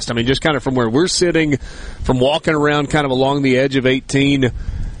at best. Just kind of from where we're sitting, from walking around kind of along the edge of 18,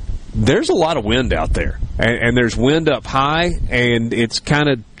 there's a lot of wind out there. And there's wind up high, and it's kind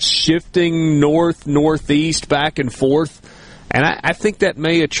of shifting north, northeast, back and forth. And I think that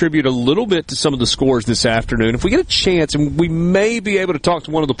may attribute a little bit to some of the scores this afternoon. If we get a chance, and we may be able to talk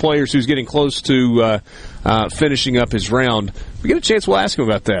to one of the players who's getting close to finishing up his round, if we get a chance, we'll ask him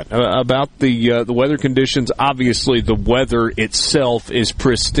about that, about the weather conditions. Obviously, the weather itself is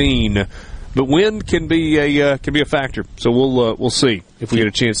pristine, but wind can be a factor. So we'll see if we get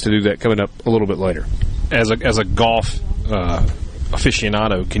a chance to do that coming up a little bit later. As a golf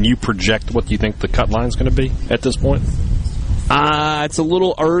aficionado, can you project what you think the cut line is going to be at this point? It's a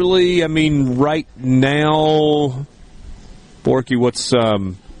little early. Right now, Borky, what's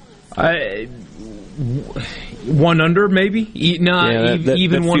 1 under maybe?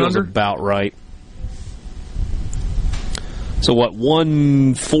 Even 1 under? About right. So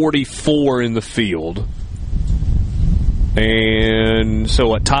 144 in the field. And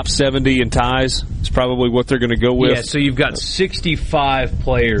so top 70 in ties is probably what they're going to go with. Yeah, so you've got 65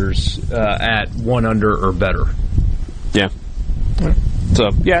 players at 1 under or better. Yeah. So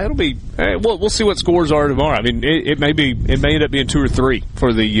it'll be. We'll see what scores are tomorrow. It may end up being 2 or 3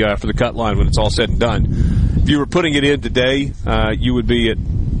 for the cut line when it's all said and done. If you were putting it in today, you would be at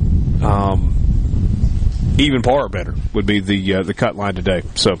even par or better would be the cut line today.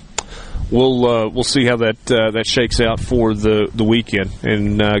 So we'll see how that shakes out for the weekend,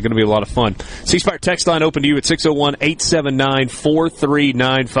 and going to be a lot of fun. C Spire text line open to you at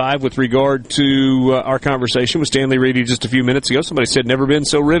 601-879-4395 with regard to our conversation with Stanley Reedy just a few minutes ago. Somebody said never been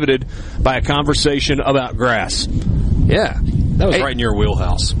so riveted by a conversation about grass. Yeah, that was right in your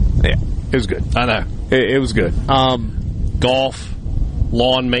wheelhouse. Yeah, it was good. I know it was good. Golf,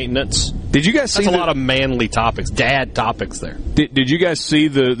 lawn maintenance. Did you guys see a lot of manly topics, dad topics there. Did you guys see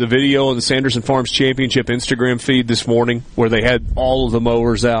the video on the Sanderson Farms Championship Instagram feed this morning where they had all of the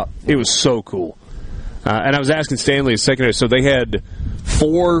mowers out? It was so cool. And I was asking Stanley a second ago, so they had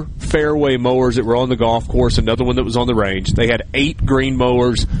 4 fairway mowers that were on the golf course, another one that was on the range. They had 8 green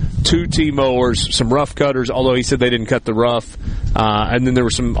mowers, 2 tee mowers, some rough cutters, although he said they didn't cut the rough. And then there were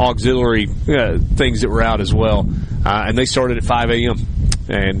some auxiliary things that were out as well. And they started at 5 a.m.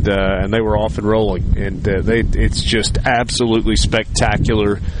 And they were off and rolling. And it's just absolutely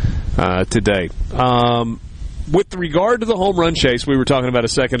spectacular today. With regard to the home run chase we were talking about a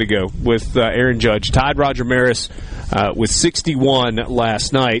second ago with Aaron Judge, tied Roger Maris with 61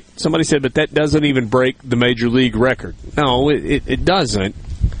 last night. Somebody said, but that doesn't even break the Major League record. No, it doesn't.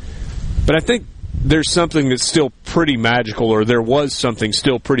 But I think there's something that's still pretty magical, or there was something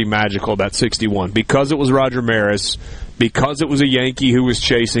still pretty magical about 61. Because it was Roger Maris, because it was a Yankee who was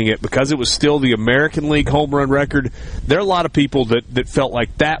chasing it, because it was still the American League home run record, there are a lot of people that felt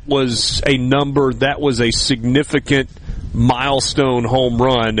like that was a number, that was a significant milestone home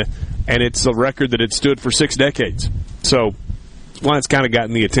run, and it's a record that had stood for 6 decades. So, well, it's kind of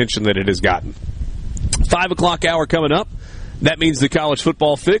gotten the attention that it has gotten. 5 o'clock hour coming up. That means the college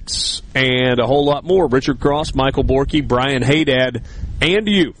football fix and a whole lot more. Richard Cross, Michael Borky, Brian Haydad, and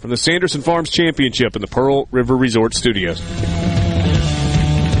you from the Sanderson Farms Championship in the Pearl River Resort Studios.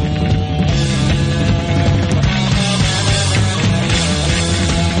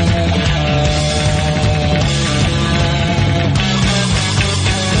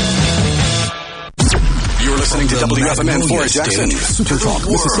 To WFMN Florida Jackson, Super Talk,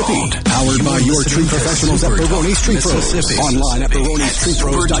 Mississippi. Powered by your tree professionals at Baroni Street Pros. Online at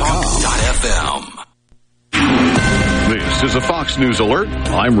baronistreetpros.com. This is a Fox News alert.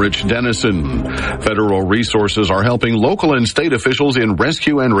 I'm Rich Dennison. Federal resources are helping local and state officials in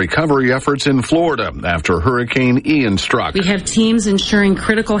rescue and recovery efforts in Florida after Hurricane Ian struck. We have teams ensuring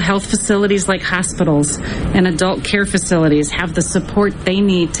critical health facilities like hospitals and adult care facilities have the support they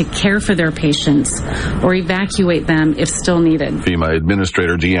need to care for their patients or evacuate them if still needed. FEMA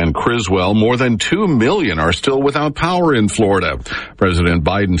Administrator Deanne Criswell, more than 2 million are still without power in Florida. President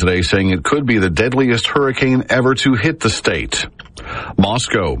Biden today saying it could be the deadliest hurricane ever to hit the state.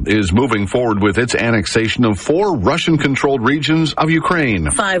 Moscow is moving forward with its annexation of 4 Russian-controlled regions of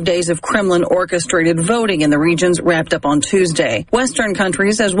Ukraine. 5 days of Kremlin-orchestrated voting in the regions wrapped up on Tuesday. Western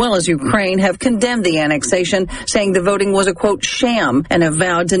countries, as well as Ukraine, have condemned the annexation, saying the voting was a, quote, sham, and have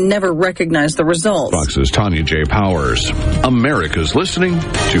vowed to never recognize the results. Fox's Tanya J. Powers. America's listening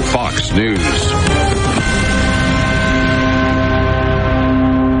to Fox News.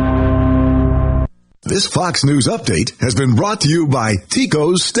 This Fox News update has been brought to you by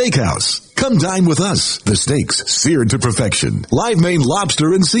Tico's Steakhouse. Come dine with us. The steaks seared to perfection. Live Maine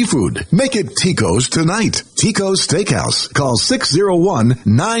lobster and seafood. Make it Tico's tonight. Tico's Steakhouse. Call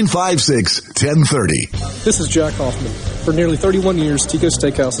 601-956-1030. This is Jack Hoffman. For nearly 31 years, Tico's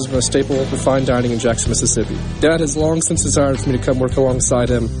Steakhouse has been a staple of fine dining in Jackson, Mississippi. Dad has long since desired for me to come work alongside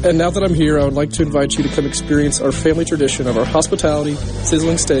him. And now that I'm here, I would like to invite you to come experience our family tradition of our hospitality,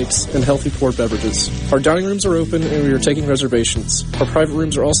 sizzling steaks, and healthy poured beverages. Our dining rooms are open and we are taking reservations. Our private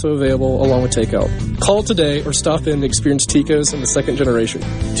rooms are also available along with takeout. Call today or stop in to experience Tico's in the second generation.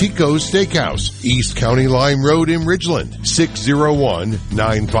 Tico's Steakhouse, East County Line Road in Ridgeland,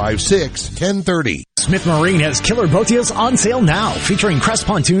 601-956-1030. Smith Marine has killer boat deals on sale now, featuring Crest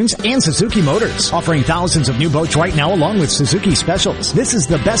Pontoons and Suzuki Motors, offering thousands of new boats right now along with Suzuki specials. This is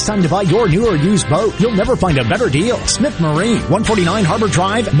the best time to buy your new or used boat. You'll never find a better deal. Smith Marine, 149 Harbor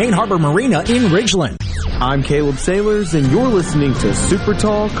Drive, Main Harbor Marina in Ridgeland. I'm Caleb Sailors, and you're listening to Super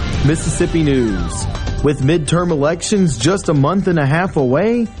Talk Mississippi News. With midterm elections just a month and a half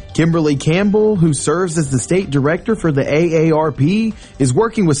away, Kimberly Campbell, who serves as the state director for the AARP, is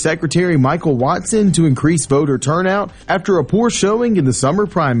working with Secretary Michael Watson to increase voter turnout after a poor showing in the summer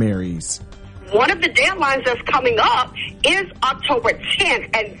primaries. One of the deadlines that's coming up is October 10th,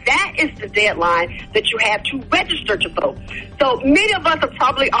 and that is the deadline that you have to register to vote. So many of us are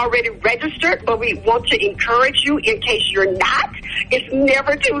probably already registered, but we want to encourage you in case you're not. It's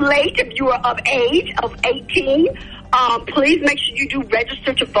never too late if you are of age of 18. Please make sure you do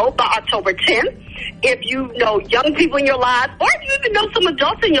register to vote by October 10th. If you know young people in your lives, or if you even know some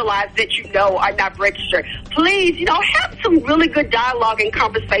adults in your lives that you know are not registered, please, have some really good dialogue and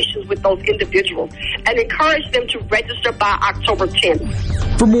conversations with those individuals and encourage them to register by October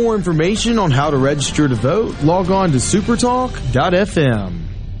 10th. For more information on how to register to vote, log on to supertalk.fm.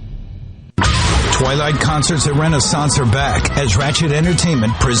 Twilight concerts at Renaissance are back as Ratchet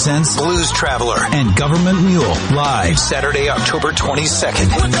Entertainment presents Blues Traveler and Government Mule live Saturday, October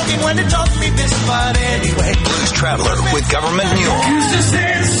 22nd. Blues Traveler with Government Mule.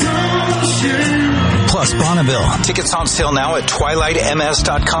 Plus Bonneville. Tickets on sale now at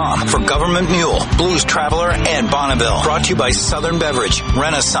twilightms.com for Government Mule, Blues Traveler, and Bonneville. Brought to you by Southern Beverage,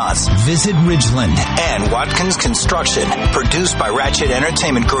 Renaissance, Visit Ridgeland, and Watkins Construction. Produced by Ratchet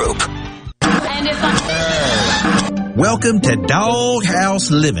Entertainment Group. Welcome to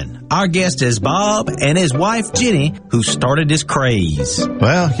Doghouse Living. Our guest is Bob and his wife Jenny, who started this craze.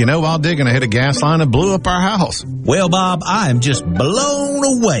 Well, while digging, I hit a gas line and blew up our house. Well, Bob, I am just blown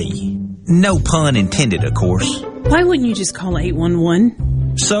away. No pun intended, of course. Why wouldn't you just call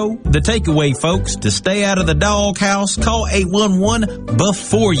 811? So, the takeaway, folks, to stay out of the doghouse, call 811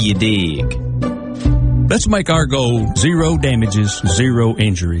 before you dig. Let's make our goal 0 damages, 0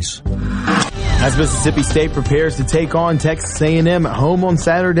 injuries. As Mississippi State prepares to take on Texas A&M at home on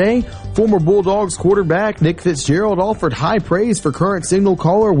Saturday, former Bulldogs quarterback Nick Fitzgerald offered high praise for current signal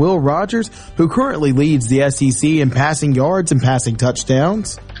caller Will Rogers, who currently leads the SEC in passing yards and passing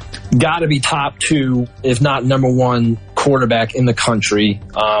touchdowns. Got to be top 2, if not number 1 quarterback in the country.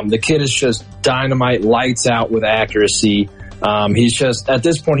 The kid is just dynamite, lights out with accuracy. He's just, at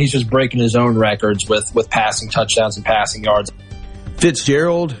this point, he's just breaking his own records with passing touchdowns and passing yards.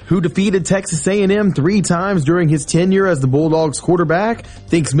 Fitzgerald, who defeated Texas A&M 3 times during his tenure as the Bulldogs quarterback,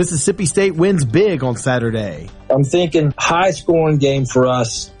 thinks Mississippi State wins big on Saturday. I'm thinking high-scoring game for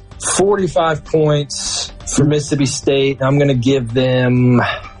us, 45 points for Mississippi State. I'm going to give them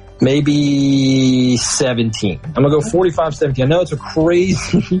maybe 17. I'm going to go 45-17. I know it's a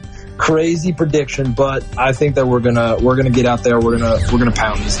crazy prediction, but I think that we're gonna get out there. We're gonna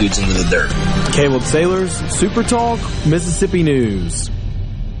pound these dudes into the dirt. Caleb Sailors, Super Talk, Mississippi News.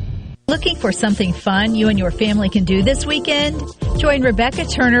 Looking for something fun you and your family can do this weekend? Join Rebecca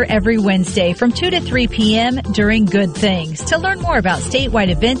Turner every Wednesday from 2 to 3 p.m. during Good Things to learn more about statewide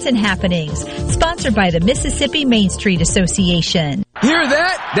events and happenings. Sponsored by the Mississippi Main Street Association. Hear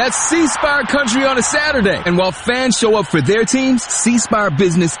that? That's C-Spire Country on a Saturday. And while fans show up for their teams, C-Spire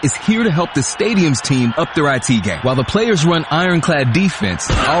Business is here to help the stadium's team up their IT game. While the players run ironclad defense,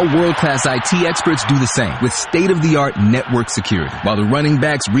 our world-class IT experts do the same with state-of-the-art network security. While the running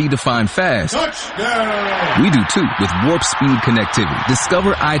backs redefine fast, touchdown! We do too with warp speed connectivity.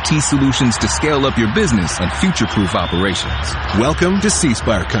 Discover IT solutions to scale up your business and future-proof operations. Welcome to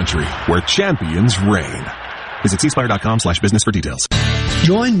C-Spire Country, where champions reign. Visit cspire.com/business for details.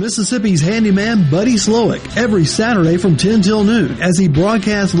 Join Mississippi's handyman Buddy Slowick every Saturday from 10 till noon as he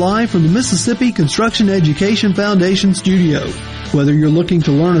broadcasts live from the Mississippi Construction Education Foundation studio. Whether you're looking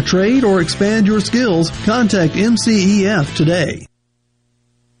to learn a trade or expand your skills, contact MCEF today.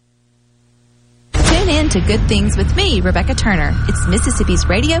 Tune in to Good Things with me, Rebecca Turner. It's Mississippi's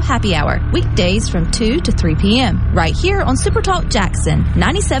Radio Happy Hour, weekdays from 2 to 3 p.m. right here on Super Talk Jackson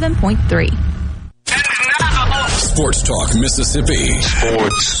 97.3. Sports Talk Mississippi.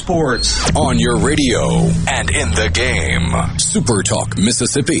 Sports. On your radio and in the game. Super Talk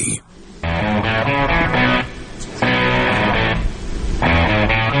Mississippi.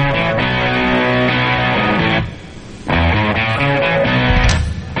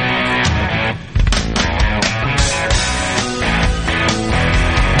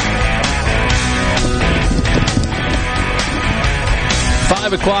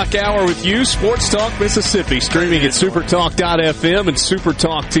 5 o'clock hour with you, Sports Talk Mississippi, streaming at supertalk.fm and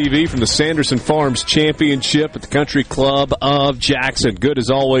Supertalk TV from the Sanderson Farms Championship at the Country Club of Jackson. Good as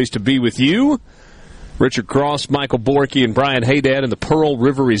always to be with you. Richard Cross, Michael Borky, and Brian Haydad in the Pearl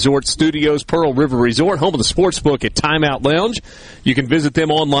River Resort Studios. Pearl River Resort, home of the sportsbook at Timeout Lounge. You can visit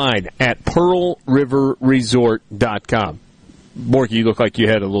them online at pearlriverresort.com. Borky, you look like you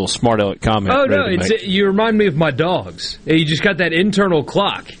had a little smart aleck comment. Oh, no, you remind me of my dogs. You just got that internal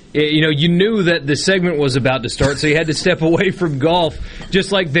clock. You knew that the segment was about to start, so you had to step away from golf,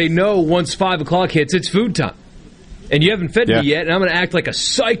 just like they know once 5 o'clock hits, it's food time. And you haven't fed me yet, and I'm going to act like a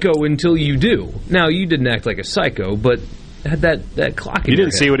psycho until you do. Now, you didn't act like a psycho, but had that clock in You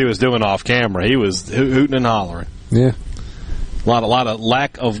didn't see what he was doing off camera. He was hooting and hollering. Yeah. A lot of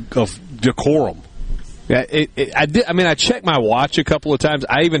lack of decorum. Yeah, I checked my watch a couple of times.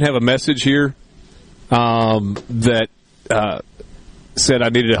 I even have a message here that said I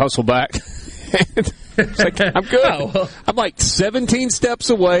needed to hustle back. It's like, I'm good. Oh, well. I'm like 17 steps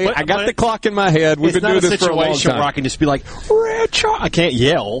away. I got the clock in my head. We've been doing this for a long time. Where I can just be like, Richard. I can't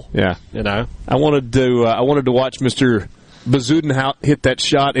yell. Yeah, you know. I wanted to watch Mr. Bezuidenhout hit that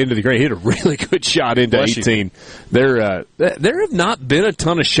shot into the green. He hit a really good shot into 18. There have not been a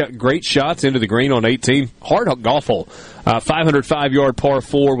ton of great shots into the green on 18. Hard golf hole. 505-yard par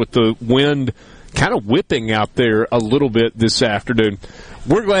 4 with the wind kind of whipping out there a little bit this afternoon.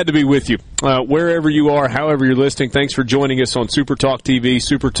 We're glad to be with you. Wherever you are, however you're listening, thanks for joining us on Supertalk TV,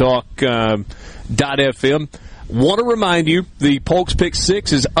 supertalk.fm. Want to remind you, the Polk's Pick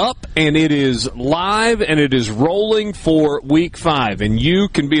 6 is up, and it is live, and it is rolling for Week 5. And you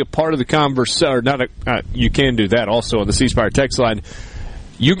can be a part of the conversation. You can do that also on the C Spire text line.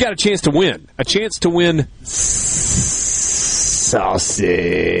 You got a chance to win. A chance to win sausage.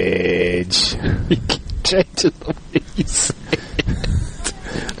 You can change it the way you say it.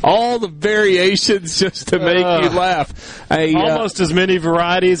 All the variations just to make you laugh. Almost as many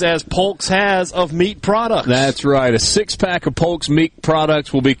varieties as Polk's has of meat products. That's right. A 6-pack of Polk's meat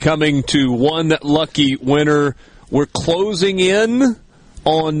products will be coming to one lucky winner. We're closing in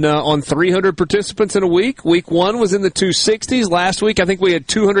on 300 participants in a week. Week 1 was in the 260s. Last week, I think we had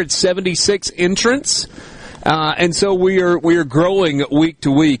 276 entrants. And so we are growing week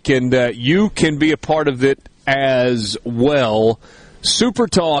to week, and you can be a part of it as well.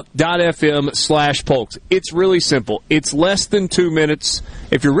 Supertalk.fm/Polks. It's really simple. It's less than 2 minutes.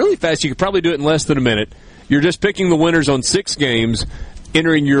 If you're really fast, you could probably do it in less than a minute. You're just picking the winners on 6 games,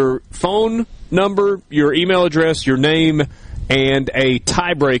 entering your phone number, your email address, your name, and a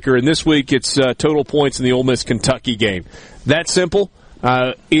tiebreaker. And this week, it's total points in the Ole Miss-Kentucky game. That's simple.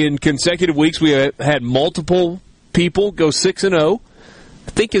 In consecutive weeks, we have had multiple people go 6-0.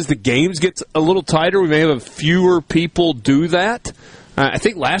 I think as the games get a little tighter, we may have fewer people do that. I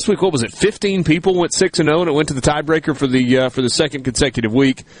think last week, 15 people went 6-0, and it went to the tiebreaker for the second consecutive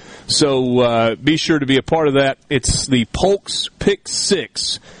week. So be sure to be a part of that. It's the Polk's Pick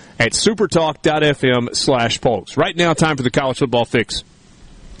 6 at supertalk.fm/Polks. Right now, time for the college football fix.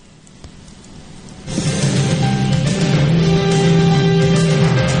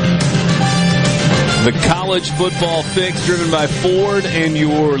 The college football fix driven by Ford and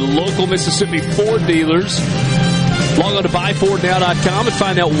your local Mississippi Ford dealers. Log on to buyfordnow.com and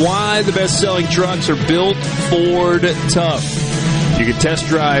find out why the best-selling trucks are built Ford tough. You can test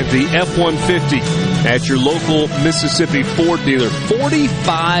drive the F-150 at your local Mississippi Ford dealer.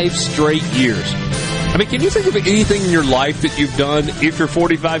 45 straight years. I mean, can you think of anything in your life that you've done, if you're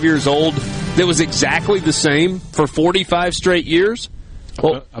 45 years old, that was exactly the same for 45 straight years?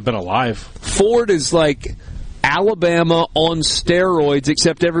 Well, I've been alive. Ford is like Alabama on steroids,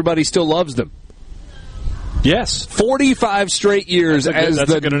 except everybody still loves them. Yes. 45 straight years as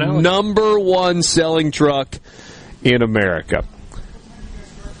the number one selling truck in America.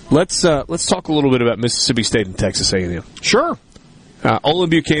 Let's talk a little bit about Mississippi State and Texas A&M. Sure. Olin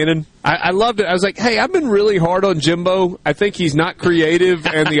Buchanan. I loved it. I was like, hey, I've been really hard on Jimbo. I think he's not creative,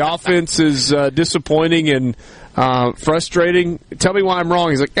 and the offense is disappointing and frustrating. Tell me why I'm wrong.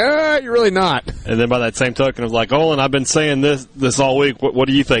 He's like, you're really not. And then by that same token, I was like, Olin, I've been saying this all week. What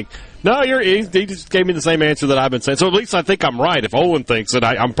do you think? No, he just gave me the same answer that I've been saying. So at least I think I'm right. If Olin thinks it,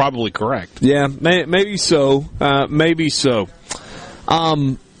 I'm probably correct. Yeah, maybe so. Maybe so.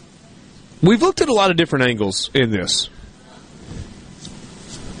 We've looked at a lot of different angles in this.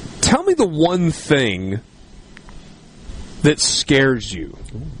 Tell me the one thing that scares you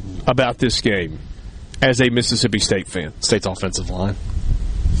about this game as a Mississippi State fan. State's offensive line.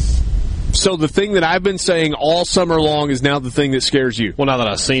 So the thing that I've been saying all summer long is now the thing that scares you. Well, now that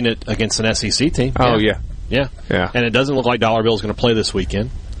I've seen it against an SEC team. Oh, yeah. Yeah. And it doesn't look like Dollar Bill's going to play this weekend.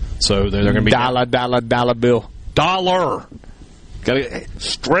 So they're going to be... Dollar Bill. Dollar. Got to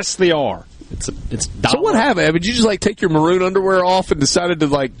stress the R. It's dollar. So what happened? I mean, did you just take your maroon underwear off and decided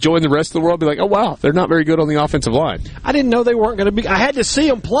to join the rest of the world? Be like, oh wow, they're not very good on the offensive line. I didn't know they weren't going to be. I had to see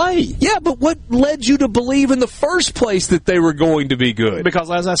them play. Yeah, but what led you to believe in the first place that they were going to be good? Because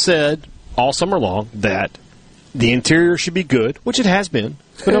as I said all summer long, that the interior should be good, which it has been.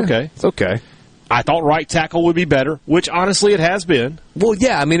 It's been okay. It's okay. I thought right tackle would be better, which honestly it has been. Well,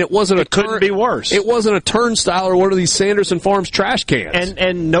 yeah, I mean it couldn't be worse. It wasn't a turnstile or one of these Sanderson Farms trash cans.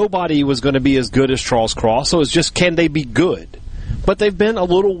 And nobody was going to be as good as Charles Cross, so it's just can they be good? But they've been a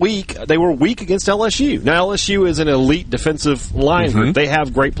little weak. They were weak against LSU. Now LSU is an elite defensive line group. They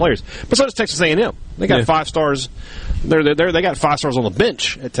have great players, but so does Texas A&M. They got 5 stars. They got 5 stars on the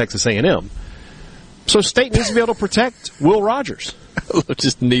bench at Texas A&M. So State needs to be able to protect Will Rogers.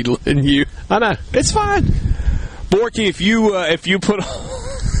 Just needling you. I know. It's fine. Borky, if you put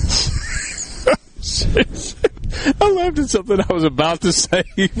I laughed at something I was about to say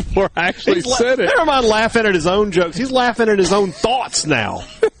before I actually said it. Never mind laughing at his own jokes. He's laughing at his own thoughts now.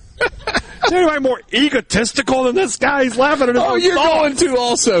 Is anybody more egotistical than this guy? He's laughing at his own you're thoughts. going to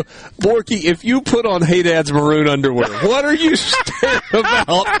also. Borky, if you put on Hey Dad's maroon underwear, what are you staring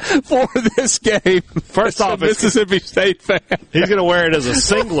about for this game? First off, Mississippi State fan. He's going to wear it as a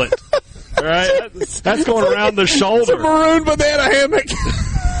singlet. Right? That's going around the shoulder. It's a maroon banana hammock.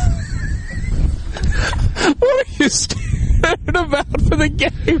 What are you staring about for the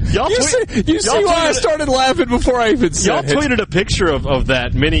game? You see why I started laughing before I even said Y'all tweeted a picture of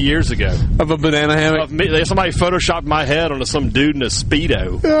that many years ago. Of a banana hammock? Somebody photoshopped my head onto some dude in a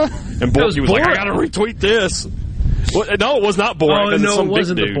Speedo. And Borky was like, I got to retweet this. Well, no, it was not Borat. Oh, no, it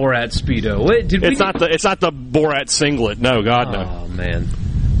wasn't the Borat Speedo. Wait, it's not the Borat singlet. No, God, no. Oh, man.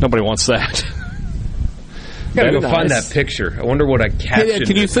 Nobody wants that. Gotta go find that picture. I wonder what I captioned. Hey,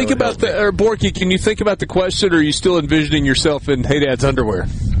 can you think about Borky, can you think about the question, or are you still envisioning yourself in Hey Dad's underwear?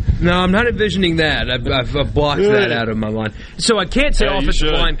 No, I'm not envisioning that. I've blocked that out of my mind. So I can't say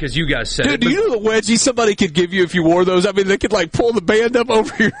offensive line because you guys said it. Do you know the wedgie somebody could give you if you wore those? I mean, they could, like, pull the band up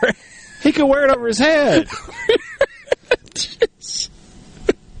over your head. He could wear it over his head.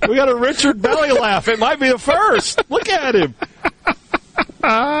 We got a Richard belly laugh. It might be the first. Look at him.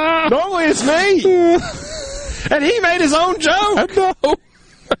 Normally it's me. And he made his own joke. I know.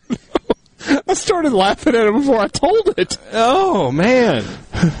 I started laughing at him before I told it. Oh, man.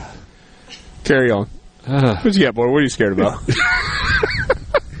 Carry on. What you got, boy? What are you scared about?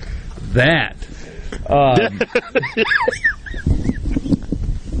 That.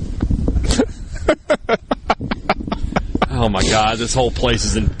 Oh, my God. This whole place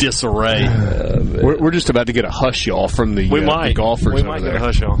is in disarray. We're just about to get a hush, y'all, from the golfers. We might get a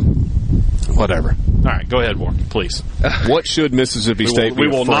hush, y'all. Whatever. All right, go ahead, Warren, please. What should Mississippi State be We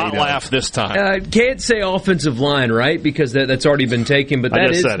will not afraid laugh this time. Can't say offensive line, right? Because that's already been taken. But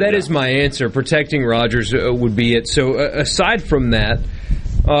that is my answer. Protecting Rodgers would be it. So aside from that,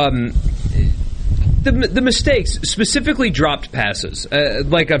 the mistakes, specifically dropped passes.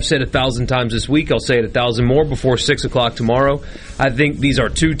 Like I've said 1,000 times this week, I'll say it 1,000 more before 6 o'clock tomorrow. I think these are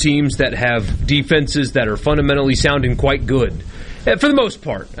two teams that have defenses that are fundamentally sound and quite good. For the most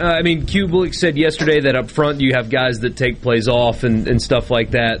part. I mean, Kubelik said yesterday that up front you have guys that take plays off and stuff like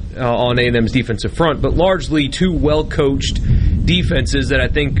that on A&M's defensive front, but largely two well-coached defenses that I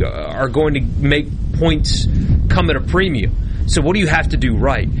think are going to make points come at a premium. So what do you have to do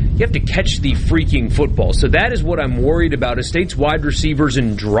right? You have to catch the freaking football. So that is what I'm worried about, is State's wide receivers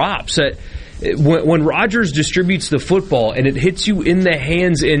and drops. When Rodgers distributes the football and it hits you in the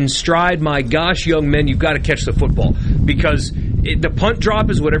hands in stride, my gosh, young men, you've got to catch the football. Because the punt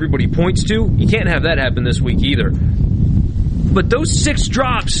drop is what everybody points to. You can't have that happen this week either. But those 6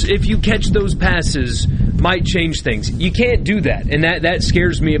 drops, if you catch those passes, might change things. You can't do that. And that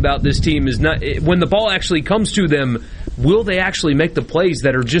scares me about this team. Is not when the ball actually comes to them, will they actually make the plays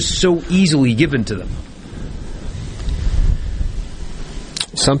that are just so easily given to them?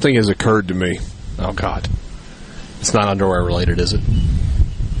 Something has occurred to me. Oh, God. It's not underwear related, is it?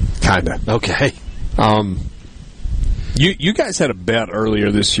 Kinda. Okay. You guys had a bet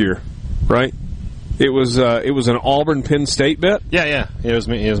earlier this year, right? It was an Auburn-Penn State bet? Yeah. It was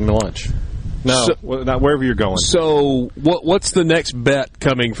me. It was my lunch. No, wherever you're going. So what's the next bet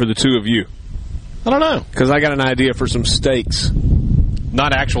coming for the two of you? I don't know. Because I got an idea for some steaks.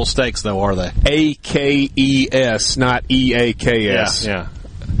 Not actual steaks, though, are they? AKES, not EAKS. Yeah.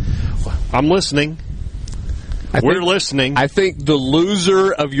 I'm listening. We're listening. I think the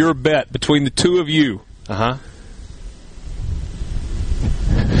loser of your bet between the two of you. Uh-huh.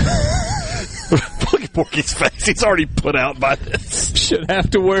 Look at Borky's face. He's already put out by this. Should have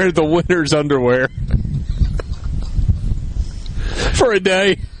to wear the winner's underwear for a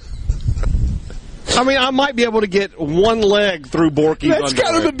day. I mean, I might be able to get one leg through Borky's underwear. That's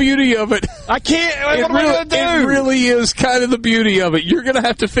kind of the beauty of it. I can't. What am I going to do? It really is kind of the beauty of it. You're going to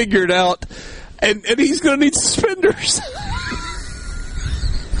have to figure it out, and he's going to need suspenders.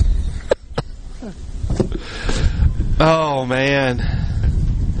 Oh, man.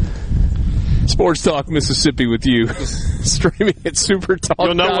 Sports Talk Mississippi with you. Streaming at SuperTalk.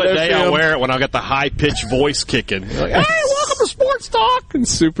 You'll know what day I'll wear it when I got the high-pitched voice kicking. Like, hey, welcome to Sports Talk and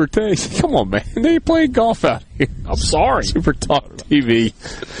Super Taste. Come on, man. They ain't playing golf out here. I'm sorry. Super Talk TV.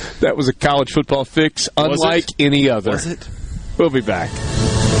 That was a college football fix unlike any other. Was it? We'll be back.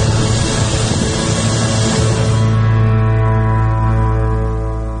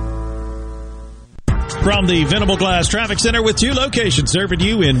 From the Venable Glass Traffic Center with 2 locations serving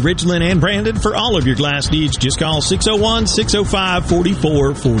you in Ridgeland and Brandon. For all of your glass needs, just call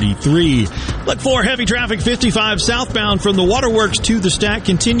 601-605-4443. Look for heavy traffic 55 southbound from the Waterworks to the Stack,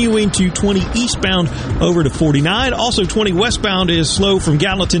 continuing to 20 eastbound over to 49. Also 20 westbound is slow from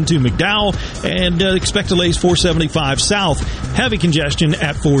Gallatin to McDowell, and expect delays 475 south. Heavy congestion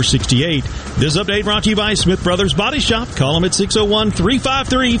at 468. This update brought to you by Smith Brothers Body Shop. Call them at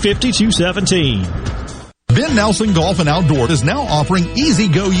 601-353-5217. Ben Nelson Golf and Outdoor is now offering Easy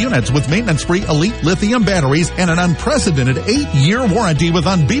Go units with maintenance-free Elite lithium batteries and an unprecedented 8-year warranty with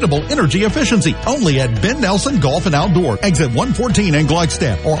unbeatable energy efficiency. Only at Ben Nelson Golf and Outdoor, exit 114 in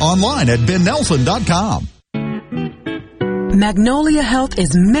Gluckstadt, or online at bennelson.com. Magnolia Health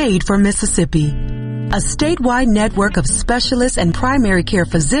is made for Mississippi. A statewide network of specialists and primary care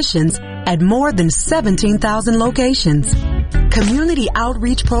physicians at more than 17,000 locations. Community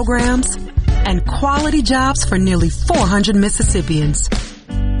outreach programs and quality jobs for nearly 400 Mississippians.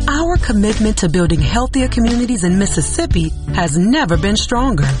 Our commitment to building healthier communities in Mississippi has never been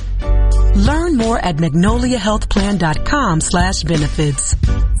stronger. Learn more at magnoliahealthplan.com/benefits.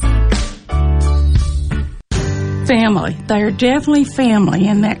 Family. They're definitely family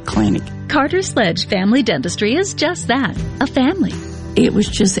in that clinic. Carter Sledge Family Dentistry is just that, a family. It was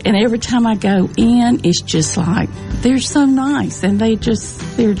just, and every time I go in, it's just like, they're so nice, and they're just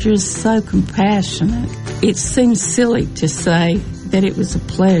so compassionate. It seems silly to say that it was a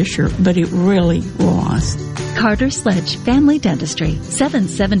pleasure, but it really was. Carter Sledge Family Dentistry,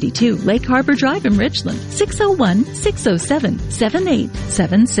 772 Lake Harbor Drive in Richland,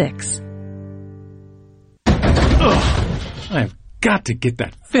 601-607-7876. I've got to get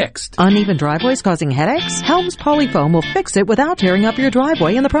that fixed. Uneven driveways causing headaches? Helms Polyfoam will fix it without tearing up your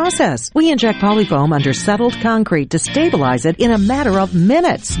driveway in the process. We inject Polyfoam under settled concrete to stabilize it in a matter of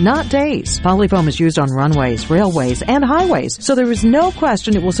minutes, not days. Polyfoam is used on runways, railways, and highways, so there is no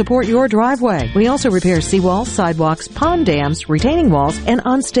question it will support your driveway. We also repair seawalls, sidewalks, pond dams, retaining walls, and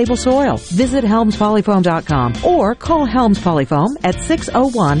unstable soil. Visit HelmsPolyfoam.com or call Helms Polyfoam at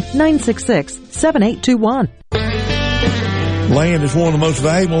 601-966-7821. Land is one of the most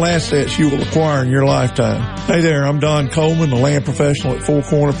valuable assets you will acquire in your lifetime. Hey there, I'm Don Coleman, a land professional at Four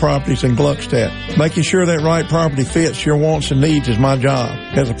Corner Properties in Gluckstadt. Making sure that right property fits your wants and needs is my job.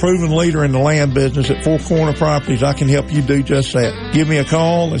 As a proven leader in the land business at Four Corner Properties, I can help you do just that. Give me a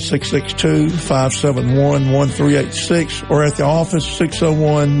call at 662-571-1386 or at the office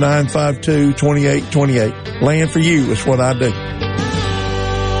 601-952-2828. Land for you is what I do.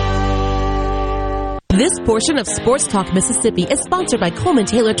 This portion of Sports Talk Mississippi is sponsored by Coleman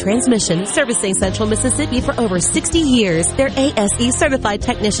Taylor Transmission, servicing Central Mississippi for over 60 years. Their ASE certified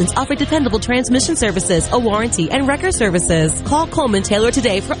technicians offer dependable transmission services, a warranty, and wrecker services. Call Coleman Taylor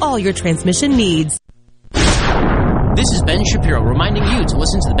today for all your transmission needs. This is Ben Shapiro reminding you to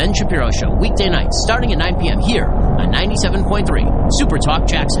listen to The Ben Shapiro Show weekday nights starting at 9 p.m. here on 97.3 Super Talk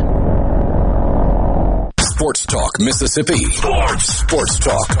Jackson. Sports Talk Mississippi. Sports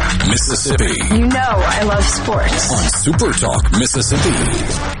Talk Mississippi. You know I love sports. On Super Talk Mississippi.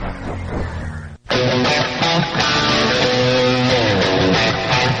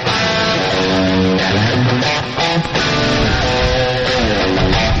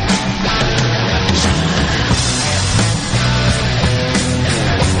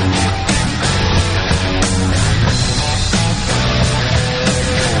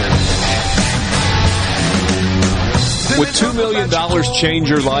 Would $2 million change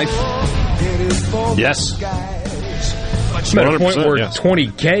your life? Yes. I'm at a point where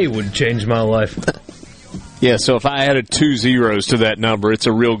 $20K would change my life. Yeah, so if I added 2 zeros to that number, it's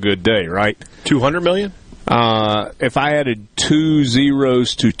a real good day, right? $200 million? If I added 2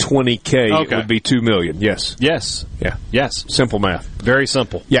 zeros to 20K, it would be $2 million. Yes. Yes. Yeah. Yes. Simple math. Very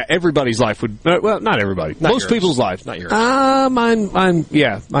simple. Yeah, everybody's life would. Well, not everybody. Most people's life. Not yours. Mine.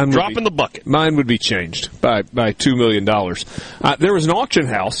 Drop in the bucket. Mine would be changed by $2 million. There was an auction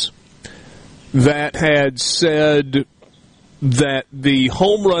house that had said that the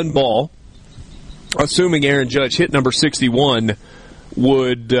home run ball, assuming Aaron Judge hit number 61, they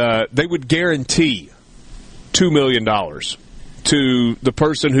would guarantee $2 million to the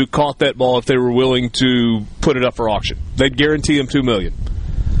person who caught that ball if they were willing to put it up for auction. They'd guarantee him $2 million.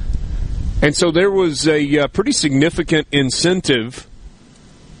 And so there was a pretty significant incentive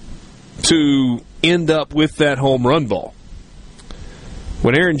to end up with that home run ball.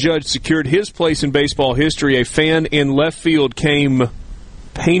 When Aaron Judge secured his place in baseball history, a fan in left field came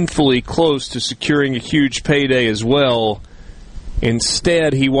painfully close to securing a huge payday as well.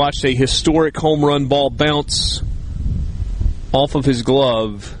 Instead, he watched a historic home run ball bounce off of his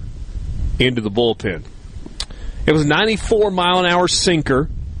glove into the bullpen. It was a 94-mile-an-hour sinker,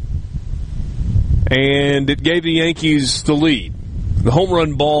 and it gave the Yankees the lead. The home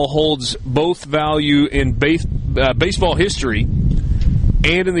run ball holds both value in baseball history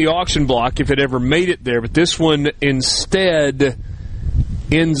and in the auction block if it ever made it there, but this one instead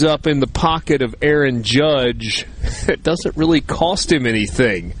ends up in the pocket of Aaron Judge. It doesn't really cost him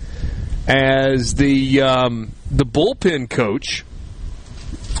anything, as the bullpen coach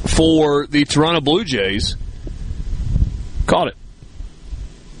for the Toronto Blue Jays caught it.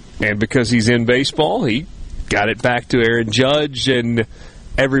 And because he's in baseball, he got it back to Aaron Judge, and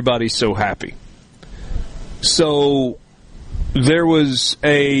everybody's so happy. So there was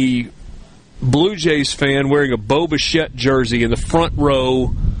a Blue Jays fan wearing a Bo Bichette jersey in the front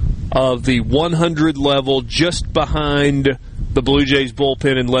row of the 100 level just behind the Blue Jays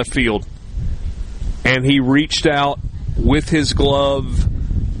bullpen in left field. And he reached out with his glove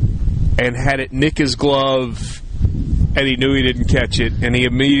and had it nick his glove, and he knew he didn't catch it, and he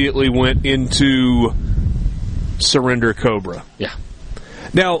immediately went into surrender Cobra. Yeah.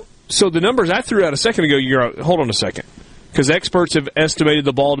 Now, so the numbers I threw out a second ago, hold on a second, because experts have estimated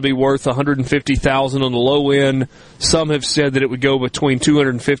the ball to be worth $150,000 on the low end. Some have said that it would go between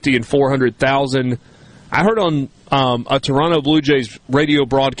 $250,000 and $400,000. I heard on a Toronto Blue Jays radio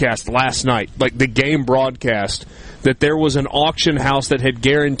broadcast last night, like the game broadcast, that there was an auction house that had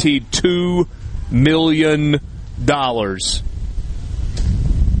guaranteed $2 million to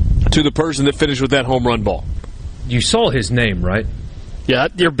the person that finished with that home run ball. You saw his name, right? Yeah,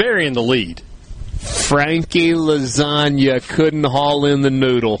 you're burying the lead. Frankie Lasagna couldn't haul in the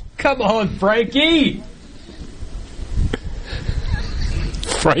noodle. Come on, Frankie!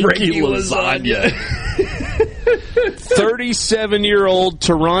 Frankie Lasagna. 37-year-old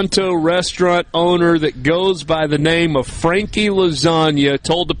Toronto restaurant owner that goes by the name of Frankie Lasagna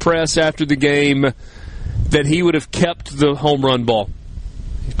told the press after the game that he would have kept the home run ball.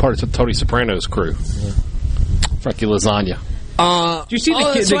 He's part of Tony Soprano's crew. Yeah. Frankie Lasagna. Do you see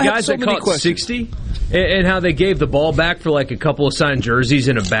the guys that caught 60 and how they gave the ball back for like a couple of signed jerseys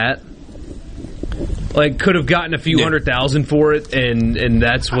and a bat? Like, could have gotten a few $100,000 for it, and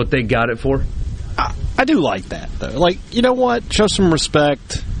that's what they got it for? I do like that, though. Like, you know what? Show some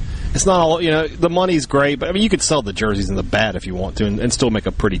respect. It's not all, the money's great, but I mean, you could sell the jerseys and the bat if you want to and still make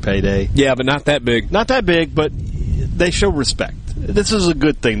a pretty payday. Yeah, but not that big. Not that big, but they show respect. This is a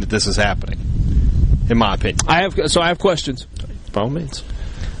good thing that this is happening, in my opinion. I have questions. By all means.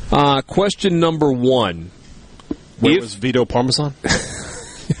 Question number one. Where was Vito Parmesan?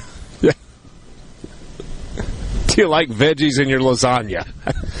 Yeah. Do you like veggies in your lasagna?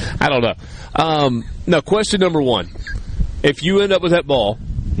 I don't know. No, question number one. If you end up with that ball,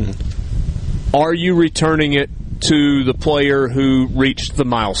 are you returning it to the player who reached the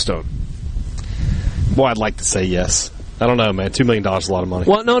milestone? Boy, I'd like to say yes. I don't know, man. $2 million is a lot of money.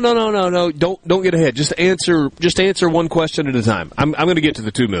 Well, no. Don't get ahead. Just answer one question at a time. I'm going to get to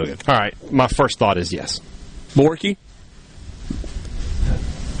the $2 million. All right. My first thought is yes. Borky?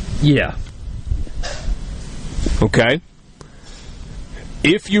 Yeah. Okay.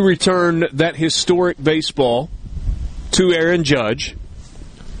 If you return that historic baseball to Aaron Judge,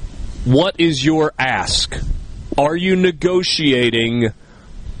 what is your ask? Are you negotiating?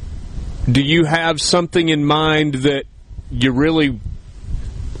 Do you have something in mind that you really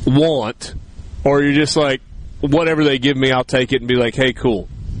want, or you're just like, whatever they give me, I'll take it and be like, hey, cool?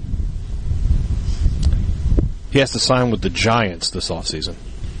 He has to sign with the Giants this offseason.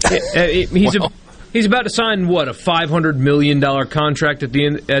 He's about to sign, what, a $500 million contract at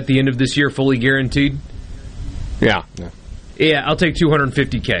the end of this year, fully guaranteed? Yeah. Yeah, I'll take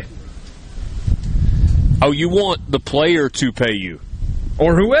 $250K. Oh, you want the player to pay you?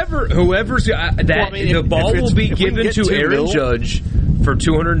 Or whoever's the ball will be given to Aaron Judge for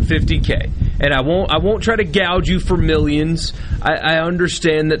 $250K, and I won't try to gouge you for millions. I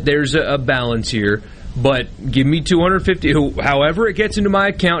understand that there's a balance here, but give me $250. However it gets into my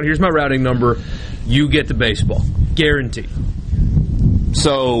account, here's my routing number. You get the baseball, guaranteed.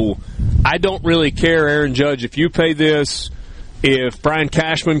 So I don't really care, Aaron Judge, if you pay this. If Brian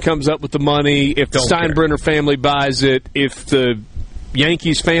Cashman comes up with the money, if the Steinbrenner family buys it, if the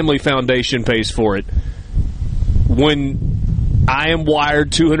Yankees Family Foundation pays for it. When I am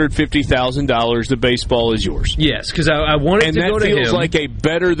wired $250,000, the baseball is yours. Yes, because I want it to go to him. And that feels like a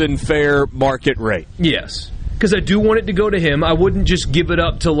better than fair market rate. Yes, because I do want it to go to him. I wouldn't just give it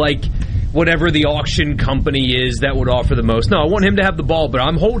up to, like, whatever the auction company is that would offer the most. No, I want him to have the ball, but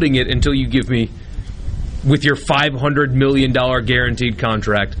I'm holding it until you give me, with your $500 million guaranteed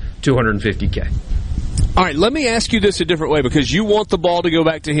contract, $250K. All right, let me ask you this a different way, because you want the ball to go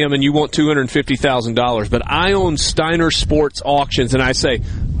back to him and you want $250,000, but I own Steiner Sports Auctions, and I say,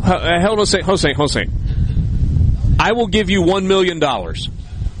 hold on a second. I will give you $1 million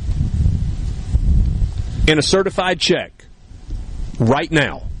in a certified check right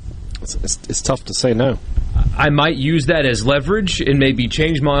now. It's tough to say no. I might use that as leverage and maybe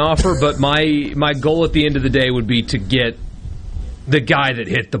change my offer, but my goal at the end of the day would be to get the guy that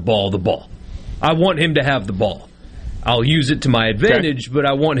hit the ball. I want him to have the ball. I'll use it to my advantage, but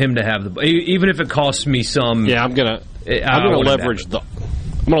I want him to have the ball, even if it costs me some. Yeah, I'm gonna leverage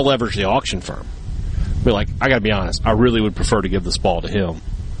the auction firm. Be like, I gotta be honest, I really would prefer to give this ball to him,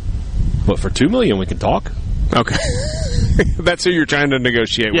 but for $2 million we can talk. Okay, that's who you're trying to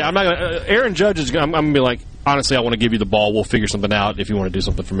negotiate with. Yeah, I'm not gonna. Aaron Judge is. I'm gonna be like, honestly, I want to give you the ball. We'll figure something out. If you want to do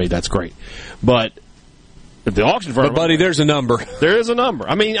something for me, that's great. But if the auction firm, but buddy, there's a number. There is a number.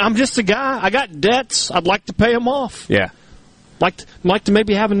 I mean, I'm just a guy. I got debts. I'd like to pay them off. Yeah, like to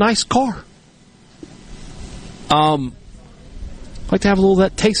maybe have a nice car. Like to have a little of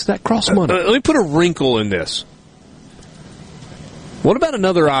that taste of that cross money. Let me put a wrinkle in this. What about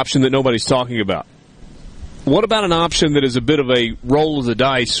another option that nobody's talking about? What about an option that is a bit of a roll of the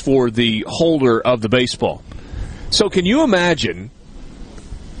dice for the holder of the baseball? So can you imagine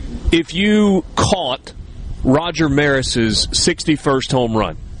if you caught Roger Maris's 61st home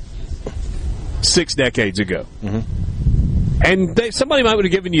run 6 decades ago? Mm-hmm. And somebody might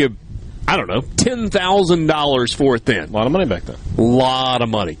have given you, I don't know, $10,000 for it then. A lot of money back then. A lot of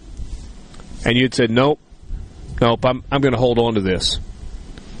money. And you'd said, nope, I'm going to hold on to this.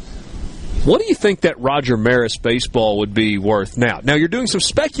 What do you think that Roger Maris baseball would be worth now? Now, you're doing some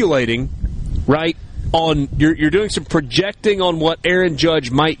speculating, right? You're doing some projecting on what Aaron Judge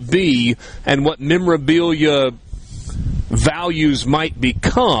might be and what memorabilia values might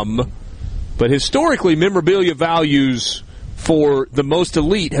become. But historically, memorabilia values for the most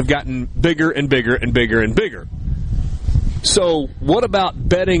elite have gotten bigger and bigger and bigger and bigger. So what about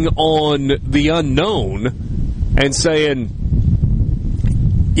betting on the unknown and saying,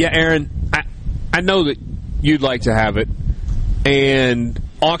 yeah, Aaron, I know that you'd like to have it, and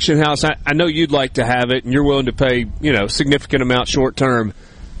auction house, I know you'd like to have it, and you're willing to pay, significant amount short term.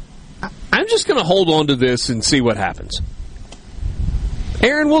 I'm just going to hold on to this and see what happens.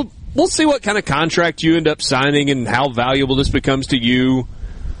 Aaron, we'll see what kind of contract you end up signing and how valuable this becomes to you.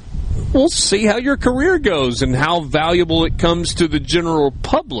 We'll see how your career goes and how valuable it comes to the general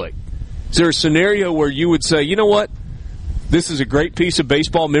public. Is there a scenario where you would say, you know what, this is a great piece of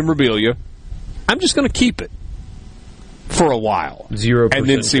baseball memorabilia, I'm just going to keep it for a while. 0%. And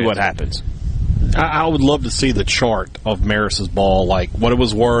then see what happens. I would love to see the chart of Maris's ball, like what it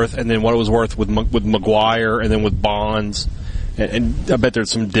was worth, and then what it was worth with McGuire, and then with Bonds. And I bet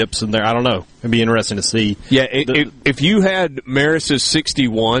there's some dips in there. I don't know. It'd be interesting to see. Yeah, if you had Maris's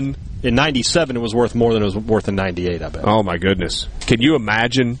 61... In 97, it was worth more than it was worth in 98, I bet. Oh, my goodness. Can you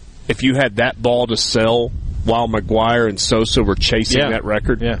imagine if you had that ball to sell while McGuire and Sosa were chasing that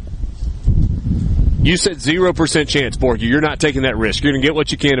record? Yeah. You said 0% chance, Borky. You're not taking that risk. You're going to get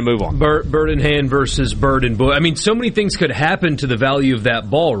what you can and move on. Bird in hand versus bird in bush. I mean, so many things could happen to the value of that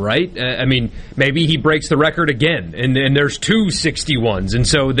ball, right? I mean, maybe he breaks the record again, and there's 2 61s, and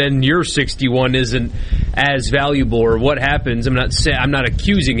so then your 61 isn't as valuable, or what happens. I'm not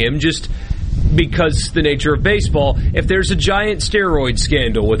accusing him, just because the nature of baseball. If there's a giant steroid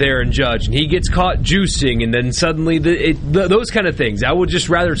scandal with Aaron Judge and he gets caught juicing, and then suddenly those kind of things, I would just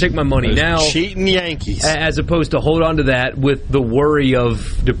rather take my money now, cheating Yankees, as opposed to hold on to that with the worry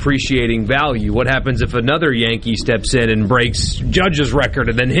of depreciating value. What happens if another Yankee steps in and breaks Judge's record,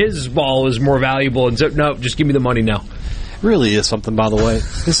 and then his ball is more valuable? And so, no, just give me the money now. Really is something, by the way.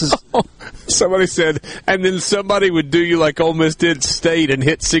 This is. Somebody said, and then somebody would do you like Ole Miss did State and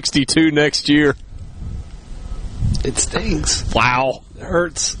hit 62 next year. It stings. Wow. It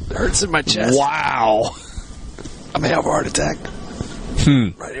hurts. It hurts in my chest. Wow. I may have a heart attack.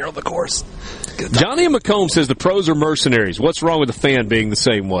 Right here on the course. Johnny McComb says the pros are mercenaries. What's wrong with the fan being the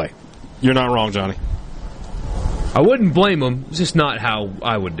same way? You're not wrong, Johnny. I wouldn't blame him. It's just not how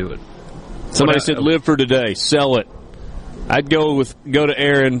I would do it. Somebody said live for today. Sell it. I'd go to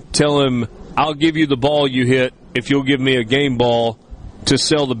Aaron, tell him, I'll give you the ball you hit if you'll give me a game ball to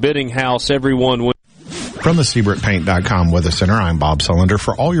sell the bidding house everyone wins. From the SeabrookPaint.com Weather Center, I'm Bob Sullender.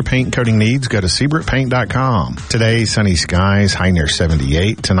 For all your paint and coating needs, go to SeabrookPaint.com. Today, sunny skies, high near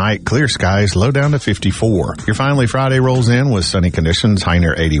 78. Tonight, clear skies, low down to 54. Your finally Friday rolls in with sunny conditions, high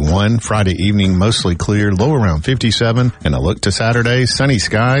near 81. Friday evening, mostly clear, low around 57. And a look to Saturday, sunny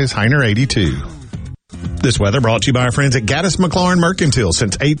skies, high near 82. This weather brought to you by our friends at Gaddis McLaurin Mercantile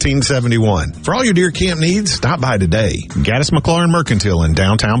since 1871. For all your deer camp needs, stop by today. Gaddis McLaurin Mercantile in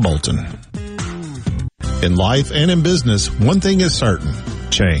downtown Bolton. In life and in business, one thing is certain: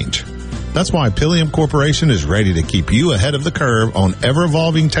 change. That's why Pilium Corporation is ready to keep you ahead of the curve on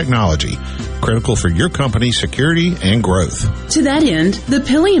ever-evolving technology, critical for your company's security and growth. To that end, the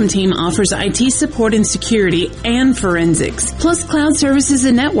Pilium team offers IT support and security and forensics, plus cloud services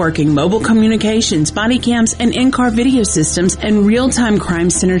and networking, mobile communications, body cams, and in-car video systems, and real-time crime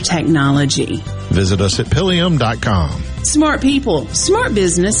center technology. Visit us at Pilium.com. Smart people, smart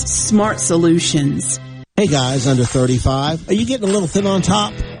business, smart solutions. Hey guys under 35, are you getting a little thin on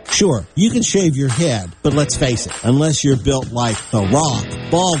top? Sure, you can shave your head, but let's face it, unless you're built like The Rock,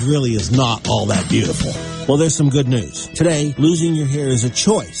 bald really is not all that beautiful. Well, there's some good news. Today, losing your hair is a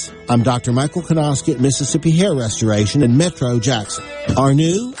choice. I'm Dr. Michael Konoski at Mississippi Hair Restoration in Metro Jackson. Our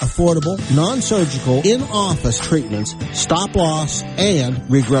new, affordable, non-surgical, in-office treatments stop loss and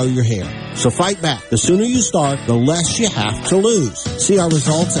regrow your hair. So fight back. The sooner you start, the less you have to lose. See our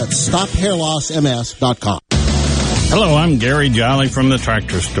results at stophairlossms.com. Hello, I'm Gary Jolly from the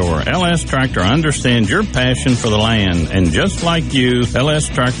Tractor Store. LS Tractor understands your passion for the land, and just like you, LS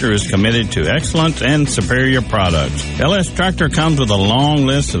Tractor is committed to excellent and superior products. LS Tractor comes with a long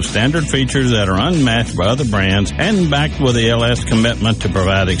list of standard features that are unmatched by other brands and backed with the LS commitment to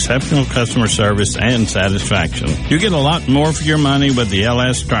provide exceptional customer service and satisfaction. You get a lot more for your money with the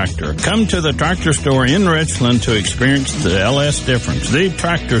LS Tractor. Come to the Tractor Store in Richland to experience the LS difference. The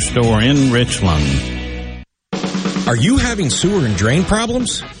Tractor Store in Richland. Are you having sewer and drain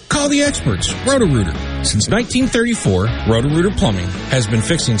problems? Call the experts, Roto-Rooter. Since 1934, Roto-Rooter Plumbing has been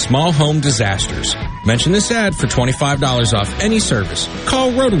fixing small home disasters. Mention this ad for $25 off any service.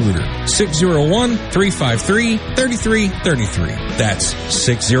 Call Roto-Rooter, 601-353-3333. That's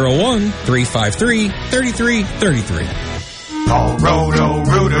 601-353-3333. Call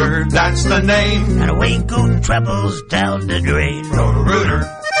Roto-Rooter, that's the name. And away go troubles down the drain.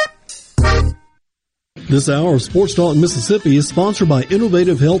 Roto-Rooter. This hour of Sports Talk Mississippi is sponsored by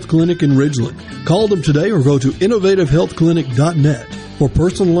Innovative Health Clinic in Ridgeland. Call them today or go to innovativehealthclinic.net for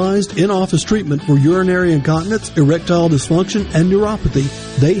personalized in-office treatment for urinary incontinence, erectile dysfunction, and neuropathy.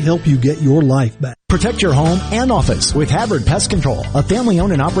 They help you get your life back. Protect your home and office with Havard Pest Control, a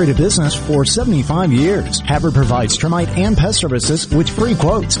family-owned and operated business for 75 years. Havard provides termite and pest services with free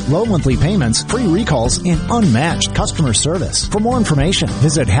quotes, low monthly payments, free recalls, and unmatched customer service. For more information,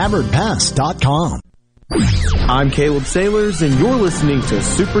 visit HavardPest.com. I'm Caleb Sailors, and you're listening to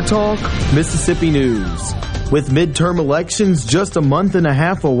Super Talk Mississippi News. With midterm elections just a month and a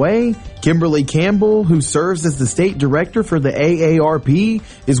half away, Kimberly Campbell, who serves as the state director for the AARP,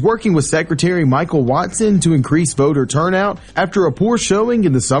 is working with Secretary Michael Watson to increase voter turnout after a poor showing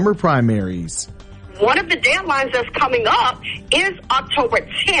in the summer primaries. One of the deadlines that's coming up is October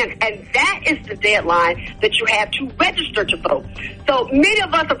 10th, and that is the deadline that you have to register to vote. So many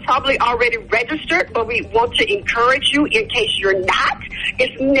of us are probably already registered, but we want to encourage you in case you're not.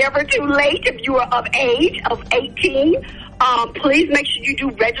 It's never too late if you are of age of 18. Please make sure you do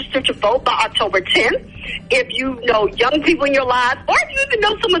register to vote by October 10th. If you know young people in your lives, or if you even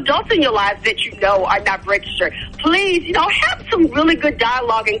know some adults in your lives that you know are not registered, please, have some really good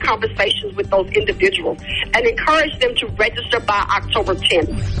dialogue and conversations with those individuals and encourage them to register by October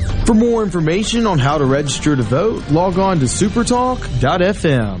 10th. For more information on how to register to vote, log on to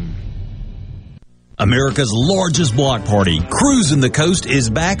supertalk.fm. America's largest block party, Cruising the Coast,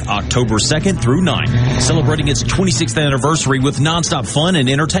 is back October 2nd through 9th, celebrating its 26th anniversary with nonstop fun and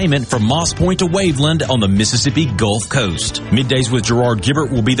entertainment from Moss Point to Waveland on the Mississippi Gulf Coast. Middays with Gerard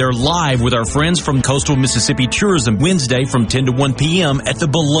Gibbert will be there live with our friends from Coastal Mississippi Tourism Wednesday from 10 to 1 p.m. at the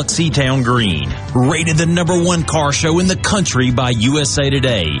Biloxi Town Green. Rated the #1 car show in the country by USA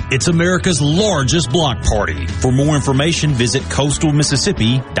Today. It's America's largest block party. For more information, visit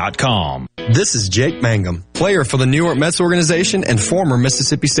coastalmississippi.com. This is Jake Mangum, player for the New York Mets organization and former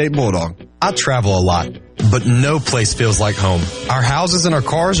Mississippi State Bulldog. I travel a lot, but no place feels like home. Our houses and our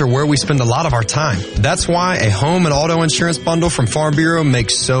cars are where we spend a lot of our time. That's why a home and auto insurance bundle from Farm Bureau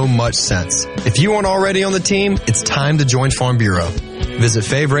makes so much sense. If you aren't already on the team, it's time to join Farm Bureau. Visit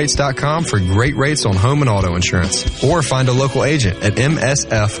favrates.com for great rates on home and auto insurance, or find a local agent at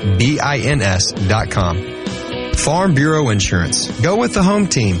msfbins.com. Farm Bureau Insurance. Go with the home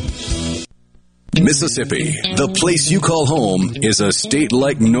team. Mississippi, the place you call home, is a state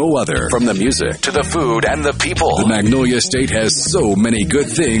like no other. From the music to the food and the people, the Magnolia State has so many good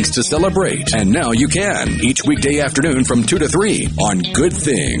things to celebrate. And now you can, each weekday afternoon from 2 to 3 on Good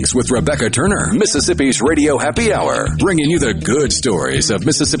Things with Rebecca Turner, Mississippi's Radio Happy Hour, bringing you the good stories of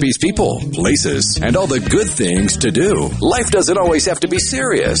Mississippi's people, places, and all the good things to do. Life doesn't always have to be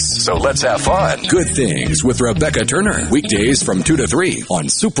serious, so let's have fun. Good Things with Rebecca Turner, weekdays from 2 to 3 on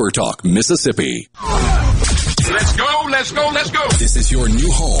Super Talk Mississippi. Let's go, let's go, let's go. This is your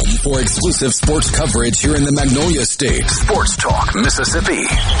new home for exclusive sports coverage here in the Magnolia State. Sports Talk Mississippi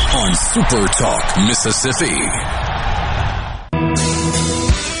on Super Talk Mississippi.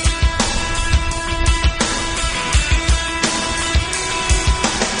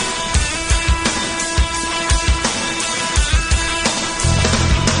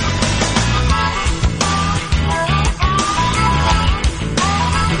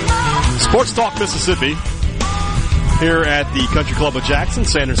 Sports Talk Mississippi here at the Country Club of Jackson,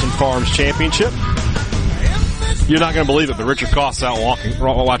 Sanderson Farms Championship. You're not going to believe it, but Richard Koss out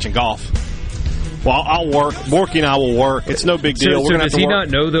watching golf. Well, I'll work. Borky and I will work. It's no big deal. So does he not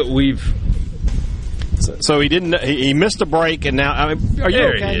know that we've... So he didn't. He missed a break, and now... I mean, are you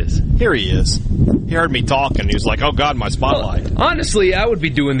there okay? He is. Here he is. He heard me talking. He was like, oh, God, my spotlight. Well, honestly, I would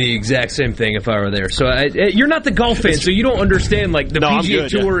be doing the exact same thing if I were there. So you're not the golf fan, so you don't understand, like, the PGA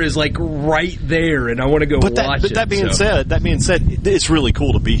Tour is, like, right there, and I want to go watch it. But that being said, it's really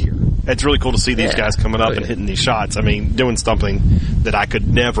cool to be here. It's really cool to see these guys coming up and hitting these shots. I mean, doing something that I could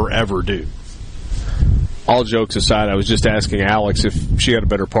never, ever do. All jokes aside, I was just asking Alex if she had a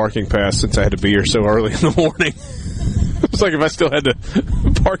better parking pass since I had to be here so early in the morning. It was like if I still had to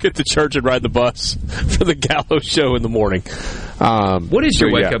park at the church and ride the bus for the Gallo show in the morning. What is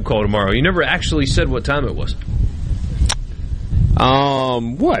your wake-up call tomorrow? You never actually said what time it was.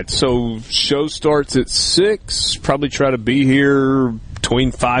 What? So show starts at 6. Probably try to be here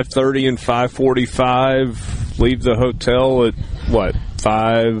between 5:30 and 5:45. Leave the hotel at,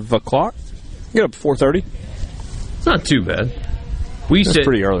 5 o'clock? Get up at 4:30. It's not too bad. That's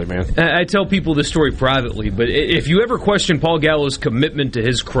pretty early, man. I tell people this story privately, but if you ever question Paul Gallo's commitment to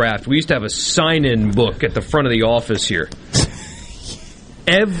his craft, we used to have a sign-in book at the front of the office here.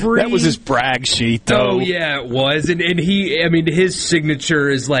 That was his brag sheet, though. Oh, yeah, it was. And his signature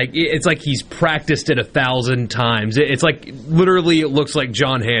is like, it's like he's practiced it 1,000 times. It's like, literally, it looks like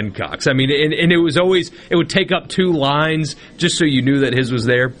John Hancock's. I mean, and it was always, it would take up 2 lines just so you knew that his was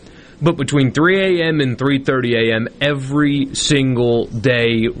there. But between 3 a.m. and 3:30 a.m. every single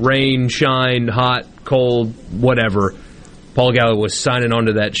day, rain, shine, hot, cold, whatever, Paul Gallo was signing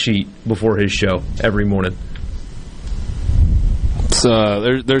onto that sheet before his show every morning.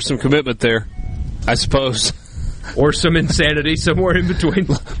 There's some commitment there, I suppose. Or some insanity somewhere in between.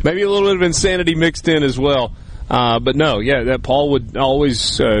 Maybe a little bit of insanity mixed in as well. But no, that Paul would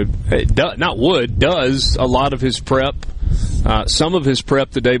always, does a lot of his prep. Some of his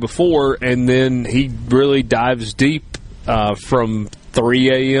prep the day before, and then he really dives deep from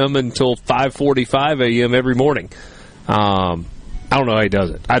 3 a.m. until 5:45 a.m. every morning. I don't know how he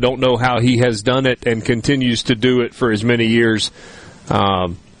does it. I don't know how he has done it and continues to do it for as many years,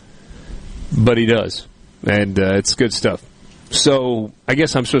 but he does, and it's good stuff. So I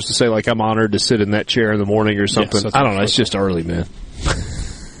guess I'm supposed to say, like, I'm honored to sit in that chair in the morning or something. Yes, I don't know. It's just early, man.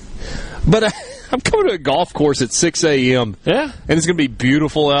 But I'm coming to a golf course at 6 a.m. Yeah. And it's going to be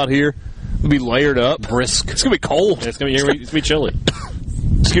beautiful out here. It'll be layered up. Brisk. It's going to be cold. Yeah, it's going to be chilly.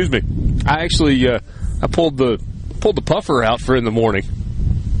 Excuse me. I actually I pulled the puffer out for in the morning.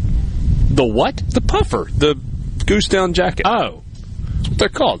 The what? The puffer. The goose down jacket. Oh. That's what they're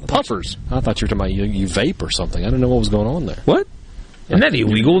called. Puffers. I thought you were talking about you vape or something. I didn't know what was going on there. What? Isn't that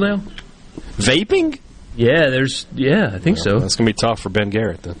illegal now? Vaping? Yeah, I think so. That's going to be tough for Ben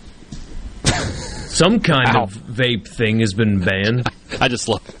Garrett then. Some kind of vape thing has been banned. I just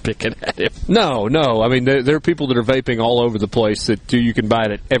love picking at him. No. I mean, there are people that are vaping all over the place that you can buy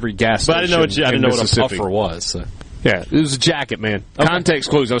it at every gas station. But I didn't know what a puffer was. So. Yeah, it was a jacket, man. Okay. Context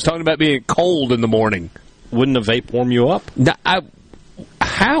clues. I was talking about being cold in the morning. Wouldn't a vape warm you up? No,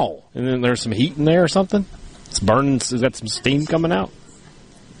 how? And then there's some heat in there or something? It's burning. Is that some steam coming out?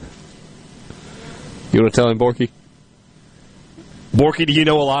 You want to tell him, Borky? Borky, do you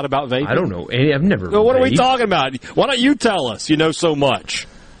know a lot about vaping? I don't know. I've never. Well, what are we talking about? Why don't you tell us? You know so much.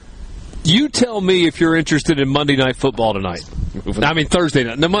 You tell me if you're interested in Monday Night Football tonight. I mean, Thursday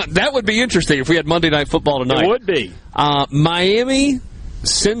night. That would be interesting if we had Monday Night Football tonight. It would be. Miami,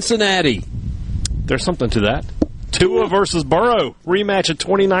 Cincinnati. There's something to that. Tua versus Burrow, rematch of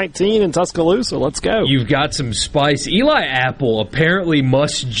 2019 in Tuscaloosa. Let's go. You've got some spice. Eli Apple apparently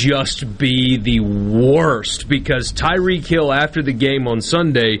must just be the worst because Tyreek Hill, after the game on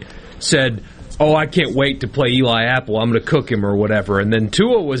Sunday, said, "Oh, I can't wait to play Eli Apple. I'm going to cook him or whatever." And then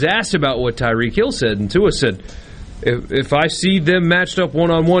Tua was asked about what Tyreek Hill said, and Tua said, if I see them matched up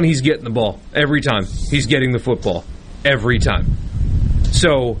one-on-one, he's getting the ball every time. He's getting the football every time.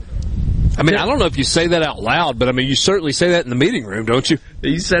 So, I mean, I don't know if you say that out loud, but I mean, you certainly say that in the meeting room, don't you?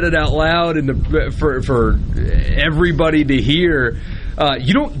 You said it out loud for everybody to hear.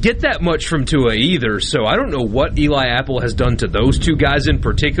 You don't get that much from Tua either, so I don't know what Eli Apple has done to those two guys in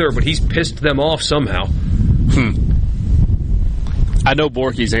particular, but he's pissed them off somehow. I know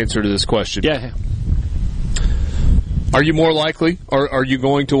Borky's answer to this question. Yeah. Are you more likely, or are you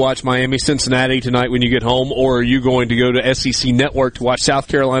going to watch Miami-Cincinnati tonight when you get home, or are you going to go to SEC Network to watch South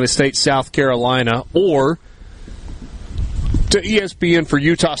Carolina State, South Carolina, or to ESPN for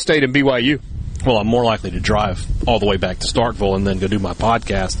Utah State and BYU? Well, I'm more likely to drive all the way back to Starkville and then go do my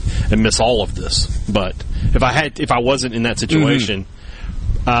podcast and miss all of this. But if I wasn't in that situation,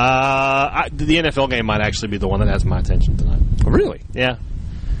 the NFL game might actually be the one that has my attention tonight. Really? Yeah.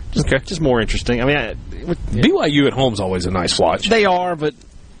 Just more interesting. I mean, BYU at home is always a nice watch. They are, but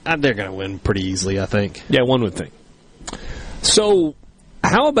they're going to win pretty easily, I think. Yeah, one would think. So,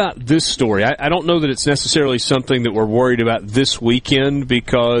 how about this story? I don't know that it's necessarily something that we're worried about this weekend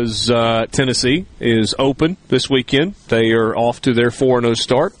because Tennessee is open this weekend. They are off to their 4-0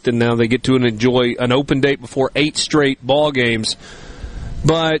 start, and now they get to enjoy an open date before 8 straight ball games.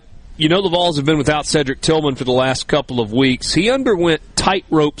 But you know the Vols have been without Cedric Tillman for the last couple of weeks. He underwent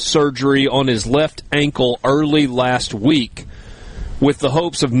tightrope surgery on his left ankle early last week with the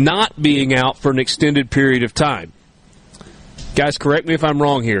hopes of not being out for an extended period of time. Guys, correct me if I'm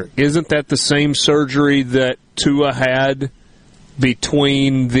wrong here. Isn't that the same surgery that Tua had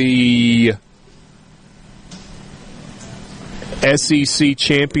between the SEC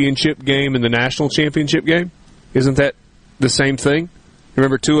championship game and the national championship game? Isn't that the same thing?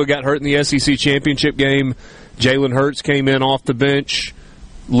 Remember, Tua got hurt in the SEC championship game. Jalen Hurts came in off the bench,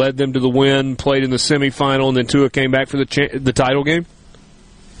 led them to the win, played in the semifinal, and then Tua came back for the title game?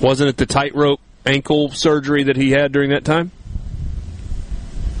 Wasn't it the tightrope ankle surgery that he had during that time?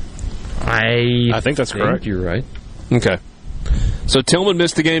 I think that's correct. You're right. Okay. So Tillman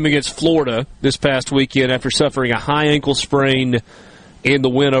missed the game against Florida this past weekend after suffering a high ankle sprain in the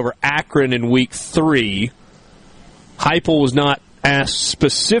win over Akron in Week 3. Heupel was not asked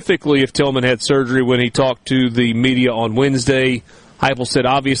specifically if Tillman had surgery when he talked to the media on Wednesday. Heupel said,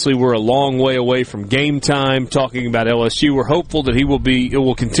 obviously, we're a long way away from game time, talking about LSU. We're hopeful that it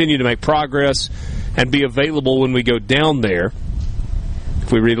will continue to make progress and be available when we go down there.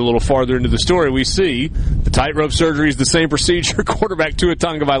 If we read a little farther into the story, we see the tightrope surgery is the same procedure quarterback Tua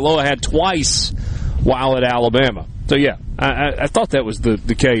Tagovailoa had twice while at Alabama. So, yeah, I thought that was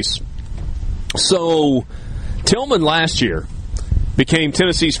the case. So, Tillman last year became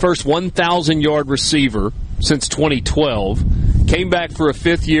Tennessee's first 1,000-yard receiver since 2012. Came back for a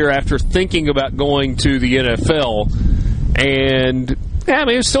 5th year after thinking about going to the NFL. And, yeah, I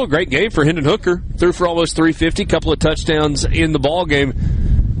mean, it was still a great game for Hendon Hooker. Threw for almost 350, couple of touchdowns in the ball game.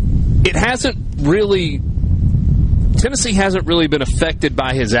 Tennessee hasn't really been affected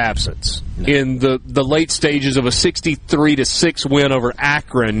by his absence in the late stages of a 63-6 win over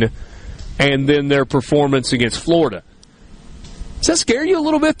Akron and then their performance against Florida. Does that scare you a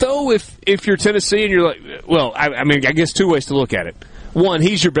little bit, though, if you're Tennessee and you're like, well, I mean, I guess two ways to look at it. One,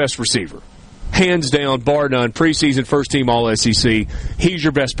 he's your best receiver. Hands down, bar none, preseason first-team All-SEC. He's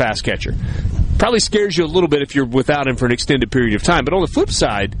your best pass catcher. Probably scares you a little bit if you're without him for an extended period of time. But on the flip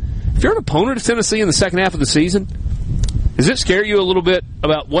side, if you're an opponent of Tennessee in the second half of the season, does it scare you a little bit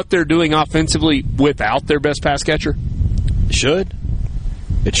about what they're doing offensively without their best pass catcher? It should.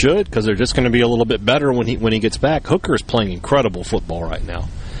 It should, because they're just going to be a little bit better when he gets back. Hooker is playing incredible football right now.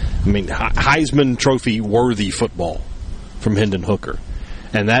 I mean, Heisman Trophy worthy football from Hendon Hooker.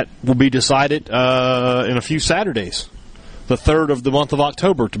 And that will be decided in a few Saturdays, the 3rd of the month of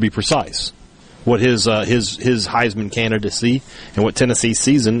October, to be precise, what his Heisman candidacy and what Tennessee's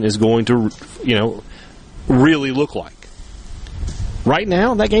season is going to, really look like. Right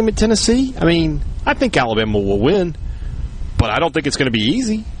now, that game at Tennessee, I mean, I think Alabama will win, but I don't think it's going to be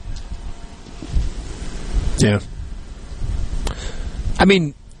easy. Yeah. I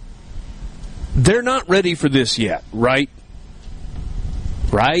mean, they're not ready for this yet, right?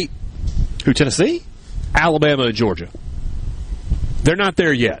 Right? Who, Tennessee? Alabama and Georgia. They're not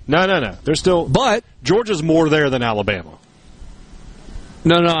there yet. No. They're still... But Georgia's more there than Alabama.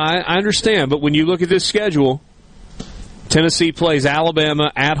 No, I understand. But when you look at this schedule, Tennessee plays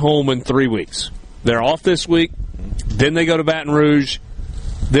Alabama at home in 3 weeks. They're off this week. Then they go to Baton Rouge.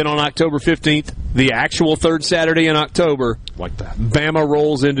 Then on October 15th, the actual third Saturday in October, like that, Bama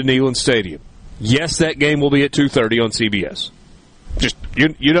rolls into Neyland Stadium. Yes, that game will be at 2:30 on CBS. Just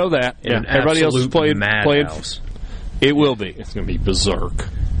you know that. Yeah, everybody else is playing. It will be. It's going to be berserk.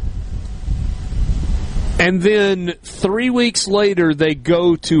 And then 3 weeks later, they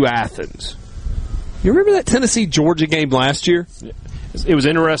go to Athens. You remember that Tennessee-Georgia game last year? Yeah. It was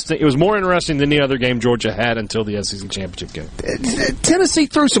interesting. It was more interesting than the other game Georgia had until the SEC championship game. Tennessee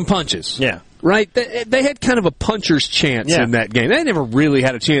threw some punches. Yeah. Right? They had kind of a puncher's chance in that game. They never really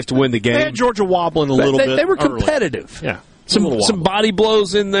had a chance to win the game. They had Georgia wobbling a little bit. They were competitive. Early. Yeah. Some body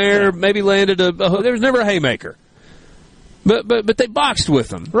blows in there. Maybe landed there was never a haymaker. But they boxed with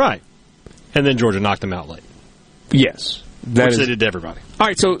them. Right. And then Georgia knocked them out late. Yes. Which they did to everybody. All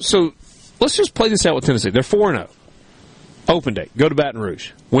right, so let's just play this out with Tennessee. They're 4-0. Open date. Go to Baton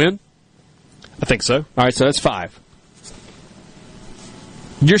Rouge. Win? I think so. All right, so that's 5.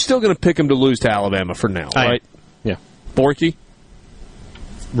 You're still going to pick them to lose to Alabama for now, right? Yeah. Borky?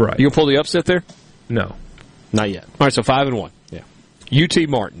 Right. You going to pull the upset there? No. Not yet. All right, so 5-1. Yeah. UT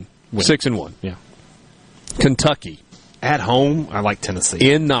Martin, 6-1. Yeah. Kentucky. At home, I like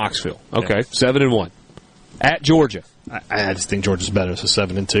Tennessee. In Knoxville. Okay, 7-1. At Georgia. I just think Georgia's better, so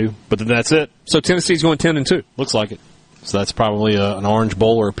 7-2. But then that's it. So Tennessee's going 10-2. Looks like it. So that's probably an Orange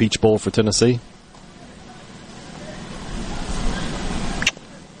Bowl or a Peach Bowl for Tennessee.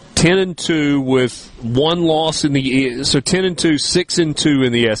 10-2 with one loss in the 10-2, 6-2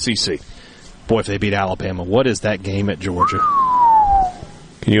 in the SEC. Boy, if they beat Alabama, what is that game at Georgia?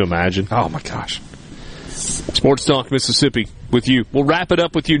 Can you imagine? Oh my gosh! Sports Talk Mississippi with you. We'll wrap it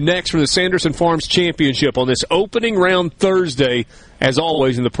up with you next for the Sanderson Farms Championship on this opening round Thursday, as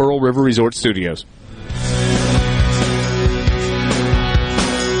always in the Pearl River Resort Studios.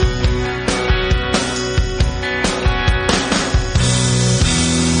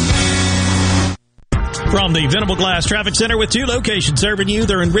 From the Venable Glass Traffic Center with 2 locations serving you.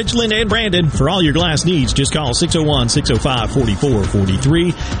 They're in Ridgeland and Brandon. For all your glass needs, just call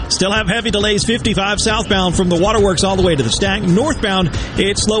 601-605-4443. Still have heavy delays 55 southbound from the Waterworks all the way to the Stack. Northbound,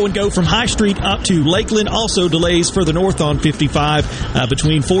 it's slow and go from High Street up to Lakeland. Also delays further north on 55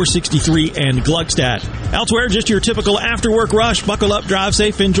 between 463 and Gluckstadt. Elsewhere, just your typical after-work rush. Buckle up, drive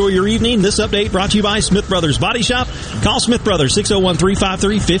safe, enjoy your evening. This update brought to you by Smith Brothers Body Shop. Call Smith Brothers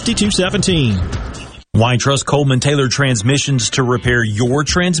 601-353-5217. Why trust Coleman Taylor Transmissions to repair your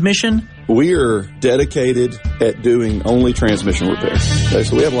transmission? We are dedicated at doing only transmission repair. Okay,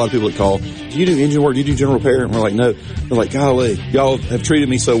 so we have a lot of people that call, do you do engine work? Do you do general repair? And we're like, no. They're like, golly, y'all have treated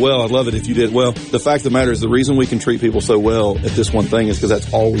me so well. I'd love it if you did well. The fact of the matter is the reason we can treat people so well at this one thing is because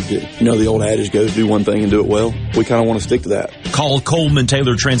that's all we do. You know, the old adage goes, do one thing and do it well. We kind of want to stick to that. Call Coleman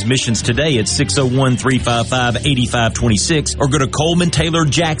Taylor Transmissions today at 601-355-8526 or go to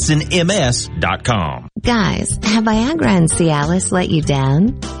ColemanTaylorJacksonMS.com. Guys, have Viagra and Cialis let you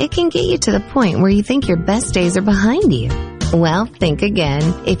down? It can get you to the point where you think your best days are behind you. Well, think again.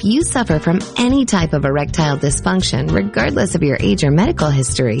 If you suffer from any type of erectile dysfunction, regardless of your age or medical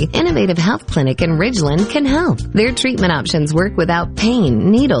history, Innovative Health Clinic in Ridgeland can help. Their treatment options work without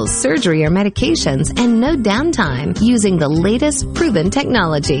pain, needles, surgery, or medications, and no downtime, using the latest proven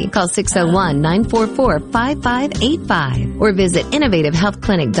technology. Call 601-944-5585 or visit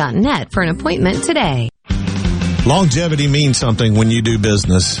innovativehealthclinic.net for an appointment today. Longevity means something when you do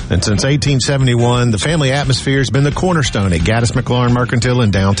business. And since 1871, the family atmosphere has been the cornerstone at Gaddis McLaurin Mercantile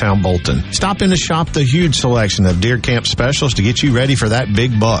in downtown Bolton. Stop in to shop the huge selection of Deer Camp specials to get you ready for that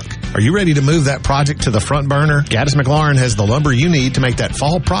big buck. Are you ready to move that project to the front burner? Gaddis McLaurin has the lumber you need to make that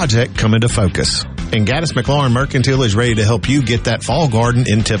fall project come into focus. And Gaddis McLaurin Mercantile is ready to help you get that fall garden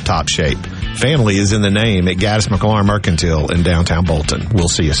in tip-top shape. Family is in the name at Gaddis McLaurin Mercantile in downtown Bolton. We'll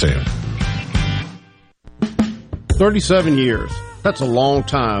see you soon. 37 years. That's a long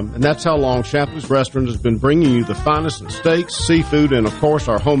time, and that's how long Shapley's Restaurant has been bringing you the finest in steaks, seafood, and, of course,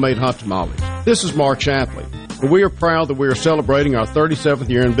 our homemade hot tamales. This is Mark Shapley, and we are proud that we are celebrating our 37th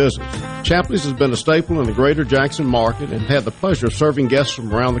year in business. Shapley's has been a staple in the greater Jackson market and had the pleasure of serving guests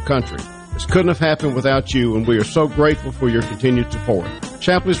from around the country. This couldn't have happened without you, and we are so grateful for your continued support.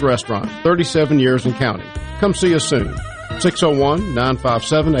 Shapley's Restaurant, 37 years and counting. Come see us soon.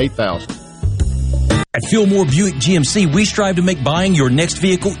 601-957-8000. At Fillmore Buick GMC, we strive to make buying your next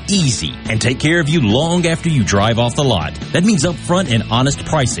vehicle easy and take care of you long after you drive off the lot. That means upfront and honest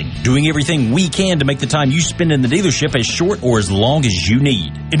pricing, doing everything we can to make the time you spend in the dealership as short or as long as you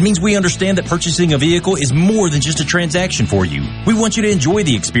need. It means we understand that purchasing a vehicle is more than just a transaction for you. We want you to enjoy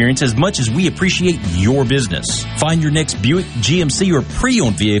the experience as much as we appreciate your business. Find your next Buick, GMC, or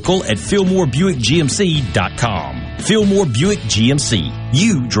pre-owned vehicle at FillmoreBuickGMC.com. Fillmore Buick GMC.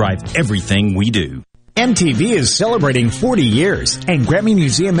 You drive everything we do. MTV is celebrating 40 years, and Grammy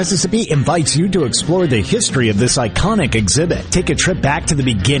Museum Mississippi invites you to explore the history of this iconic exhibit. Take a trip back to the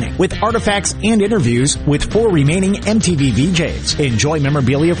beginning with artifacts and interviews with 4 remaining MTV VJs. Enjoy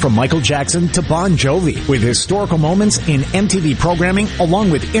memorabilia from Michael Jackson to Bon Jovi with historical moments in MTV programming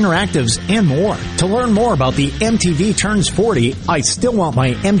along with interactives and more. To learn more about the MTV Turns 40, I Still Want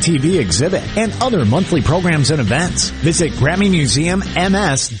My MTV exhibit and other monthly programs and events, visit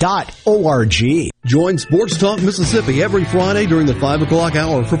GrammyMuseumMS.org. Join Sports Talk Mississippi every Friday during the 5 o'clock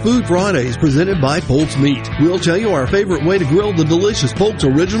hour for Food Fridays presented by Polk's Meat. We'll tell you our favorite way to grill the delicious Polk's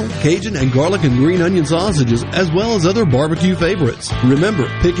Original, Cajun, and garlic and green onion sausages, as well as other barbecue favorites. Remember,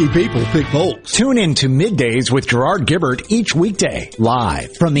 picky people pick Polk's. Tune in to Middays with Gerard Gibbert each weekday,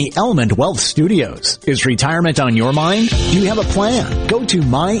 live from the Element Wealth Studios. Is retirement on your mind? Do you have a plan? Go to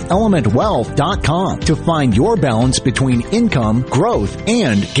myelementwealth.com to find your balance between income, growth,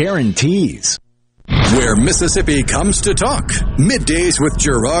 and guarantees. Where Mississippi comes to talk. Middays with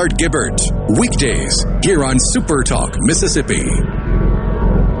Gerard Gibbert. Weekdays here on Super Talk Mississippi.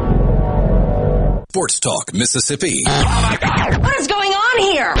 Sports Talk Mississippi. What is going on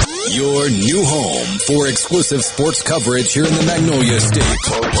here? Your new home for exclusive sports coverage here in the Magnolia State.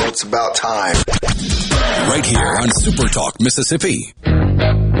 Well, it's about time. Right here on Super Talk Mississippi.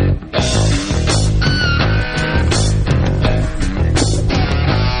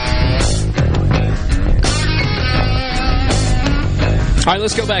 All right,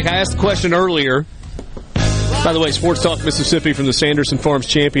 let's go back. I asked the question earlier. By the way, Sports Talk Mississippi from the Sanderson Farms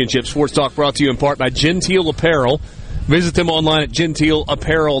Championship. Sports Talk brought to you in part by Genteel Apparel. Visit them online at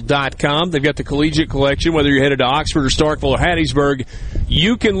genteelapparel.com. They've got the collegiate collection. Whether you're headed to Oxford or Starkville or Hattiesburg,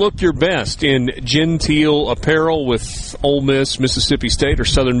 you can look your best in Genteel Apparel with Ole Miss, Mississippi State, or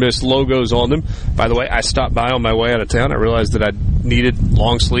Southern Miss logos on them. By the way, I stopped by on my way out of town. I realized that I needed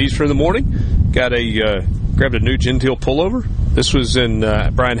long sleeves for the morning. Grabbed a new Genteel pullover. This was in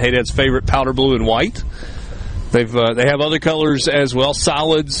Brian Haydad's favorite powder blue and white. They have other colors as well: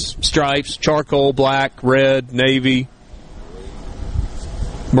 solids, stripes, charcoal, black, red, navy,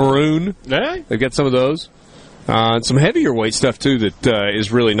 maroon. Hey. They've got some of those. And some heavier weight stuff, too, that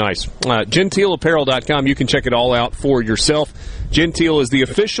is really nice. GenteelApparel.com. You can check it all out for yourself. Genteel is the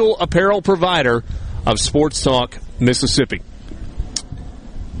official apparel provider of Sports Talk Mississippi.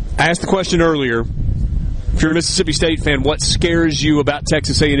 I asked the question earlier. If you're a Mississippi State fan, what scares you about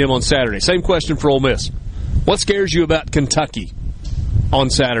Texas A&M on Saturday? Same question for Ole Miss. What scares you about Kentucky on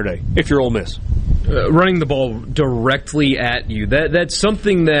Saturday, if you're Ole Miss? Running the ball directly at you. That's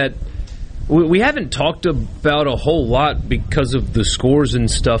something that we haven't talked about a whole lot because of the scores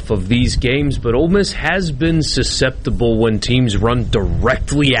and stuff of these games, but Ole Miss has been susceptible when teams run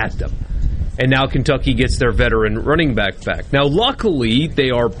directly at them. And now Kentucky gets their veteran running back back. Now, luckily, they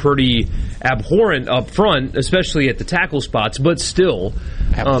are pretty abhorrent up front, especially at the tackle spots, but still.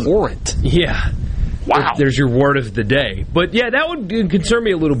 Abhorrent? Yeah. Wow. There's your word of the day. But, yeah, that would concern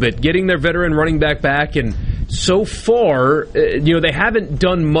me a little bit, getting their veteran running back, and so far, they haven't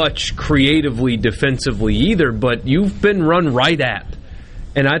done much creatively defensively either, but you've been run right at.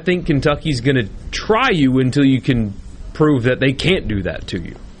 And I think Kentucky's going to try you until you can prove that they can't do that to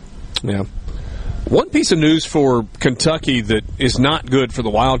you. Yeah. One piece of news for Kentucky that is not good for the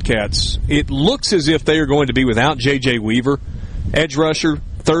Wildcats, it looks as if they are going to be without J.J. Weaver, edge rusher,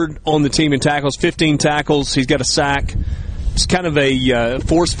 third on the team in tackles, 15 tackles. He's got a sack. It's kind of a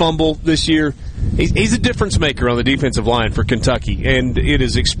forced fumble this year. He's a difference maker on the defensive line for Kentucky, and it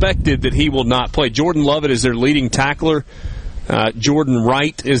is expected that he will not play. Jordan Lovett is their leading tackler. Jordan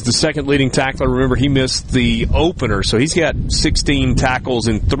Wright is the second leading tackler. Remember, he missed the opener, so he's got 16 tackles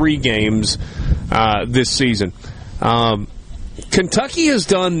in 3 games this season. Kentucky has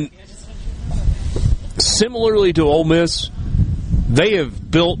done similarly to Ole Miss. They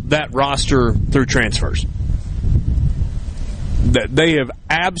have built that roster through transfers. That they have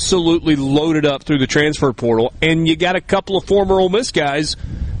absolutely loaded up through the transfer portal, and you got a couple of former Ole Miss guys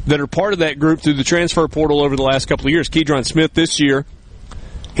that are part of that group through the transfer portal over the last couple of years. Keydron Smith this year,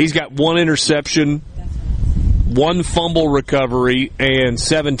 he's got 1 interception, 1 fumble recovery, and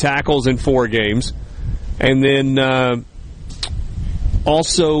 7 tackles in 4 games. And then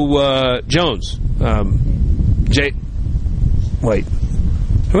also Jones, Wait.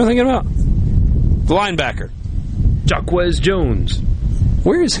 Who am I thinking about? The linebacker. Jaquez Jones.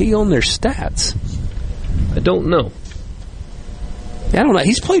 Where is he on their stats? I don't know. I don't know.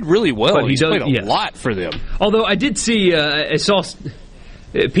 He's played really well. But He's played a lot for them. Although I did see, I saw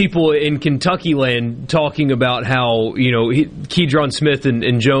people in Kentucky land talking about how, Keydron Smith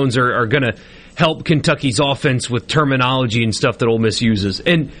and Jones are going to help Kentucky's offense with terminology and stuff that Ole Miss uses.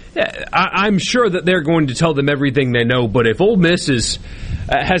 And I'm sure that they're going to tell them everything they know, but if Ole Miss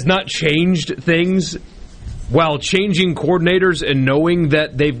has not changed things while changing coordinators and knowing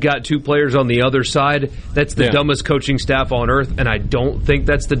that they've got two players on the other side, that's the dumbest coaching staff on earth, and I don't think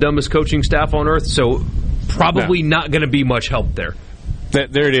that's the dumbest coaching staff on earth, so probably not going to be much help there.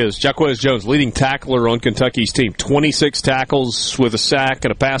 There it is. Jaquez Jones, leading tackler on Kentucky's team. 26 tackles with a sack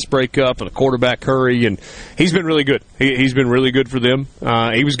and a pass breakup and a quarterback hurry, and he's been really good. He's been really good for them.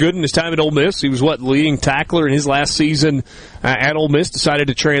 He was good in his time at Ole Miss. He was, leading tackler in his last season at Ole Miss, decided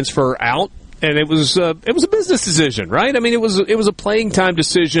to transfer out. And it was a business decision, right? I mean, it was a playing time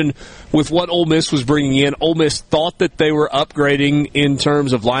decision with what Ole Miss was bringing in. Ole Miss thought that they were upgrading in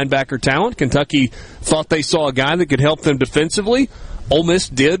terms of linebacker talent. Kentucky thought they saw a guy that could help them defensively. Ole Miss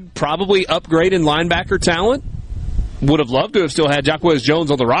did probably upgrade in linebacker talent. Would have loved to have still had Jaquez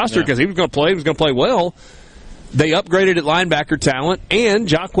Jones on the roster because he was going to play. He was going to play well. They upgraded at linebacker talent,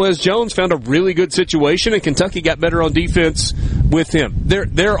 and Jaquez Jones found a really good situation, and Kentucky got better on defense with him.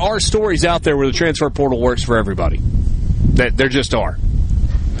 There are stories out there where the transfer portal works for everybody. There just are.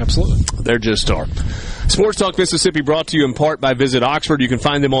 Absolutely. There just are. Sports Talk Mississippi brought to you in part by Visit Oxford. You can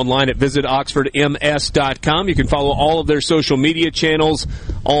find them online at visitoxfordms.com. You can follow all of their social media channels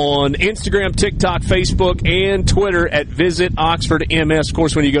on Instagram, TikTok, Facebook, and Twitter at Visit Oxford MS. Of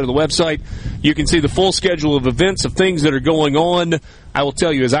course, when you go to the website, you can see the full schedule of events, of things that are going on. I will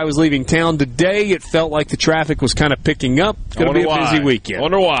tell you, as I was leaving town today, it felt like the traffic was kind of picking up. It's going to be a busy weekend. I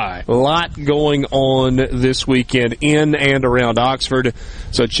wonder why. A lot going on this weekend in and around Oxford,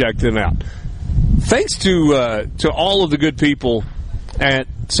 so check them out. Thanks to all of the good people at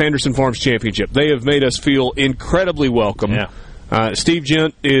Sanderson Farms Championship. They have made us feel incredibly welcome. Yeah. Steve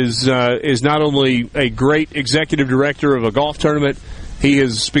Gent is not only a great executive director of a golf tournament, he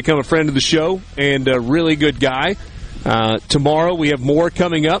has become a friend of the show and a really good guy. Tomorrow we have more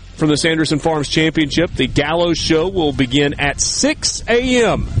coming up from the Sanderson Farms Championship. The Gallows Show will begin at 6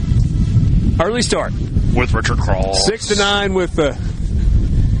 a.m. Early start. With Richard Cross. 6 to 9 with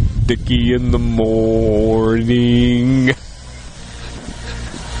Dickie in the morning.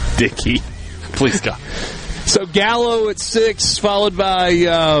 Dickie. Please God. So Gallo at 6, followed by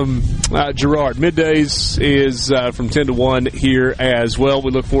Gerard. Middays is from 10 to 1 here as well.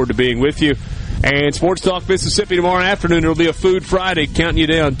 We look forward to being with you. And Sports Talk Mississippi tomorrow afternoon. It'll be a Food Friday, counting you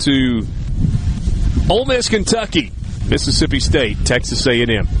down to Ole Miss, Kentucky, Mississippi State, Texas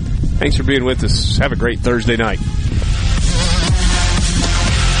A&M. Thanks for being with us. Have a great Thursday night.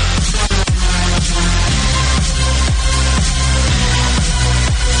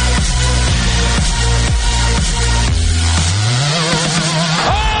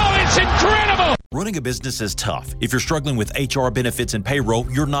 Running a business is tough. If you're struggling with HR, benefits, and payroll,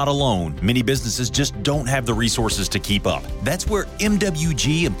 you're not alone. Many businesses just don't have the resources to keep up. That's where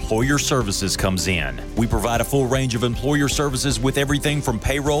MWG Employer Services comes in. We provide a full range of employer services with everything from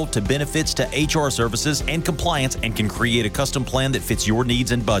payroll to benefits to HR services and compliance, and can create a custom plan that fits your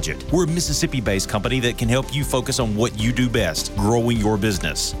needs and budget. We're a Mississippi-based company that can help you focus on what you do best, growing your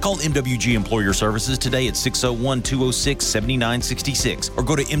business. Call MWG Employer Services today at 601-206-7966 or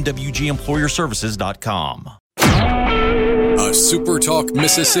go to MWGEmployerServices.com. A SuperTalk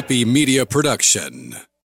Mississippi media production.